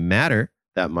doesn't really matter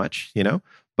that much,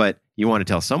 but you want to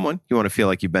tell someone, you want to feel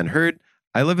like you've been heard.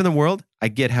 I live in the world. I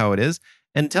get how it is.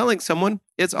 And telling someone,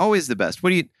 it's always the best.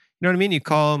 You know what I mean? You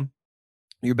call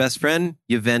your best friend,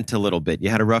 you vent a little bit.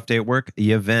 You had a rough day at work,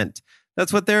 you vent.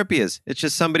 That's what therapy is. It's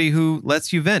just somebody who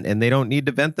lets you vent and they don't need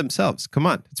to vent themselves. Come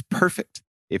on, it's perfect.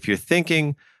 If you're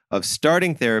thinking of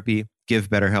starting therapy, give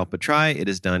BetterHelp a try. It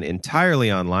is done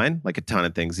entirely online, like a ton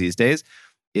of things these days.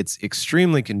 It's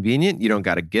extremely convenient. You don't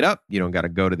got to get up. You don't got to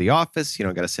go to the office. You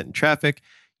don't got to sit in traffic.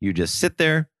 You just sit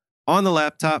there on the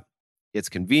laptop. It's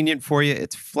convenient for you.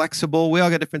 It's flexible. We all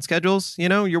got different schedules. You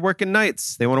know, you're working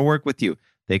nights. They want to work with you.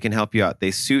 They can help you out.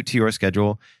 They suit to your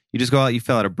schedule. You just go out, you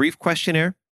fill out a brief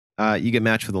questionnaire. You get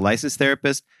matched with a licensed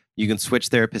therapist. You can switch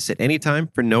therapists at any time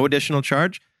for no additional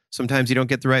charge. Sometimes you don't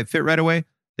get the right fit right away.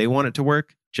 They want it to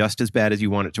work just as bad as you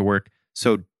want it to work.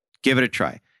 So give it a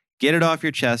try. Get it off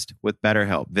your chest with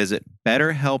BetterHelp. Visit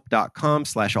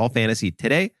betterhelp.com/allfantasy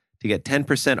today to get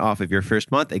 10% off of your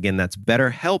first month. Again, that's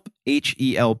BetterHelp,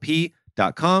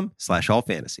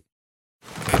 HELP.com/allfantasy.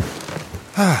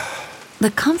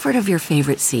 The comfort of your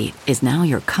favorite seat is now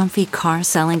your comfy car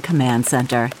selling command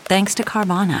center, thanks to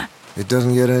Carvana. It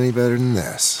doesn't get any better than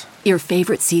this. Your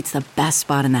favorite seat's the best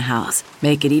spot in the house.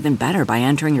 Make it even better by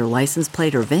entering your license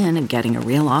plate or VIN and getting a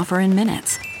real offer in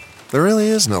minutes. There really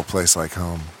is no place like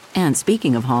home. And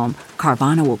speaking of home,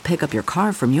 Carvana will pick up your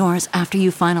car from yours after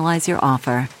you finalize your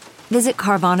offer. Visit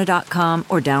Carvana.com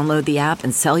or download the app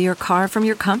and sell your car from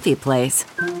your comfy place.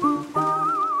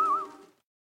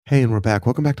 Hey, and we're back.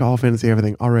 Welcome back to All Fantasy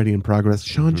Everything, already in progress.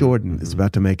 Sean Jordan is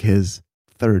about to make his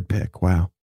third pick.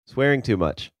 Wow. Swearing too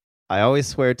much. I always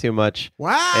swear too much.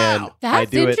 Wow. And I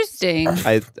That's do interesting.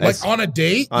 Like on a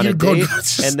date? On a You go date,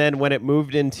 nuts. and then when it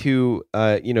moved into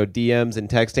DMs and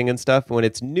texting and stuff, when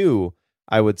it's new,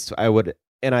 I would,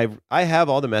 and I have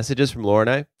all the messages from Laura and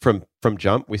I from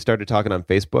Jump. We started talking on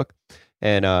Facebook,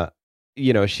 and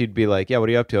she'd be like, "Yeah, what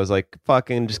are you up to?" I was like,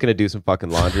 "Fucking, just gonna do some fucking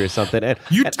laundry or something." And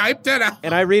You typed that out.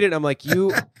 and I read it, and I'm like,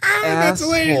 "You That's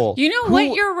hilarious. asshole." You know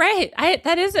what? You're right.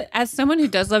 That is, as someone who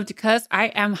does love to cuss, I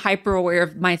am hyper aware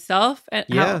of myself and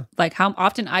how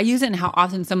often I use it and how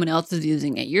often someone else is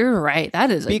using it. You're right.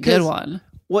 That is a good one.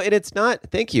 Well, and it's not.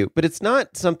 Thank you, but it's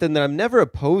not something that I'm never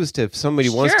opposed to. If somebody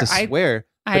wants to swear,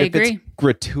 I but agree. If it's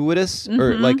gratuitous,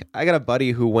 or like I got a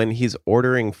buddy who, when he's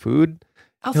ordering food,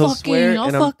 he'll swear,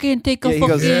 and take a he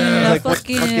goes, like,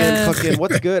 fucking. fucking,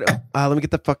 what's good? Let me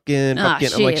get the fucking.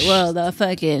 Shit. I'm like, well, the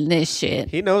fucking this shit.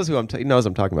 He knows who he knows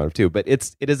I'm talking about him too. But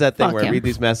it is that thing Fuck where I him. read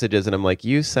these messages and I'm like,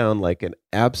 you sound like an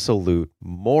absolute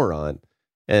moron,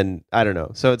 and I don't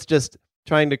know. So it's just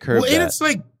trying to curb And that. it's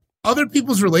like other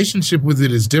people's relationship with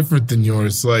it is different than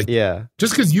yours. Like, Yeah,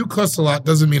 just because you cuss a lot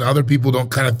doesn't mean other people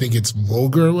don't kind of think it's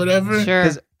vulgar or whatever. Sure.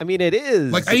 because I mean it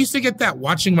is. Like, I used to get that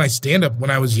watching my stand up when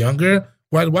I was younger.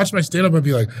 When I'd watch my stand up, I'd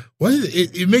be like, what is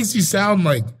it? It makes you sound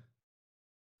like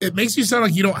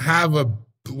you don't have a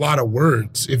lot of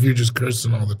words if you're just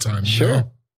cursing all the time. Sure. You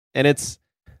know? And it's,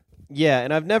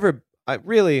 and I've never,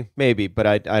 maybe, but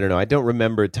I don't know. I don't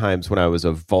remember times when I was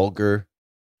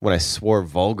when I swore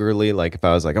vulgarly, like if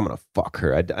I was like, I'm going to fuck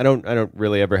her. I don't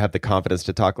really ever have the confidence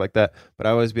to talk like that, but I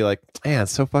always be like, man,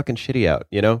 it's so fucking shitty out,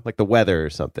 like the weather or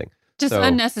something. Just So-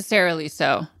 unnecessarily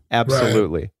so.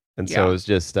 Absolutely. Right. And so it was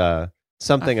just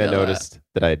something I feel noticed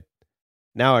that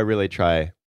I really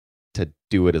try to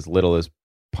do it as little as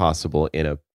possible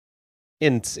in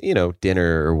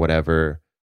dinner or whatever,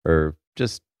 or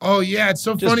just Oh, yeah. It's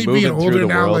so Just funny being moving through older the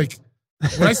now. world. Like,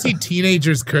 when I see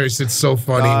teenagers curse, it's so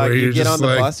funny. Where you you're get just on the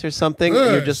like, bus or something,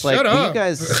 and you're just like, shut will you up.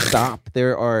 guys stop?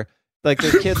 There are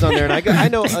kids on there, and I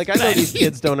know these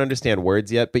kids don't understand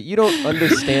words yet, but you don't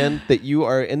understand that you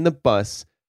are in the bus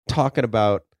talking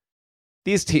about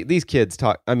these kids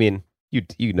talk. I mean,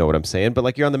 you know what I'm saying, but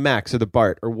like you're on the Max or the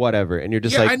BART or whatever, and you're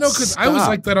just yeah, like, I know, because I was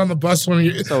like that on the bus when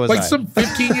you're So was like I. some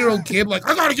 15-year-old kid, like,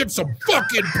 I gotta get some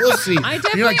fucking pussy. I And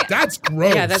you're like, that's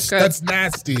gross. Yeah, that's gross. That's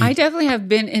nasty. I definitely have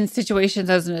been in situations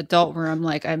as an adult where I'm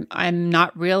like, I'm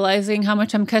not realizing how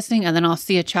much I'm cussing, and then I'll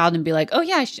see a child and be like, oh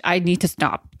yeah, I need to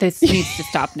stop. This needs to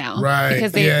stop now, Right.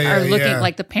 Because they Yeah, are looking, yeah.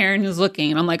 like the parent is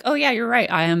looking, and I'm like, oh yeah, you're right.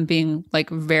 I am being like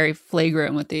very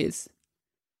flagrant with these.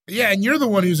 Yeah, and you're the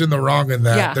one who's in the wrong in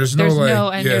that. Yeah, there's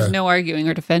no arguing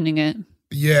or defending it.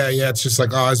 Yeah, it's just like,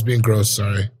 oh, I was being gross.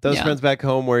 Sorry. those Yeah. friends back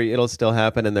home where it'll still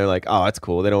happen, and they're like, oh, it's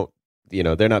cool. They don't,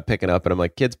 they're not picking up, and I'm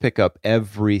like, kids pick up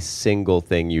every single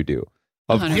thing you do.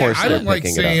 Of 100%. course, Yeah, I they're don't like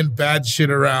picking it saying up. bad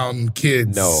shit around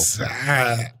kids. No.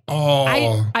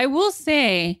 I will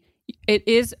say it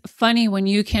is funny when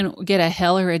you can get a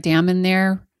hell or a damn in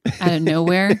there out of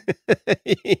nowhere,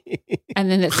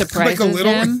 and then it surprises like a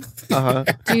little them. Uh-huh.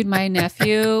 Dude, my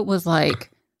nephew was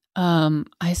like,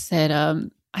 I said,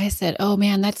 I said, "Oh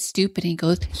man, that's stupid." And he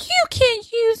goes, "You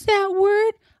can't use that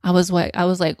word." I was like,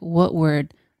 "What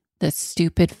word?" "The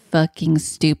stupid fucking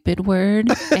stupid word."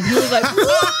 And he was like,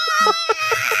 "What?"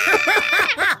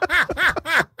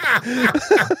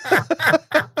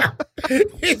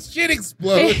 His shit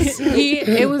explodes.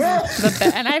 It was the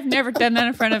best. And I've never done that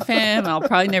in front of him. I'll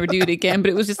probably never do it again.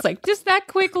 But it was just that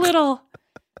quick little,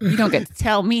 you don't get to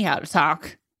tell me how to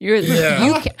talk. You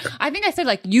can't. I think I said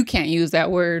you can't use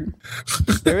that word.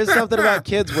 There is something about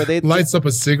kids where they lights up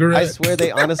a cigarette. I swear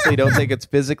they honestly don't think it's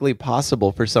physically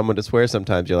possible for someone to swear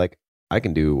sometimes. You're like, I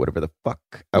can do whatever the fuck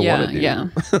I want to do. Yeah.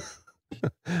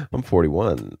 I'm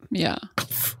 41. Yeah.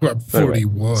 I'm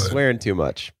 41. Swearing too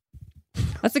much.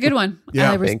 That's a good one.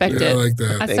 Yeah, I respect it. I like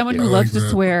that. As someone who loves to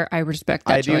swear, I respect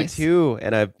that choice. I do too.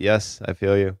 And I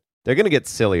feel you. They're going to get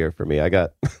sillier for me. I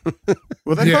got.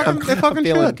 Well, they fucking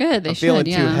should. Good. They I'm should. feeling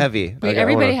too heavy.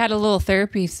 Everybody had a little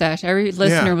therapy sesh. Every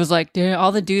listener was like, "Dude,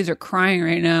 all the dudes are crying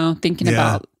right now, thinking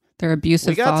about their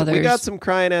abusive fathers." We got some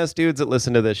crying ass dudes that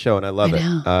listen to this show, and I love it.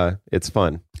 It's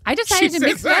fun. I decided to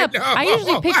mix it up. I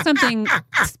usually pick something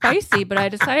spicy, but I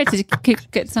decided to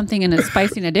get something in a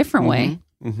spicy in a different way.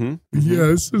 Mm-hmm. Yeah,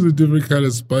 this is a different kind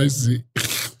of spicy.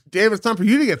 Dave, it's time for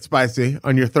you to get spicy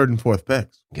on your third and fourth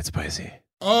picks. Get spicy.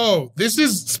 Oh, this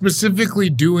is specifically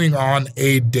doing on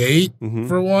a date,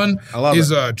 for one, I love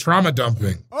it. Trauma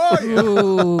dumping. Oh, yeah.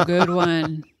 Ooh, good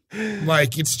one.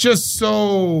 Like, it's just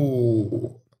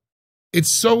it's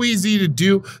so easy to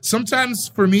do. Sometimes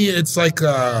for me, it's like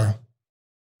a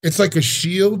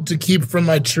shield to keep from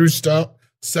my true self.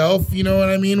 You know what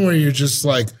I mean? Where you're just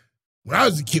like, when I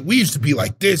was a kid, we used to be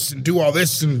like this and do all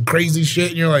this and crazy shit.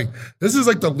 And you're like, this is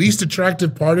like the least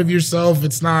attractive part of yourself.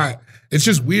 It's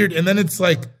just weird. And then it's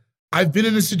like, I've been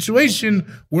in a situation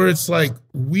where it's like,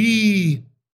 we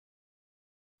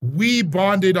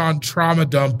bonded on trauma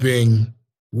dumping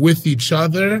with each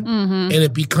other. Mm-hmm. And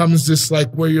it becomes this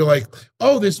like, where you're like,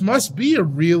 oh, this must be a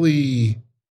really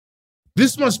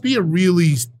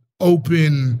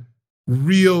open,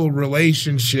 real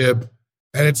relationship.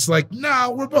 And it's like,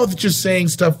 no, we're both just saying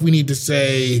stuff we need to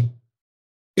say.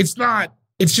 It's not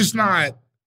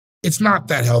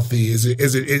that healthy as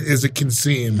it can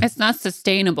seem. It's not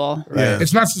sustainable. Yeah.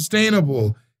 It's not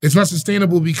sustainable. It's not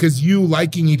sustainable because you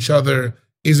liking each other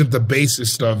isn't the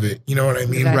basis of it. You know what I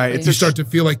mean? Exactly. Right. You start to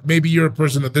feel like maybe you're a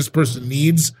person that this person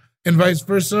needs and vice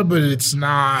versa, but it's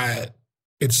not.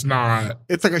 It's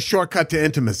like a shortcut to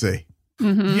intimacy.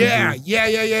 Mm-hmm. Yeah.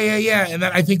 And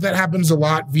I think that happens a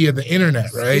lot via the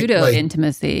internet, right?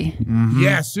 Pseudo-intimacy.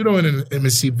 Yeah,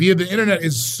 pseudo-intimacy via the internet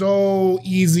is so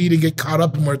easy to get caught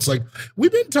up in where it's like,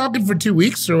 we've been talking for 2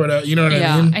 weeks or whatever, you know what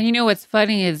I mean? And you know what's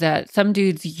funny is that some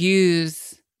dudes use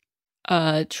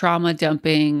trauma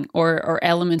dumping or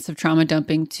elements of trauma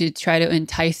dumping to try to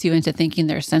entice you into thinking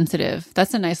they're sensitive.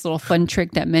 That's a nice little fun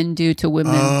trick that men do to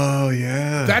women. Oh,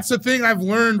 yeah. That's the thing I've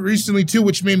learned recently too,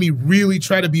 which made me really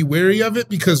try to be wary of it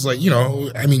because, like, you know,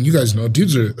 I mean, you guys know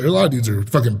there are a lot of dudes are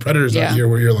fucking predators out here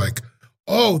where you're like,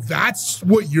 oh, that's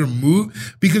what your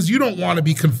move, because you don't want to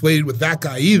be conflated with that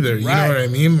guy either. You know what I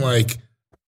mean? Like,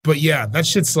 but yeah, that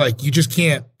shit's like, you just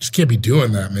can't be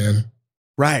doing that, man.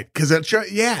 Right, because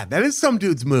that is some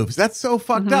dude's moves. That's so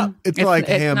fucked up. It's like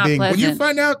him being. Pleasant.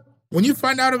 When you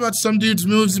find out about some dude's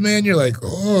moves, man, you're like,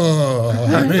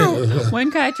 oh.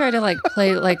 One guy tried to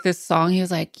play this song. He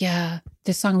was like, yeah,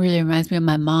 this song really reminds me of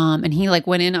my mom, and he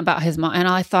went in about his mom, and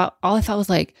all I thought was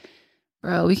like,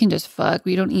 bro, we can just fuck.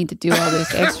 We don't need to do all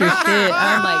this extra shit.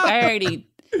 I'm like, I already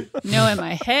know in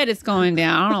my head it's going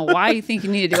down. I don't know why you think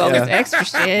you need to do all this extra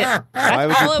shit.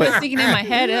 That's all I was thinking in my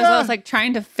head. As I was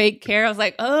trying to fake care. I was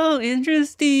like, oh,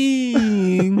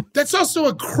 interesting. That's also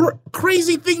a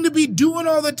crazy thing to be doing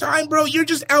all the time, bro. You're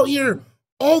just out here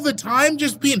all the time,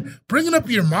 just bringing up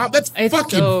your mom. It's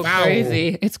fucking so foul.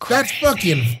 Crazy. It's crazy. That's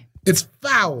fucking. It's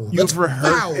foul. You've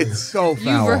rehearsed. Foul. It's so foul.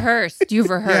 You've rehearsed.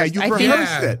 Yeah, you've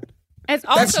rehearsed it. It's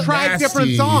also tried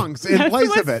different songs in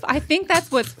place of it. I think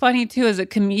that's what's funny too. As a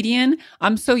comedian,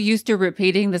 I'm so used to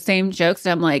repeating the same jokes.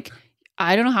 I'm like,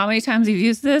 I don't know how many times you've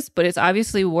used this, but it's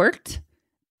obviously worked.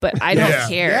 But I don't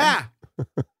care. Yeah.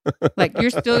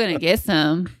 You're still gonna get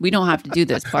some. We don't have to do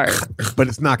this part. But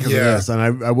it's not because of this,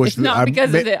 and I wish it's not because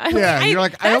of it. You're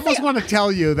like, I almost want to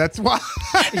tell you. That's why.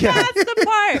 That's the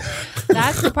part.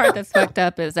 That's the part that's fucked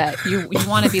up, is that you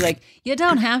want to be like, you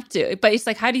don't have to, but it's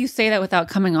like, how do you say that without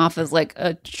coming off as like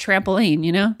a trampoline?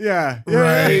 You know? Yeah.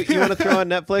 Right. You want to throw on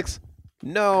Netflix?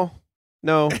 No,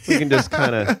 we can just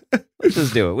kind of let's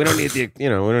just do it. We don't need we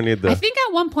don't need the. I think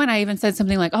at one point I even said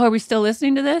something like, "Oh, are we still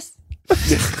listening to this?"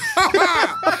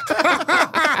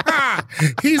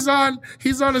 he's on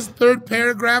his third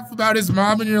paragraph about his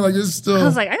mom, and you're like, this is still. I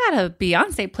was like, I got a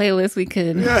Beyonce playlist. We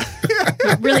could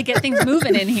really get things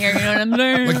moving in here. You know what I'm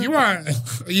saying? Like you are,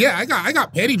 yeah. I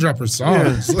got panty dropper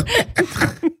songs.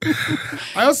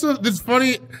 I also, it's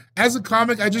funny as a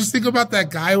comic. I just think about that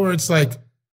guy where it's like,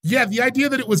 yeah, the idea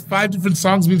that it was 5 different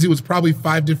songs means it was probably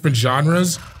 5 different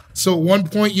genres. So at one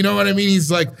point, you know what I mean?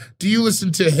 He's like, do you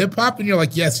listen to hip hop? And you're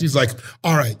like, yes. He's like,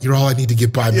 all right, you're all I need to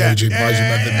get by Mary J. Blige and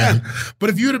Method Man. But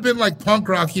if you would have been like punk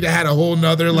rock, he'd have had a whole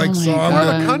nother like song. Or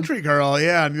the country girl,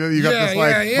 and you got this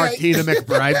like Martina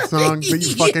McBride song that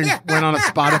you fucking went on a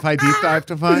Spotify deep dive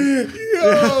to find.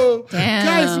 Yo, Damn.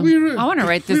 guys, I want to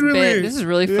write this bit. This is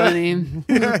really funny.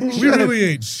 We really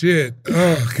ain't shit.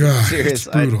 Oh God, Serious,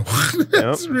 it's brutal.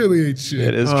 This really ain't shit.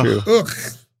 It is true. Ugh.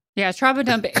 Yeah, trauma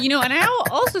dump. And I'll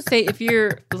also say if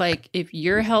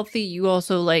you're healthy, you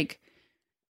also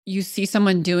you see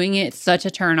someone doing it, it's such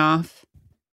a turn off.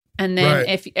 And then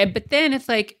but then it's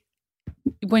like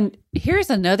here's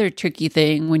another tricky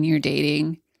thing when you're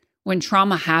dating, when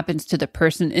trauma happens to the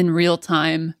person in real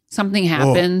time, something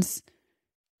happens,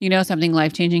 something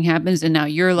life-changing happens. And now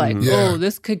you're like, oh,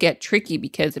 this could get tricky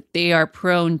because if they are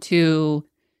prone to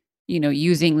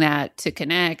using that to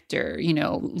connect or,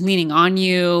 leaning on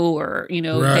you or,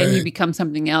 then you become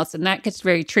something else. And that gets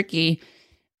very tricky.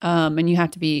 And you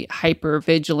have to be hyper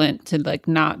vigilant to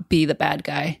not be the bad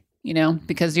guy,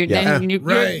 because you're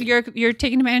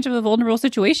taking advantage of a vulnerable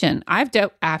situation.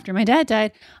 After my dad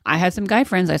died, I had some guy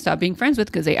friends I stopped being friends with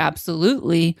because they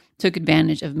absolutely took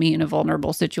advantage of me in a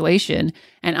vulnerable situation.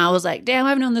 And I was like, damn,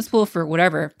 I've known this fool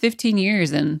for 15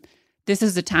 years. And this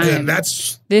is the time.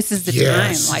 This is the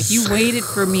time. Like you waited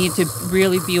for me to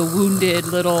really be a wounded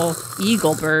little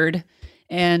eagle bird.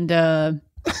 And that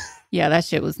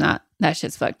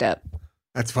shit's fucked up.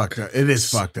 That's fucked up. It is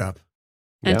fucked up.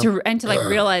 And to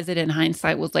realize it in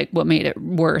hindsight was what made it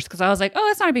worse. Cause I was like, oh,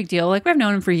 that's not a big deal. Like we've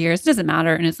known him for years. It doesn't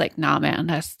matter. And it's like, nah, man,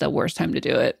 that's the worst time to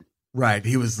do it. Right.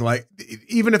 He was like,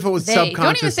 even if it was subconsciously.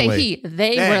 Don't even say he.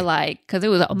 They were like, because it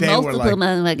was multiple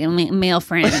male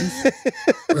friends.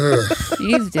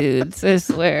 These dudes, I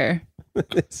swear.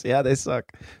 Yeah, they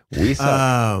suck. We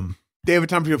suck. David,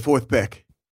 time for your 4th pick.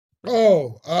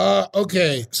 Oh,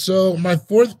 okay. So my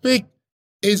 4th pick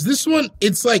is this one.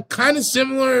 It's kind of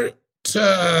similar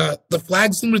to the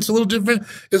flags thing, but it's a little different.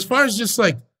 As far as just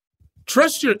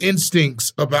trust your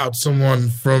instincts about someone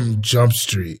from Jump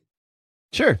Street.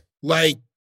 Sure.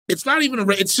 It's not even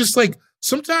it's just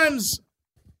so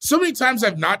many times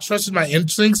I've not trusted my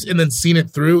instincts and then seen it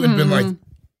through and been like,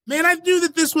 man, I knew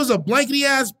that this was a blankety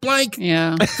ass blank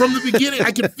from the beginning.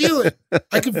 I could feel it.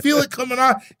 I could feel it coming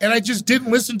on. And I just didn't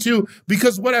listen to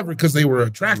because they were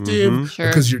attractive,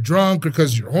 because you're drunk, or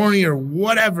because you're horny or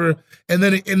whatever. And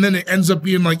then it ends up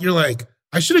being you're like,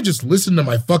 I should have just listened to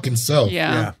my fucking self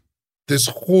this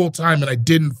whole time and I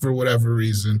didn't for whatever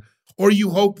reason. Or you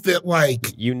hope that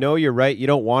you're right. You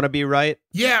don't want to be right.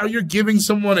 Yeah, or you're giving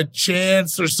someone a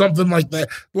chance or something like that.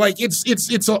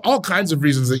 It's all kinds of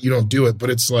reasons that you don't do it, but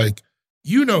it's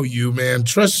you, man.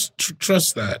 Trust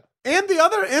that. And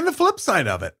the flip side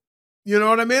of it. You know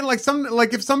what I mean? If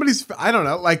somebody's, I don't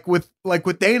know,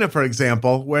 with Dana, for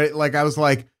example, where I was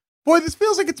like, boy, this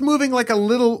feels like it's moving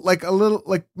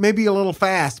maybe a little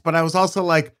fast, but I was also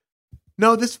like,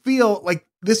 no, this feels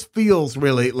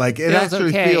really it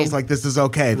actually feels like this is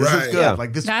okay. This is good. Yeah.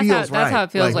 This that's feels right. That's how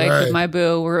it feels with my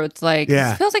boo, where it's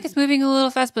it feels like it's moving a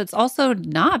little fast, but it's also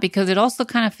not because it also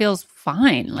kind of feels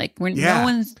fine. When no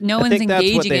one's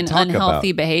engaging in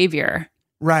unhealthy behavior.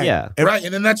 Right. Yeah. Right.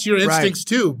 And then that's your instincts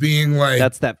too, being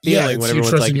that's that feeling when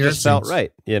everyone's like, it just felt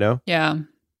right, Yeah.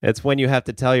 It's when you have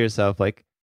to tell yourself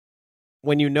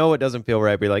when you know it doesn't feel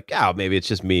right, be like, oh, maybe it's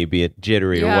just me being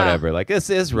jittery or whatever. This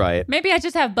is right. Maybe I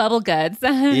just have bubble guts.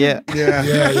 Yeah.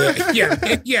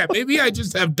 Maybe I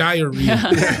just have diarrhea.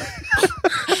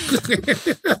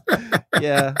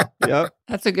 Yeah. Yep.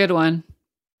 That's a good one.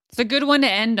 It's a good one to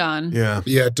end on. Yeah.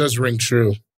 Yeah, it does ring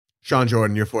true. Sean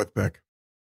Jordan, your 4th pick.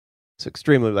 It's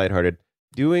extremely lighthearted.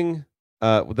 Doing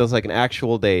there's an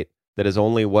actual date that is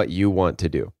only what you want to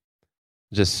do.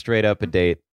 Just straight up a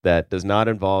date that does not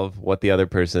involve what the other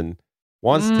person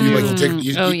wants to do.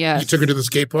 You took her to the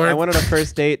skate park? I went on a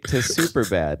first date to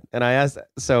Superbad, and I asked.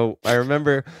 So I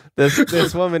remember this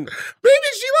woman. Maybe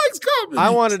she likes comedy.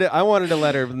 I wanted to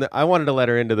let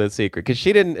her into the secret because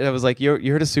she didn't. I was like, "You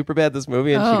heard of Superbad, this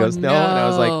movie?" And she goes, "No." And I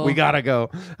was like, "We gotta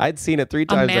go." I'd seen it 3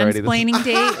 times already. Mansplaining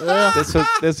date.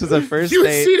 This was a first You've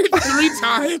date. seen it 3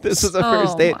 times. This was a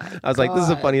first date. I was like, "This is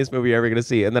the funniest movie you're ever gonna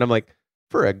see." And then I'm like,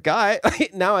 for a guy,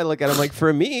 now I look at him like,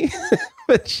 for me,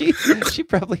 but she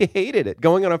probably hated it.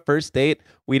 Going on a first date,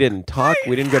 we didn't talk.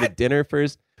 We didn't go to dinner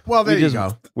first. Well, there you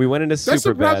go. We went into That's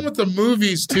the Superbad. problem with the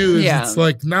movies too. Is Yeah. It's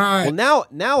like not. Well,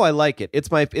 now I like it.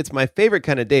 It's my favorite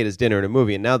kind of date is dinner and a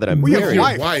movie. And now that I'm With married, your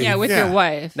wife. Yeah, with your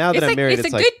wife. Now that I'm married, it's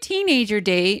it's a like- good teenager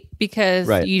date because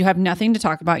Right. you have nothing to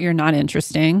talk about. You're not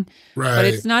interesting, Right. but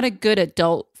it's not a good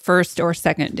adult first or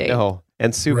second date. No,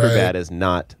 and Superbad Right. is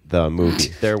not the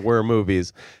movie. There were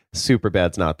movies.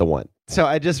 Superbad's not the one. So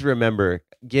I just remember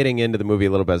getting into the movie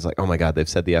a little bit. I was like, oh my God, they've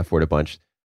said the F word a bunch.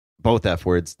 Both F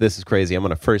words. This is crazy. I'm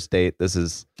on a first date. This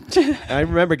is. I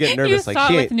remember getting You nervous. saw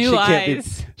Like it with new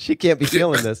eyes. she can't be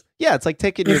feeling this. Yeah, it's like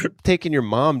taking your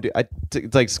mom.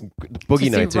 It's like boogie To see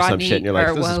nights or some Rodney shit. And you're like,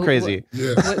 or this is what- crazy.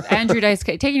 Yeah. With Andrew Dice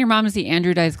Clay, taking your mom to see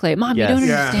Andrew Dice Clay. Mom, Yes. you don't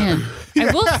Yeah. understand.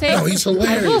 I will say, No, he's I will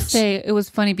hilarious. say it was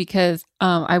funny because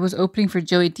I was opening for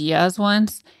Joey Diaz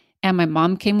once, and my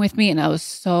mom came with me, and I was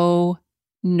so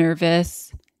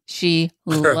nervous. She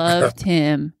loved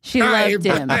him. She loved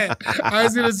him. I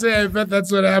was gonna say, I bet that's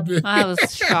what happened. I was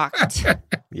shocked.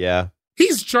 Yeah,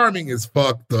 He's charming as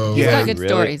fuck, though. He's Yeah. got good Really?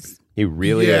 stories. he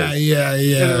really yeah, is. yeah, It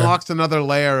yeah. unlocks another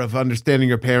layer of understanding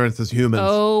your parents as humans.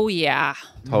 Oh yeah.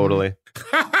 Totally.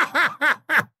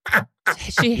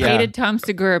 She Yeah. hated Tom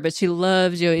Segura, but she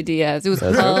loved Joey Diaz. It was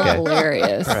That's okay.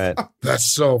 hilarious. All right. That's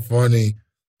so funny.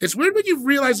 It's weird when you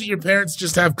realize that your parents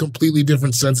just have completely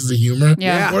different senses of humor.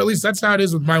 Yeah. Or at least that's how it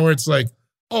is with mine, where it's like,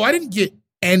 oh, I didn't get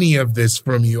any of this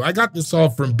from you. I got this all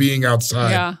from being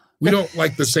outside. Yeah. We don't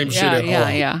like the same shit Yeah, at yeah,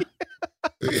 all. yeah.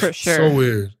 For It's sure. So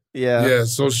weird. Yeah. Yeah,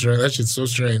 so strange. That shit's so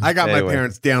strange. I got Anyway. my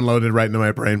parents downloaded right into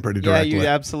my brain pretty Yeah, directly. you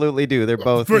absolutely do. They're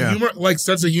both. For Yeah. humor, like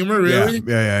sense of humor, yeah, really?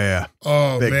 yeah.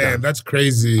 Oh Big man, time. that's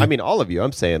crazy. I mean, all of you.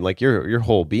 I'm saying, like your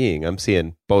whole being. I'm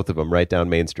seeing both of them right down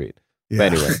Main Street. Yeah.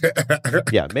 But anyway,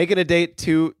 yeah, making a date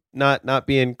to not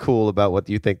being cool about what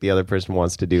you think the other person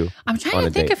wants to do. I'm trying On to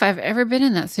a think date. if I've ever been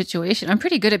in that situation. I'm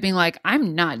pretty good at being like,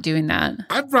 I'm not doing that.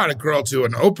 I brought a girl to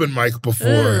an open mic before.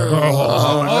 Ew.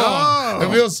 Oh, no.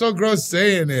 It feels so gross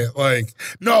saying it. Like,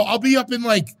 no, I'll be up in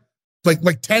like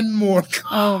 10 more.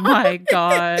 Oh my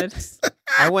God.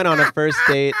 I went on a first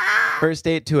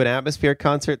date to an Atmosphere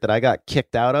concert that I got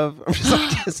kicked out of. I'm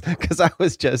just because I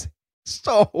was just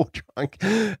so drunk.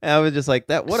 And I was just like,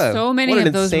 that. So many what an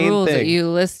of those insane rules thing. that you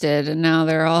listed, and now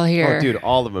they're all here. Oh, dude,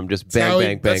 all of them just That's how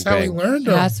bang, bang, That's how we bang. learned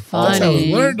them. That's That's how funny.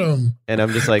 we learned them. And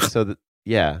I'm just like, so that,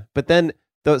 yeah. But then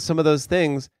some of those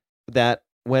things that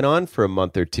went on for a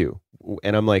month or two.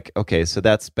 And I'm like, okay, so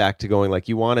that's back to going like,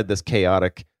 you wanted this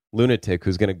chaotic lunatic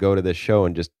who's going to go to this show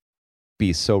and just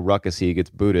be so ruckusy he gets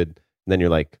booted. And then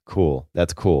you're like, cool,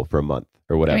 that's cool for a month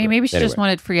or whatever. I mean, maybe she just Anyway,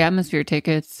 wanted free Atmosphere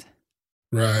tickets.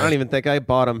 Right. I don't even think I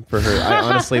bought them for her. I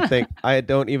honestly think, I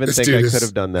don't even Let's think do I this. could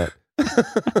have done that.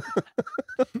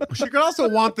 She could also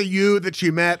want the you that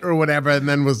she met or whatever, and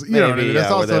then was, you know what I Maybe, mean? yeah, There's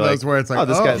where also they're those like, where it's like, oh,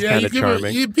 this guy's Yeah, kind you of give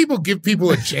charming. people give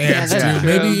people a chance, that's dude.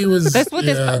 true. Maybe he was. That's what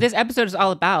yeah. this episode is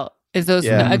all about. Is those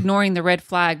Yeah. ignoring the red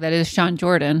flag that is Sean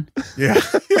Jordan. yeah.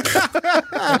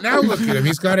 And now look at him.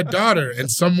 He's got a daughter and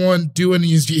someone doing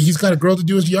he's got a girl to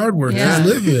do his yard work. Yeah. He's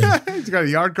living. He's got a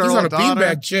yard girl, He's on a daughter.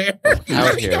 beanbag chair. He's Out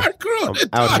got a here. yard girl. I'm and a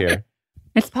out daughter. here.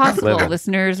 It's possible, Living.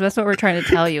 listeners. That's what we're trying to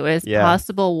tell you. It's Yeah.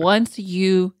 possible once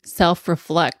you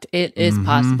self-reflect. It is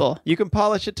possible. You can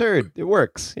polish a turd. It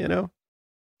works, you know?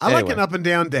 I like Anyway. an up and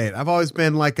down date. I've always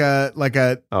been like a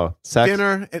Oh, sex.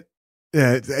 dinner.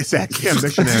 Sex. Yeah, Did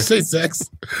missionary. you say sex?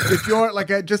 If you're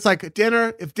like just like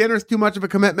dinner, if dinner's too much of a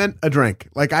commitment, a drink.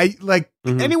 Like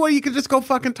Mhm. anywhere you can just go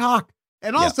fucking talk.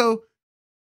 And Yeah. also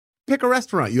pick a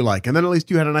restaurant you like, and then at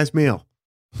least you had a nice meal.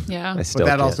 Yeah. I still But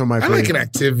that can't. also might I like an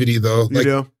activity though. You Like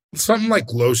do? something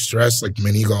like low stress, like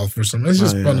mini golf or something. It's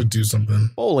just Oh, yeah. fun to do something.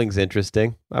 Bowling's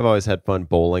interesting. I've always had fun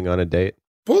bowling on a date,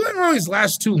 Bowling always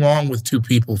lasts too long with two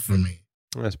people for me.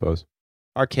 I suppose.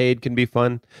 Arcade can be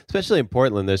fun, especially in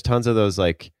Portland. There's tons of those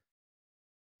like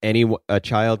a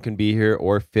child can be here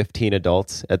or 15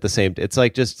 adults at the same. It's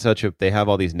like just such a. They have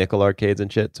all these nickel arcades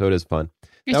and shit, so it is fun.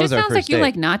 It That was just our sounds like first you date.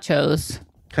 like nachos.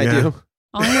 I Yeah. do.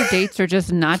 All your dates are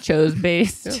just nachos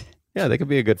based. Yeah, they could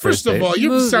be a good First first of date. all,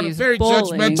 you sound Movies, very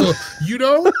bowling. judgmental. You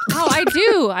don't? Oh, I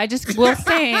do. I just will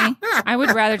say I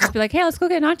would rather just be like, hey, let's go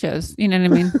get nachos. You know what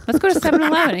I mean? Let's go to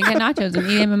 7-Eleven and get nachos and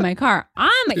eat them in my car.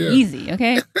 I'm easy,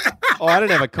 okay? Oh, I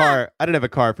didn't have a car. I didn't have a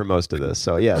car for most of this,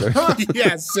 so yeah,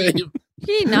 Yeah, same. You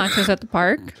eat nachos at the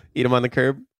park. eat them on the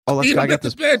curb. Oh, let's Eat go. I him got at the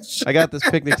this. bench. I got this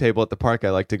picnic table at the park I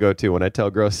like to go to when I tell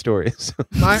gross stories.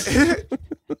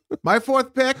 My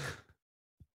fourth pick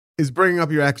is bringing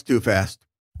up your ex too fast,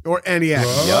 or any ex.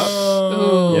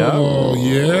 Oh,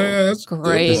 Yep. yeah. That's a good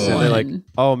Great And one. they're like, one.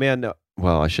 oh man, no.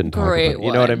 Well, I shouldn't talk Great about it.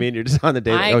 You know what I mean? You're just on the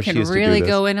date. I Oh, can she used really to do this.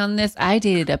 go in on this. I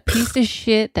dated a piece of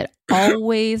shit that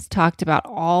always talked about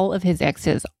all of his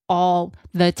exes all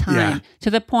the time, Yeah. to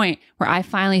the point where I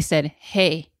finally said,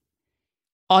 hey,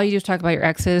 all you do is talk about your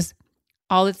exes.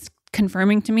 All it's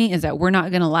confirming to me is that we're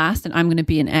not going to last, and I'm going to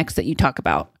be an ex that you talk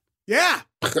about. Yeah.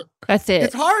 That's it.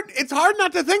 It's hard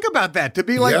not to think about that, to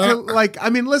be like, I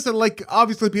mean, listen, like,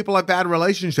 obviously people have bad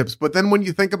relationships, but then when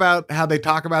you think about how they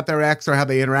talk about their ex or how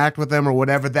they interact with them or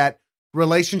whatever that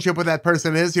relationship with that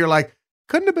person is, you're like,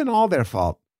 couldn't have been all their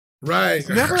fault. Right. It's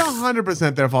never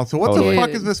 100% their fault. So what Totally. the fuck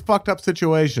is this fucked up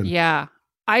situation? Yeah.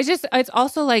 It's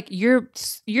also like you're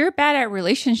bad at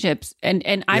relationships,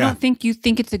 and I don't think you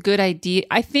think it's a good idea.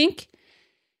 I think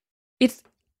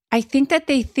that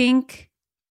they think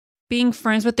being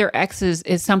friends with their exes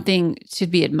is something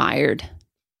should be admired.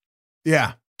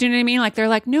 Yeah. Do you know what I mean? Like they're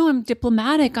like, no, I'm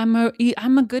diplomatic. I'm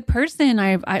a good person.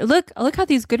 I look how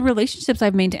these good relationships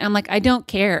I've maintained. I'm like, I don't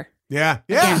care. Yeah.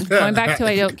 Yeah. Again, going back to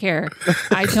I don't care.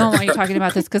 I don't want you talking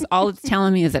about this because all it's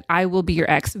telling me is that I will be your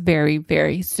ex very,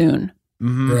 very soon.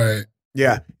 Mm-hmm. Right.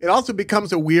 Yeah. It also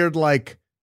becomes a weird, like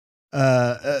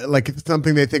it's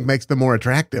something they think makes them more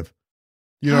attractive.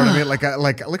 You know what I mean? Like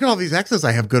look at all these exes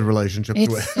I have good relationships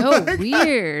It's with. so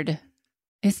weird.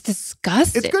 It's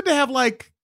disgusting. It's good to have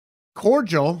like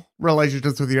cordial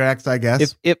relationships with your ex, I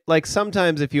guess. If like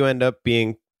sometimes if you end up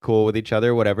being cool with each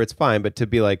other, whatever, it's fine. But to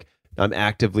be like, I'm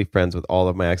actively friends with all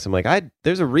of my exes, I'm like,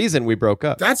 there's a reason we broke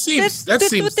up. That seems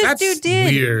That's what this dude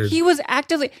did. weird. He was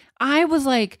actively. I was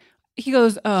like, he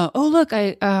goes, oh look,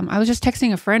 I was just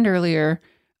texting a friend earlier.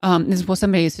 This was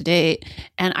somebody I used to date,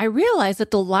 and I realized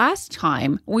that the last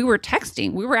time we were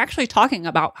texting, we were actually talking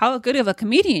about how good of a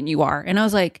comedian you are, and I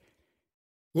was like,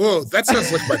 Whoa, that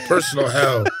sounds like my personal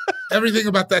hell. Everything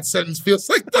about that sentence feels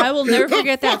like I will never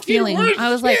forget that feeling. I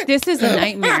was like, this is a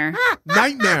nightmare.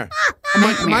 Nightmare.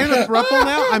 Am I in a thruple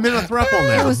now? I'm in a thruple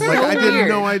now. It was like so I didn't weird.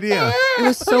 no idea. It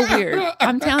was so weird.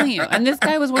 I'm telling you. And this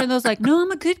guy was one of those like, no,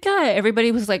 I'm a good guy.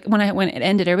 Everybody was like, when it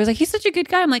ended, everybody was like, he's such a good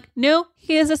guy. I'm like, no,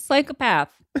 he is a psychopath.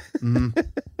 Mhm.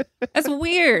 That's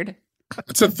weird.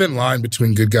 It's a thin line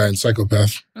between good guy and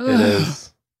psychopath. It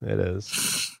is. It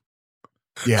is.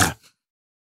 Yeah.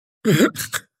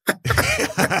 It's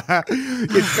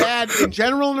bad in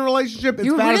general in a relationship.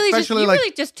 It's bad, especially like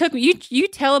really just took me. You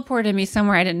teleported me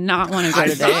somewhere I did not want to go I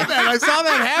today. saw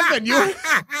that happen.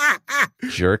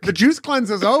 Jerk. The juice cleanse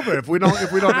is over if we don't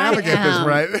navigate this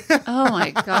right. Oh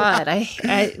my god,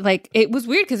 I like it was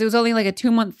weird because it was only like a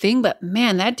 2-month thing, but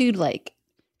man, that dude like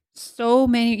so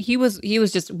many. He was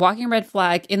just walking red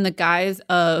flag in the guise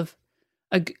of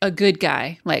a good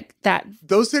guy like that.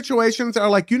 Those situations are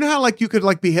like, you know how like you could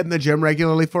like be hitting the gym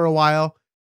regularly for a while,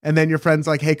 and then your friend's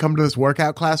like, hey, come to this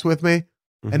workout class with me.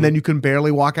 Mm-hmm. And then you can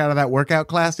barely walk out of that workout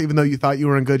class, even though you thought you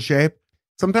were in good shape.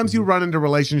 Sometimes you run into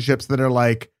relationships that are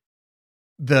like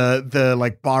the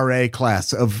like bar A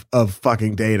class of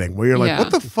fucking dating, where you're like,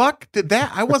 what the fuck did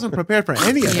that? I wasn't prepared for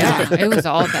any of that. Yeah, it was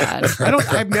all bad.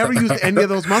 I've never used any of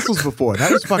those muscles before.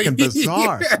 That was fucking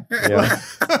bizarre. Yeah.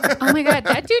 Oh my god,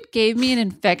 that dude gave me an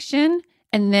infection,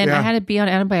 and then I had to be on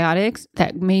antibiotics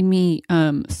that made me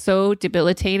so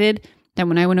debilitated that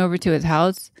when I went over to his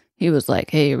house, he was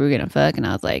like, hey, we're gonna fuck, and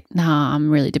I was like, nah,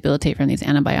 I'm really debilitated from these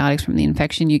antibiotics from the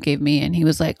infection you gave me. And he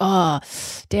was like, oh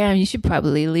damn, you should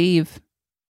probably leave.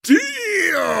 Damn!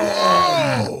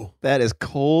 That is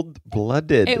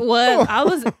cold-blooded. It was. I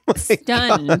was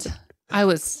stunned. God. I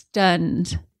was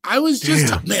stunned. I was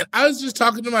just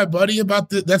talking to my buddy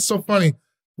about this. That's so funny.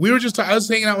 I was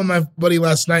hanging out with my buddy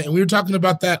last night, and we were talking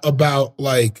about that, about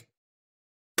like,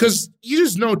 because you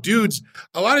just know dudes,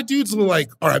 a lot of dudes will like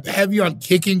are heavy on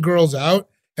kicking girls out,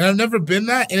 and I've never been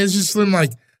that, and it's just been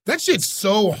like, that shit's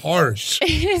so harsh.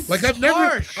 Like I've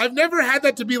never had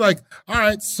that to be like, all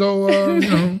right, so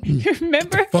You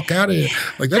remember? fuck out of here.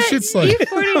 Like that shit's like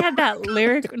E40 had that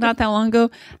lyric not that long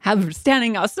ago. Have her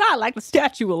standing outside like the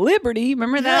Statue of Liberty.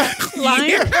 Remember that line?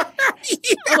 Yeah.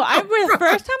 Well, the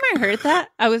first time I heard that,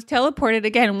 I was teleported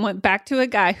again and went back to a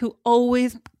guy who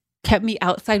always kept me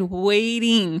outside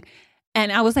waiting.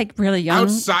 And I was like really young.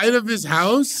 Outside of his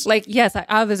house? Like, yes, out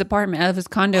of his apartment, out of his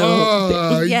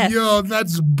condo. Yes. Yo,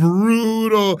 that's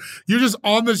brutal. You're just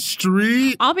on the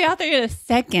street? I'll be out there in a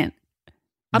second.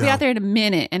 I'll be out there in a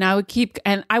minute, and I would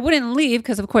and I wouldn't leave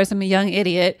because, of course, I'm a young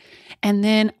idiot. And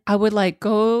then I would like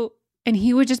go, and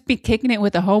he would just be kicking it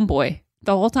with a homeboy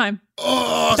the whole time.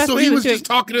 Oh, That's so what he was doing. just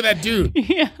talking to that dude.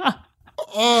 Yeah.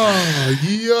 Oh,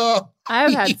 yeah.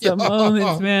 I've had some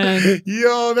moments, man.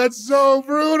 Yo, that's so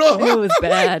brutal. It was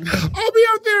bad. I'll be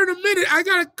out there in a minute. I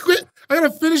I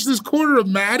gotta finish this quarter of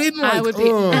Madden. Like, I would be.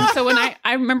 And so when I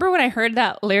remember when I heard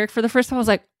that lyric for the first time, I was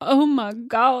like, oh my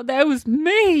God, that was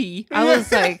me. I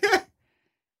was like,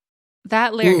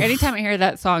 that lyric, anytime I hear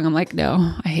that song, I'm like,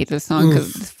 no, I hate this song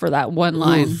because for that one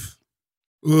line.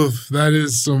 Oof, that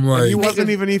is some like. He wasn't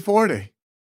even E40.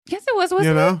 Yes, it was, wasn't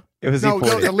You know? It was No,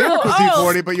 E40. the lyric was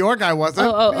E40, but your guy wasn't.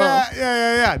 Oh.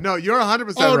 Yeah. No, you're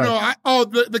 100% Oh right. no!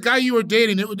 The guy you were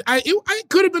dating. I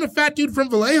could have been a fat dude from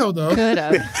Vallejo though. Could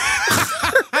have.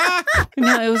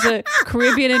 No, it was a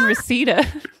Caribbean and Reseda.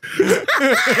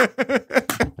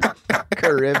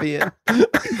 Caribbean.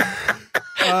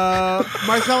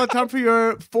 Marcella, time for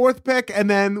your fourth pick, and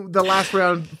then the last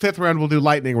round, fifth round, we'll do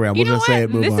lightning round. You We'll know just what? say it,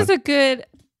 move This on. is a good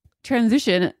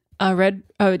transition.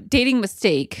 A dating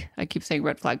mistake. I keep saying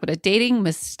red flag, but a dating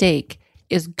mistake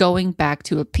is going back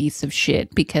to a piece of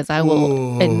shit, because I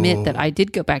will admit that I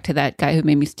did go back to that guy who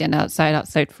made me stand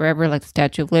outside forever, like the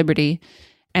Statue of Liberty.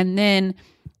 And then,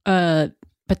 but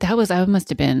I must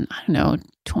have been, I don't know,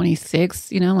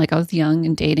 26, like I was young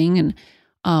and dating. And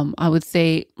I would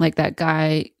say like that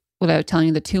guy, without telling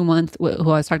you the 2 month, who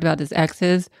I was talking about, his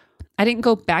exes, I didn't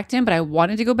go back to him, but I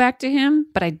wanted to go back to him,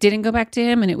 but I didn't go back to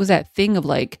him. And it was that thing of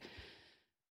like,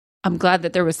 I'm glad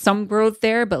that there was some growth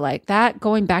there, but like that,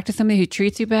 going back to somebody who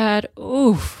treats you bad,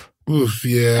 oof,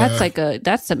 yeah.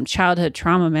 That's some childhood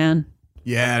trauma, man.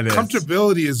 Yeah, it is.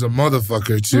 Comfortability is a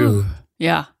motherfucker too. Oof.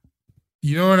 Yeah.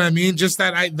 You know what I mean? Just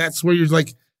that's where you're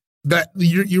like, that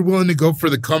you're willing to go for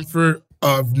the comfort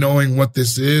of knowing what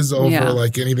this is over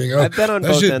like anything else. I've been on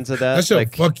both ends of that. That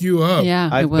should fuck you up. Yeah,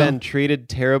 I've been treated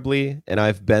terribly, and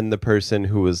I've been the person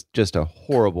who was just a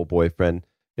horrible boyfriend.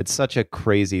 It's such a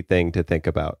crazy thing to think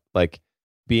about. Like,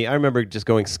 I remember just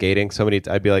going skating.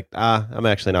 I'd be like, I'm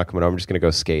actually not coming over. I'm just going to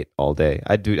go skate all day.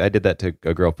 I did that to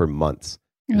a girl for months.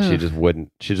 And she just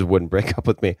wouldn't break up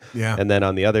with me. Yeah. And then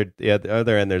on the other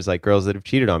end, there's like girls that have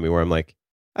cheated on me where I'm like,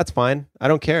 that's fine. I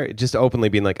don't care. Just openly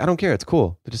being like, I don't care. It's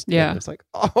cool. But just, it's like,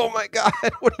 oh my God,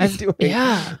 what are you doing?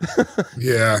 Yeah.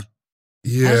 Yeah.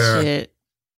 That shit,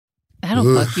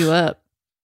 that'll fuck you up.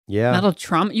 Yeah. That'll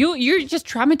trauma you're just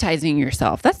traumatizing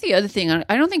yourself. That's the other thing.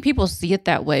 I don't think people see it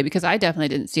that way, because I definitely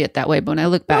didn't see it that way. But when I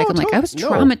look back, I'm like, I was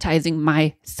traumatizing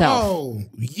myself. Oh,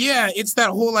 yeah. It's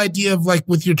that whole idea of like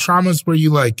with your traumas where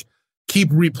you like keep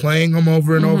replaying them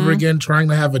over and over again, trying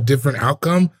to have a different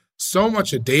outcome. So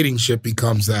much of dating shit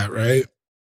becomes that, right?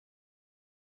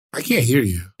 I can't hear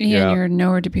you. Yeah, you're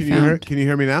nowhere to be found. Can you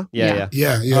hear me now? Yeah.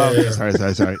 Oh,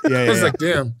 sorry. Yeah. I was like,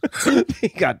 damn. He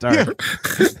got dark.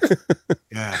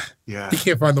 Yeah. You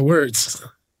can't find the words.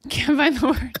 Can't find the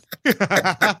word.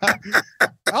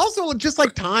 Also, just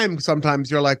like time,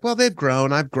 sometimes you're like, well, they've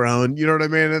grown, I've grown. You know what I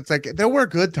mean? It's like, there were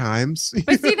good times.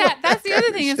 But see, that's the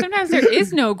other thing. And sometimes there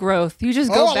is no growth. You just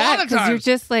go back because you're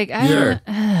just like,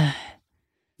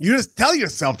 You just tell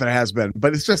yourself that it has been,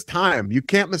 but it's just time. You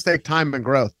can't mistake time and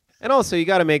growth. And also, you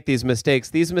got to make these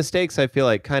mistakes. These mistakes, I feel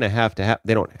like, kind of have to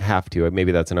they don't have to.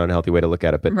 Maybe that's an unhealthy way to look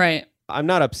at it. But right. I'm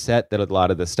not upset that a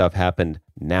lot of this stuff happened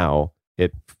now.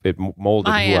 It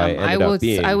molded who I ended up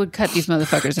being. I would cut these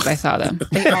motherfuckers if I saw them.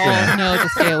 They all know to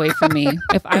stay away from me.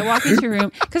 If I walk into a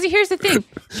room, because here's the thing,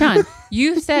 Sean,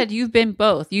 you said you've been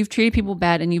both. You've treated people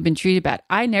bad and you've been treated bad.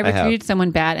 I never treated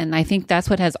someone bad, and I think that's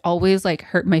what has always like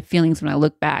hurt my feelings when I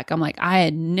look back. I'm like, I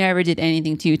had never did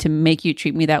anything to you to make you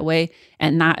treat me that way,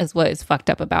 and that is what is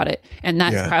fucked up about it. And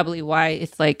that's probably why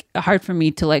it's like hard for me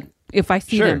to like, if I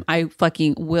see them, I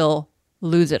fucking will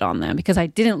lose it on them, because I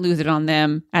didn't lose it on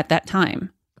them at that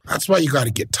time. That's why you got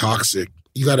to get toxic.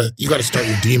 You got to start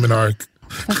your demon arc.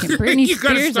 Fucking Britney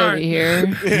Spears over here.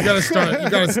 You got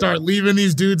to start leaving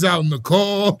these dudes out in the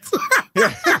cold.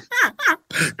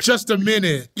 Just a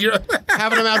minute. You're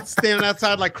having them out standing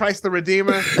outside like Christ the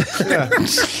Redeemer. Yeah.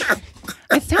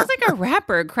 It sounds like a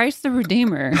rapper, Christ the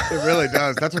Redeemer. It really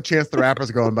does. That's what Chance the Rapper's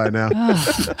going by now.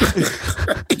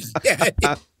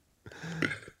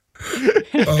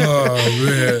 Oh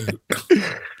man.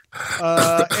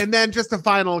 And then just a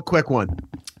final quick one.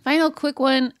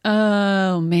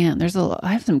 Oh man, I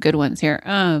have some good ones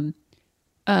here.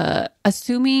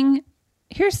 Assuming,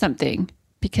 here's something,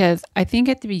 because I think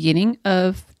at the beginning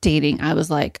of dating, I was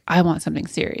like, I want something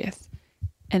serious.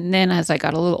 And then as I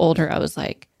got a little older, I was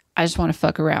like, I just want to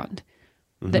fuck around.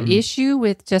 The issue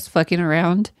with just fucking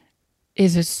around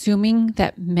is assuming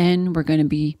that men were going to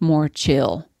be more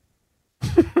chill.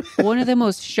 One of the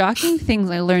most shocking things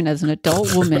I learned as an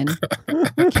adult woman,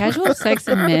 casual sex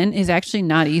in men is actually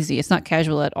not easy. It's not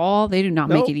casual at all. They do not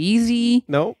make it easy.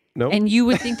 No. And you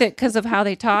would think that because of how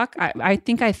they talk, I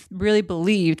think I really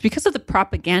believed, because of the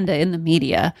propaganda in the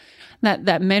media,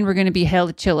 that men were going to be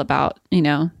hella chill about,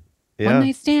 one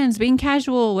night stands, being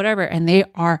casual, whatever. And they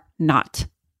are not.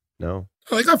 No.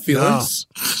 I got feelings.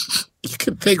 You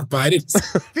can think Biden's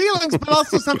feelings, but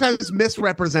also sometimes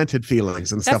misrepresented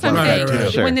feelings and stuff That's like that.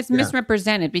 okay. Too. When it's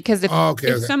misrepresented, because if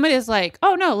somebody is like,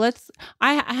 oh no,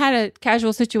 I had a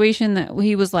casual situation that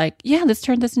he was like, yeah, let's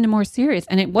turn this into more serious,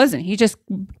 and it wasn't.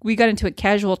 We got into a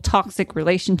casual toxic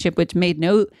relationship, which made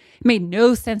no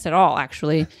sense at all,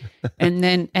 actually. and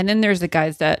then there's the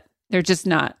guys that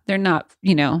they're not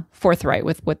forthright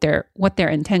with what their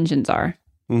intentions are.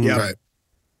 Yeah. Right.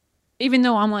 Even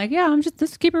though I'm like, yeah,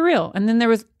 let's keep it real. And then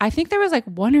I think there was like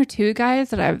one or two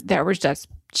guys that were just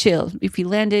chill. If he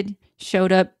landed,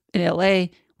 showed up in LA,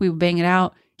 we would bang it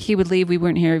out. He would leave. We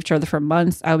wouldn't hear each other for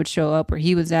months. I would show up where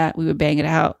he was at. We would bang it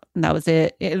out. And that was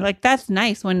it. Like, that's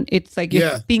nice when it's like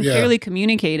you're being clearly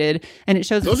communicated and it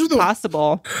shows it's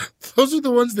possible. Those are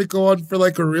the ones that go on for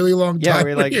like a really long time. Yeah,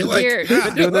 we're like, you've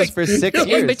been doing this for 6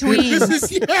 years. In between.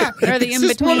 They're the in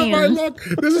between.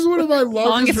 This is one of my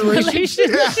longest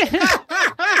relationships.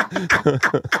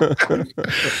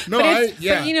 But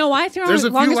you know why it's your There's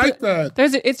a few like that.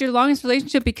 It's your longest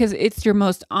relationship because it's your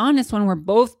most honest one where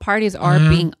both parties are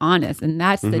being honest. And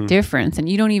that's the difference. And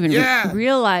you don't even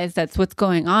realize that's what's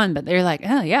going on. But they're like,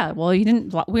 oh yeah, well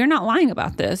we're not lying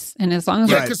about this. And as long as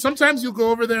because sometimes you'll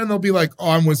go over there and they'll be like, oh,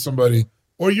 I'm with somebody,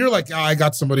 or you're like, oh, I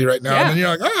got somebody right now, and then you're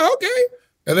like, oh, okay,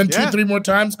 and then 2-3 more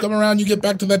times come around, you get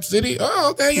back to that city.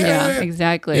 Oh, okay, yeah.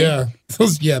 Exactly. Yeah,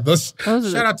 those shout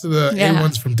out to the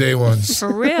A1s from day ones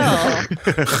for real.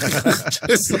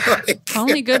 Just like,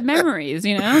 only good memories,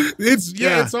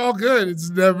 it's all good. It's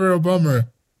never a bummer.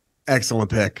 Excellent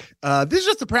pick. This is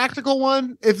just a practical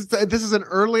one. If this is an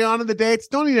early on in the dates,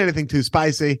 don't eat anything too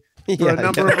spicy for a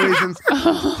number of reasons.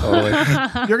 Totally.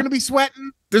 You're going to be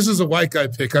sweating. This is a white guy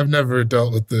pick. I've never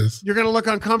dealt with this. You're going to look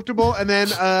uncomfortable. And then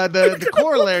the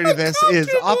corollary to this is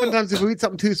oftentimes if you eat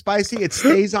something too spicy, it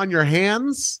stays on your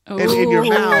hands and in your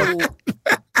mouth.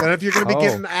 And if you're going to be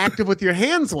getting active with your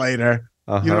hands later,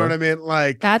 you know what I mean?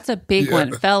 Like, that's a big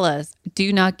one. Fellas,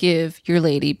 do not give your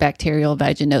lady bacterial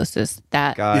vaginosis.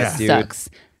 That sucks.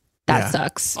 That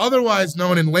sucks. Otherwise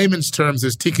known in layman's terms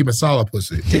as tiki masala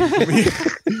pussy.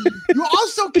 You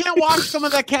also can't wash some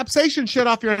of that capsaicin shit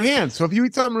off your hands. So if you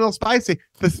eat something real spicy,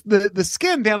 the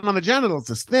skin down on the genitals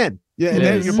is thin. Yeah, and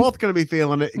then you're both going to be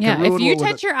feeling it. If you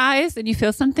touch your eyes and you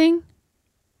feel something,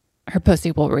 her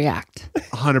pussy will react.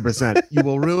 100%. You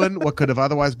will ruin what could have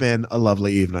otherwise been a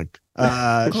lovely evening.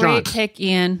 Great pick,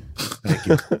 Ian. Thank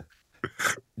you.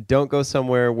 Don't go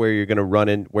somewhere where you're going to run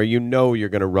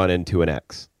into an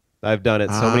ex. I've done it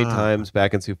so many times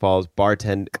back in Sioux Falls.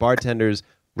 Bartenders,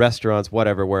 restaurants,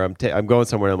 whatever. Where I'm going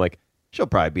somewhere and I'm like, she'll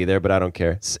probably be there, but I don't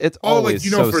care. It's always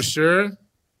for sure.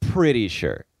 Pretty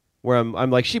sure. Where I'm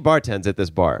like, she bartends at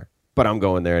this bar, but I'm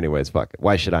going there anyways. Fuck it.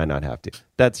 Why should I not have to?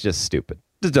 That's just stupid.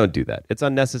 Just don't do that. It's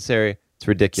unnecessary. It's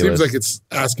ridiculous. Seems like it's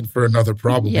asking for another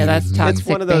problem. Yeah, that's toxic. It's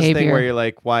one of those things where you're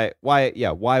like, why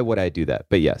would I do that?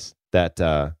 But yes, that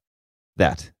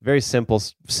very simple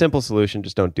solution.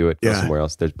 Just don't do it. Go somewhere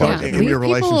else. There's bars in your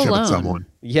relationship with someone.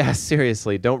 Yeah,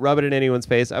 seriously. Don't rub it in anyone's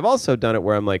face. I've also done it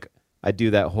where I'm like, I do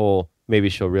that whole maybe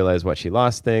she'll realize what she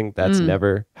lost thing. That's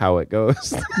never how it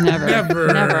goes. Never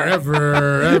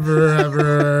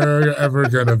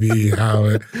gonna be how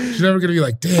it. She's never gonna be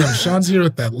like, damn, Sean's here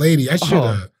with that lady. I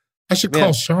should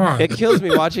call Sean. It kills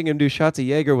me watching him do shots of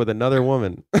Jaeger with another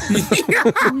woman.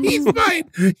 He's fine.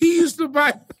 He used to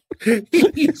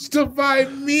buy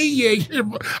me Jaeger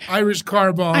Irish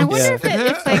car bombs. I wonder if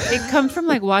it's like it comes from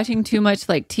like watching too much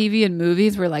like TV and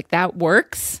movies where like that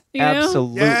works.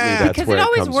 Absolutely, that's because where it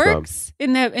always comes works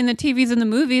in the TVs and the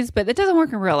movies, but it doesn't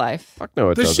work in real life. Fuck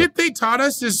no, it the doesn't. shit they taught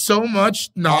us is so much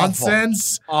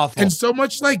nonsense, awful. And so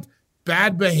much like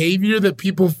bad behavior that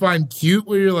people find cute.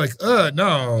 Where you're like,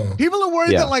 no. People are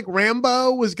worried that like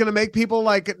Rambo was going to make people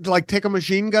like take a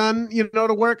machine gun,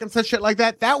 to work and such shit like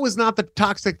that. That was not the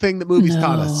toxic thing that movies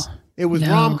taught us. It was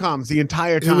rom-coms the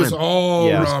entire time. It was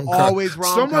all rom-coms. Always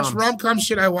rom-coms. So much rom-com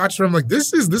shit I watched where I'm like,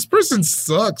 this person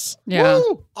sucks. Yeah.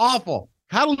 Woo, awful.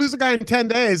 How to Lose a Guy in 10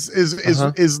 Days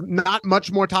is not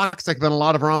much more toxic than a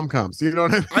lot of rom-coms. You know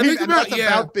what I mean? I think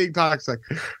about being toxic.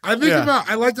 I think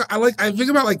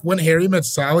about like When Harry Met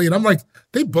Sally, and I'm like,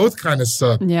 they both kind of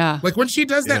suck. Yeah. Like when she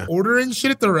does that ordering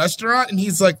shit at the restaurant, and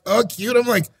he's like, oh, cute. I'm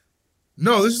like,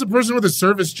 no, this is a person with a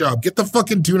service job. Get the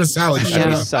fucking tuna salad.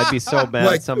 I'd be so mad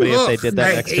at somebody if they did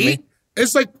that next to me.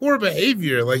 It's like poor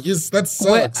behavior. Like that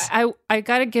What, sucks. I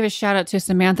got to give a shout out to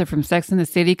Samantha from Sex and the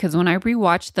City, because when I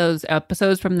rewatched those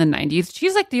episodes from the 90s,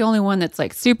 she's like the only one that's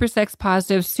like super sex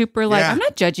positive, super like, I'm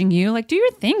not judging you. Like, do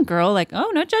your thing, girl. Like,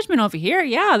 oh, no judgment over here.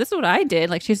 Yeah, this is what I did.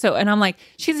 Like, and I'm like,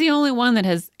 she's the only one that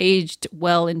has aged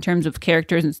well in terms of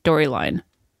characters and storyline.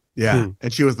 Yeah.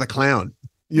 And she was the clown,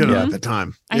 at the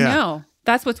time. I know.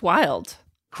 That's what's wild.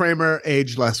 Kramer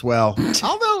aged less well.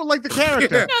 Although, like the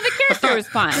character. No, the character was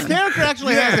fine. The character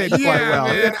actually has aged quite well.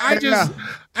 Man.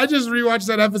 I just rewatched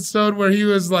that episode where he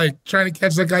was like trying to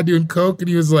catch that guy doing coke, and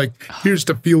he was like, "Here's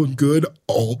to feeling good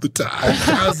all the time."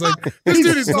 I was like, "This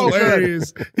dude is so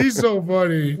hilarious. He's so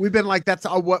funny." We've been like, that's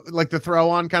what like the throw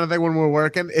on kind of thing when we're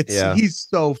working. He's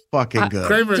so fucking good.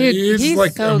 Kramer, Dude, he's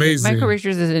like so amazing. Michael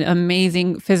Richards is an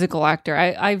amazing physical actor.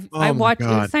 I watch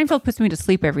Seinfeld puts me to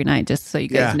sleep every night, just so you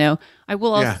guys know. I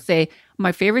will also say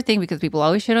my favorite thing, because people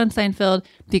always shit on Seinfeld,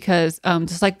 because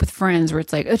just like with Friends, where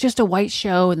it's like, it's just a white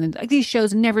show, and then like, these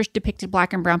shows never depicted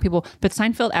black and brown people, but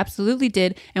Seinfeld absolutely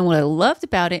did. And what I loved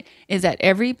about it is that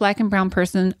every black and brown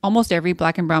person, almost every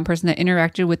black and brown person that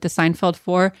interacted with the Seinfeld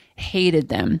Four hated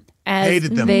them. As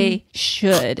they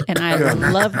should. And I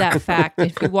love that fact.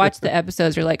 If you watch the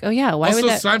episodes, you're like, oh yeah, why also,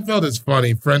 would that? Seinfeld is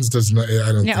funny. Friends does not.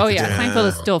 I don't. Yeah, Seinfeld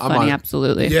is still funny.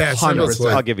 Absolutely. Yeah,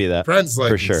 100%. I'll give you that. Friends,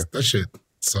 like, for sure. That shit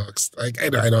sucks. Like,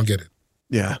 I don't get it.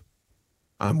 Yeah.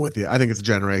 I'm with you. I think it's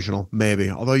generational,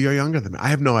 maybe. Although you're younger than me. I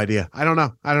have no idea. I don't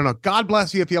know. God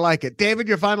bless you if you like it. David,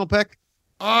 your final pick?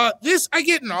 This I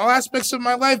get in all aspects of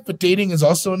my life, but dating is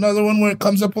also another one where it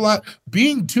comes up a lot.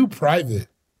 Being too private.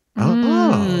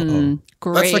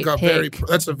 Great. That's like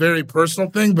that's a very personal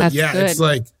thing, but That's good. it's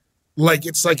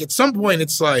like at some point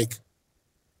it's like,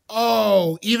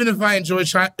 oh, even if I enjoy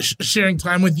sharing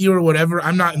time with you or whatever,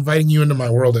 I'm not inviting you into my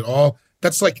world at all.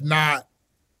 That's like not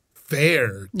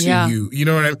fair to you. You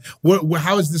know what I mean?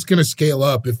 How is this going to scale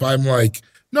up if I'm like,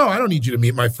 no, I don't need you to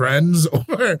meet my friends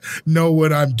or know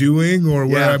what I'm doing or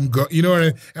where I'm going. You know what I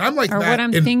mean? And I'm like or that. What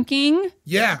I'm thinking.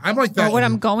 Yeah, I'm like that. Or what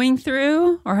I'm going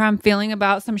through, or how I'm feeling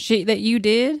about some shit that you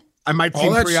did. I might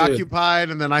seem preoccupied,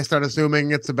 and then I start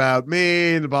assuming it's about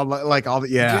me, and blah, blah, like all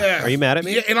the Are you mad at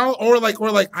me? Yeah,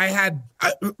 and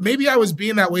maybe I was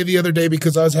being that way the other day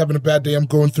because I was having a bad day. I'm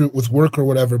going through it with work or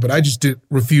whatever, but I just didn't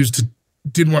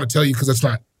want to tell you because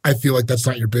I feel like that's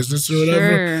not your business or whatever.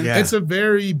 Sure. Yeah. It's a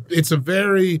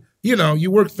very,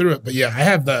 you work through it. But yeah, I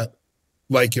have that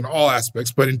like in all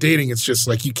aspects, but in dating, it's just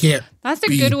like you can't. That's a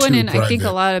good one, and I think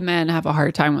a lot of men have a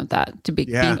hard time with that, to be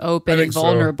being open and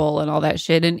vulnerable and all that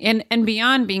shit, and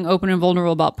beyond being open and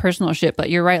vulnerable about personal shit. But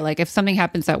you're right, like if something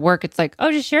happens at work, it's like, oh,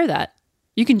 just share that.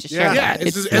 You can just share that.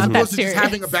 It's as opposed to just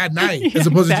having a bad night. As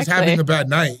opposed to just having a bad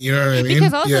night. You know what I mean?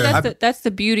 Because also that's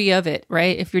the beauty of it,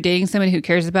 right? If you're dating somebody who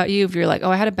cares about you, if you're like,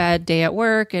 oh, I had a bad day at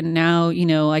work, and now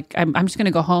like I'm just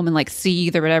gonna go home and like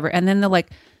seethe or whatever, and then they're like,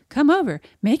 come over,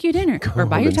 make you dinner, or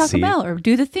buy your Taco Bell, or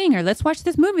do the thing, or let's watch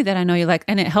this movie that I know you like,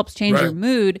 and it helps change your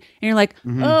mood. And you're like,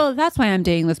 oh, that's why I'm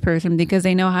dating this person, because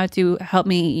they know how to help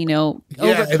me,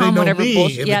 overcome whatever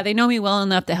bullshit. Yeah, they know me well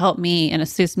enough to help me and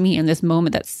assist me in this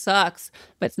moment that sucks,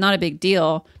 but it's not a big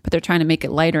deal. But they're trying to make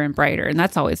it lighter and brighter, and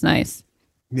that's always nice.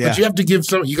 Yeah. But you have to give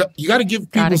you got to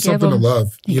give people something to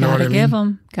love. You know what I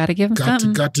mean? Gotta give them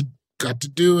something. Got to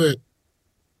do it.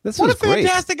 What a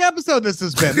fantastic episode this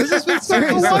has been. This has been so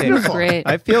wonderful. Great.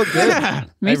 I feel good. Yeah.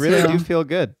 I really do feel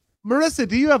good. Marissa,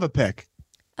 do you have a pick?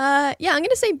 I'm going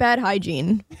to say bad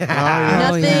hygiene.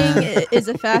 Nothing is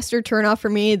a faster turnoff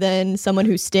for me than someone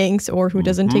who stinks or who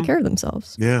doesn't take care of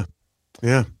themselves. Yeah.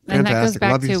 Yeah. And that goes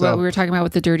back to what we were talking about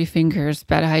with the dirty fingers,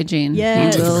 bad hygiene.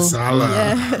 Yes.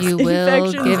 You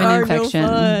will give an infection.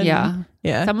 No yeah.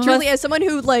 Yeah. Truly, as someone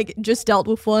who just dealt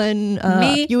with one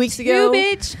a few weeks ago.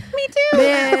 Bitch. Me too.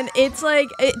 Man, it's like,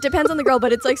 it depends on the girl,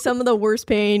 but it's like some of the worst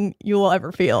pain you will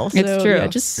ever feel. So, it's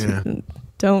true.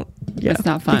 Don't. Yeah, it's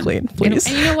not fun. Please.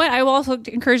 And you know what? I will also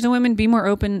encourage the women, be more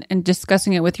open and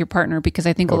discussing it with your partner, because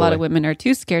I think a lot of women are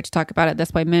too scared to talk about it.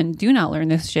 That's why men do not learn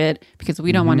this shit, because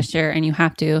we don't want to share, and you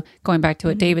have to. Going back to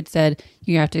what David said,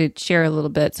 you have to share a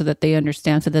little bit so that they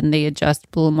understand, so then they adjust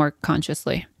a little more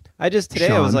consciously. Today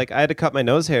I was like, I had to cut my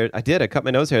nose hair. I cut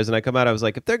my nose hairs, and I come out, I was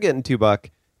like, if they're getting $2,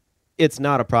 it's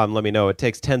not a problem. Let me know. It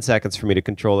takes 10 seconds for me to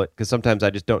control it, because sometimes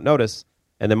I just don't notice.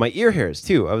 And then my ear hairs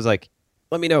too. I was like,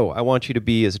 let me know. I want you to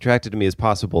be as attracted to me as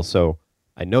possible. So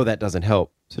I know that doesn't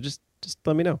help. So just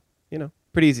let me know.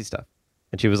 Pretty easy stuff.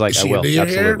 And she was like, I will.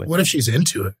 Absolutely. What if she's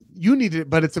into it? You need it,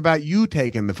 but it's about you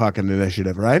taking the fucking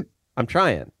initiative, right? I'm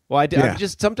trying. Well,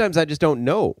 sometimes I just don't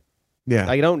know. Yeah.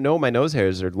 I don't know my nose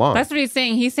hairs are long. That's what he's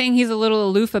saying. He's saying he's a little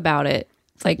aloof about it.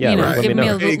 Like, Yeah, you know, right. give me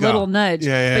a There you go. little nudge.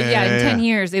 Yeah, but yeah, in yeah. 10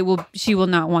 years, she will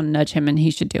not want to nudge him, and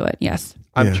he should do it. Yes.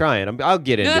 I'm trying. I'll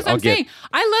get into No, it. that's what I'm saying.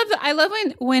 I love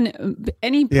when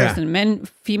any person, men,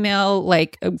 female,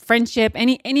 like friendship,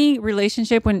 any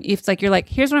relationship, when it's like you're like,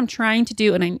 here's what I'm trying to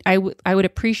do, and I would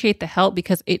appreciate the help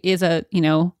because it is a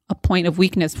point of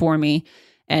weakness for me.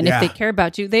 And if they care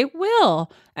about you, they will.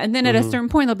 And then at a certain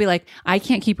point, they'll be like, I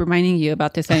can't keep reminding you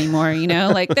about this anymore. You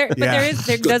know, like there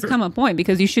does come a point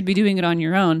because you should be doing it on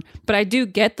your own. But I do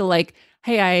get the like,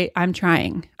 hey, I'm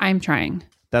trying.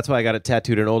 That's why I got it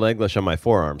tattooed in Old English on my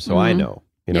forearm, so I know.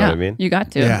 You know what I mean? You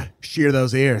got to. Yeah. Shear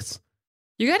those ears.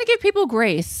 You got to give people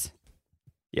grace.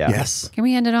 Yeah. Yes. Can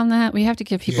we end it on that? We have to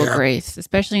give people grace,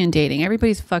 especially in dating.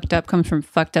 Everybody's fucked up, comes from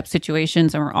fucked up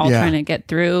situations, and we're all trying to get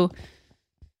through.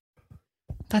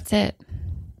 That's it.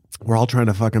 We're all trying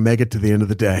to fucking make it to the end of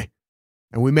the day.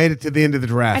 And we made it to the end of the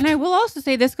draft. And I will also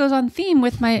say this goes on theme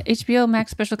with my HBO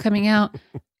Max special coming out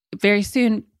very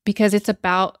soon because it's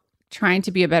about trying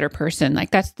to be a better person. Like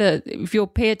if you'll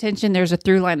pay attention, there's a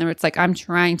through line there. It's like, I'm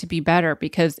trying to be better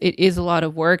because it is a lot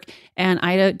of work. And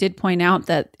Ida did point out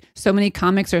that so many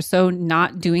comics are so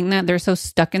not doing that. They're so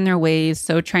stuck in their ways.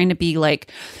 So trying to be like,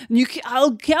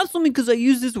 I'll cancel me because I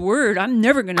use this word. I'm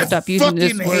never going to stop using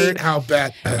this word. I fucking hate how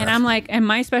bad. And I'm like, and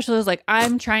my special is like,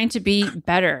 I'm trying to be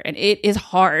better. And it is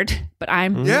hard, but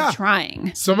I'm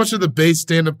trying. So much of the base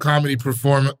stand-up comedy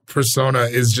persona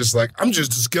is just like, I'm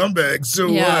just a scumbag.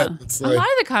 So what? It's like, a lot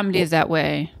of the comedy is that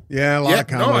way. Yeah, a lot of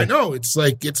comedy. No, I know. It's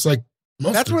like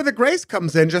most that's where the grace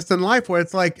comes in just in life, where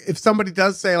it's like, if somebody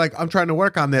does say like, I'm trying to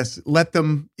work on this, let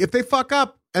them, if they fuck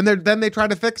up and then they try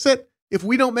to fix it, if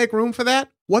we don't make room for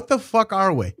that, what the fuck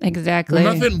are we? Exactly.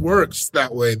 Well, nothing works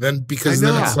that way then, because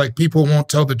then it's like people won't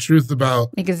tell the truth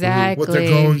about what they're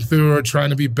going through or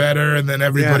trying to be better, and then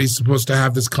everybody's supposed to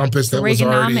have this compass that was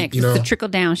already, It's the trickle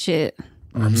down shit.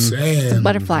 I'm saying. It's the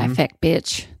butterfly effect,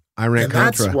 bitch. And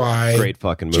that's why great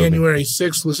fucking movie. January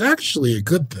 6th was actually a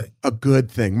good thing. A good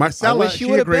thing. Marcella, she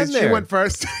would have been there. She went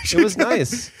first. It was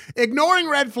nice. Ignoring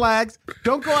red flags.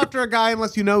 Don't go after a guy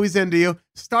unless you know he's into you.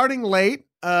 Starting late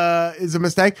is a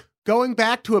mistake. Going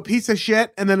back to a piece of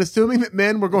shit and then assuming that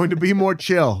men were going to be more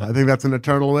chill. I think that's an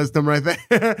eternal wisdom right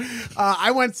there. I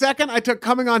went second. I took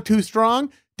coming on too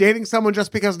strong. Dating someone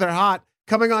just because they're hot.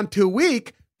 Coming on too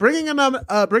weak. Bringing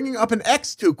up an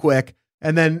ex too quick.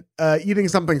 And then eating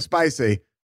something spicy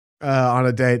on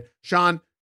a date. Sean,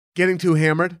 getting too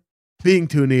hammered, being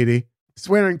too needy,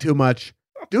 swearing too much,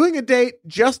 doing a date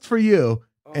just for you,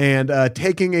 and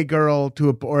taking a girl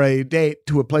or a date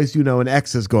to a place you know an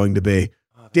ex is going to be.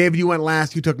 David, you went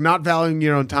last. You took not valuing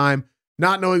your own time,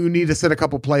 not knowing you need to sit a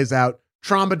couple plays out,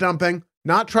 trauma dumping,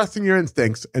 not trusting your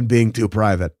instincts, and being too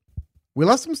private. We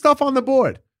left some stuff on the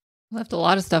board. Left a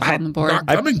lot of stuff on the board. Not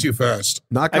coming too fast.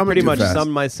 Not I coming pretty too much fast.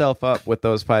 summed myself up with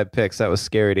those 5 picks. That was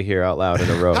scary to hear out loud in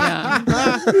a row.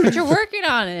 But you're working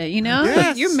on it, you know? Yes.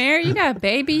 Like, you're married, you got a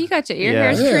baby, you got your ear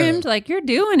hairs trimmed, like you're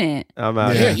doing it. I'm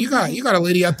out Yeah, here. you got a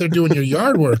lady out there doing your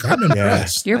yard work. I'm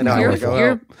impressed.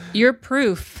 You're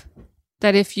proof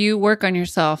that if you work on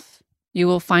yourself, you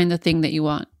will find the thing that you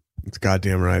want. It's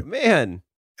goddamn right. Man,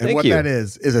 And thank what you. that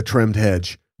is a trimmed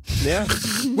hedge. Yeah.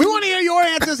 We want to hear your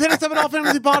answers. Hit us up at All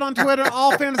Fantasy Pod on Twitter,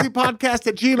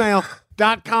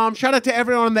 allfantasypodcast@gmail.com. Shout out to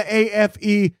everyone on the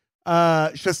AFE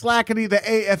Shaslackity, the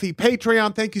AFE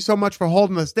Patreon. Thank you so much for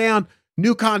holding us down.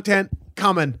 New content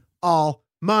coming all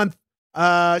month.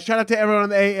 Shout out to everyone on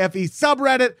the AFE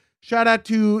subreddit. Shout out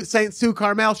to Saint Sue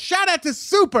Carmel. Shout out to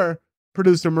super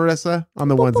producer Marissa on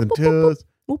the ones and twos.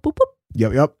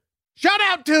 Yep. Shout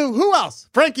out to who else?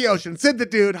 Frankie Ocean, Sid the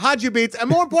Dude, Haji Beats, and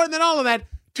more important than all of that,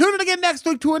 tune in again next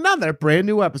week to another brand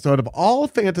new episode of All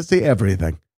Fantasy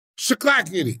Everything.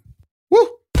 Shaklackity. Woo!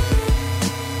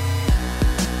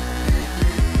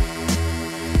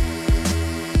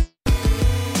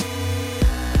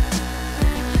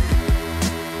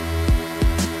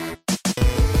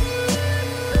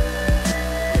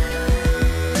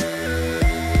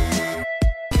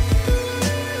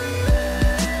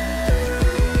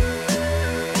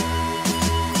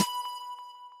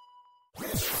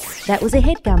 That was a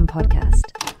HeadGum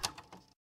podcast.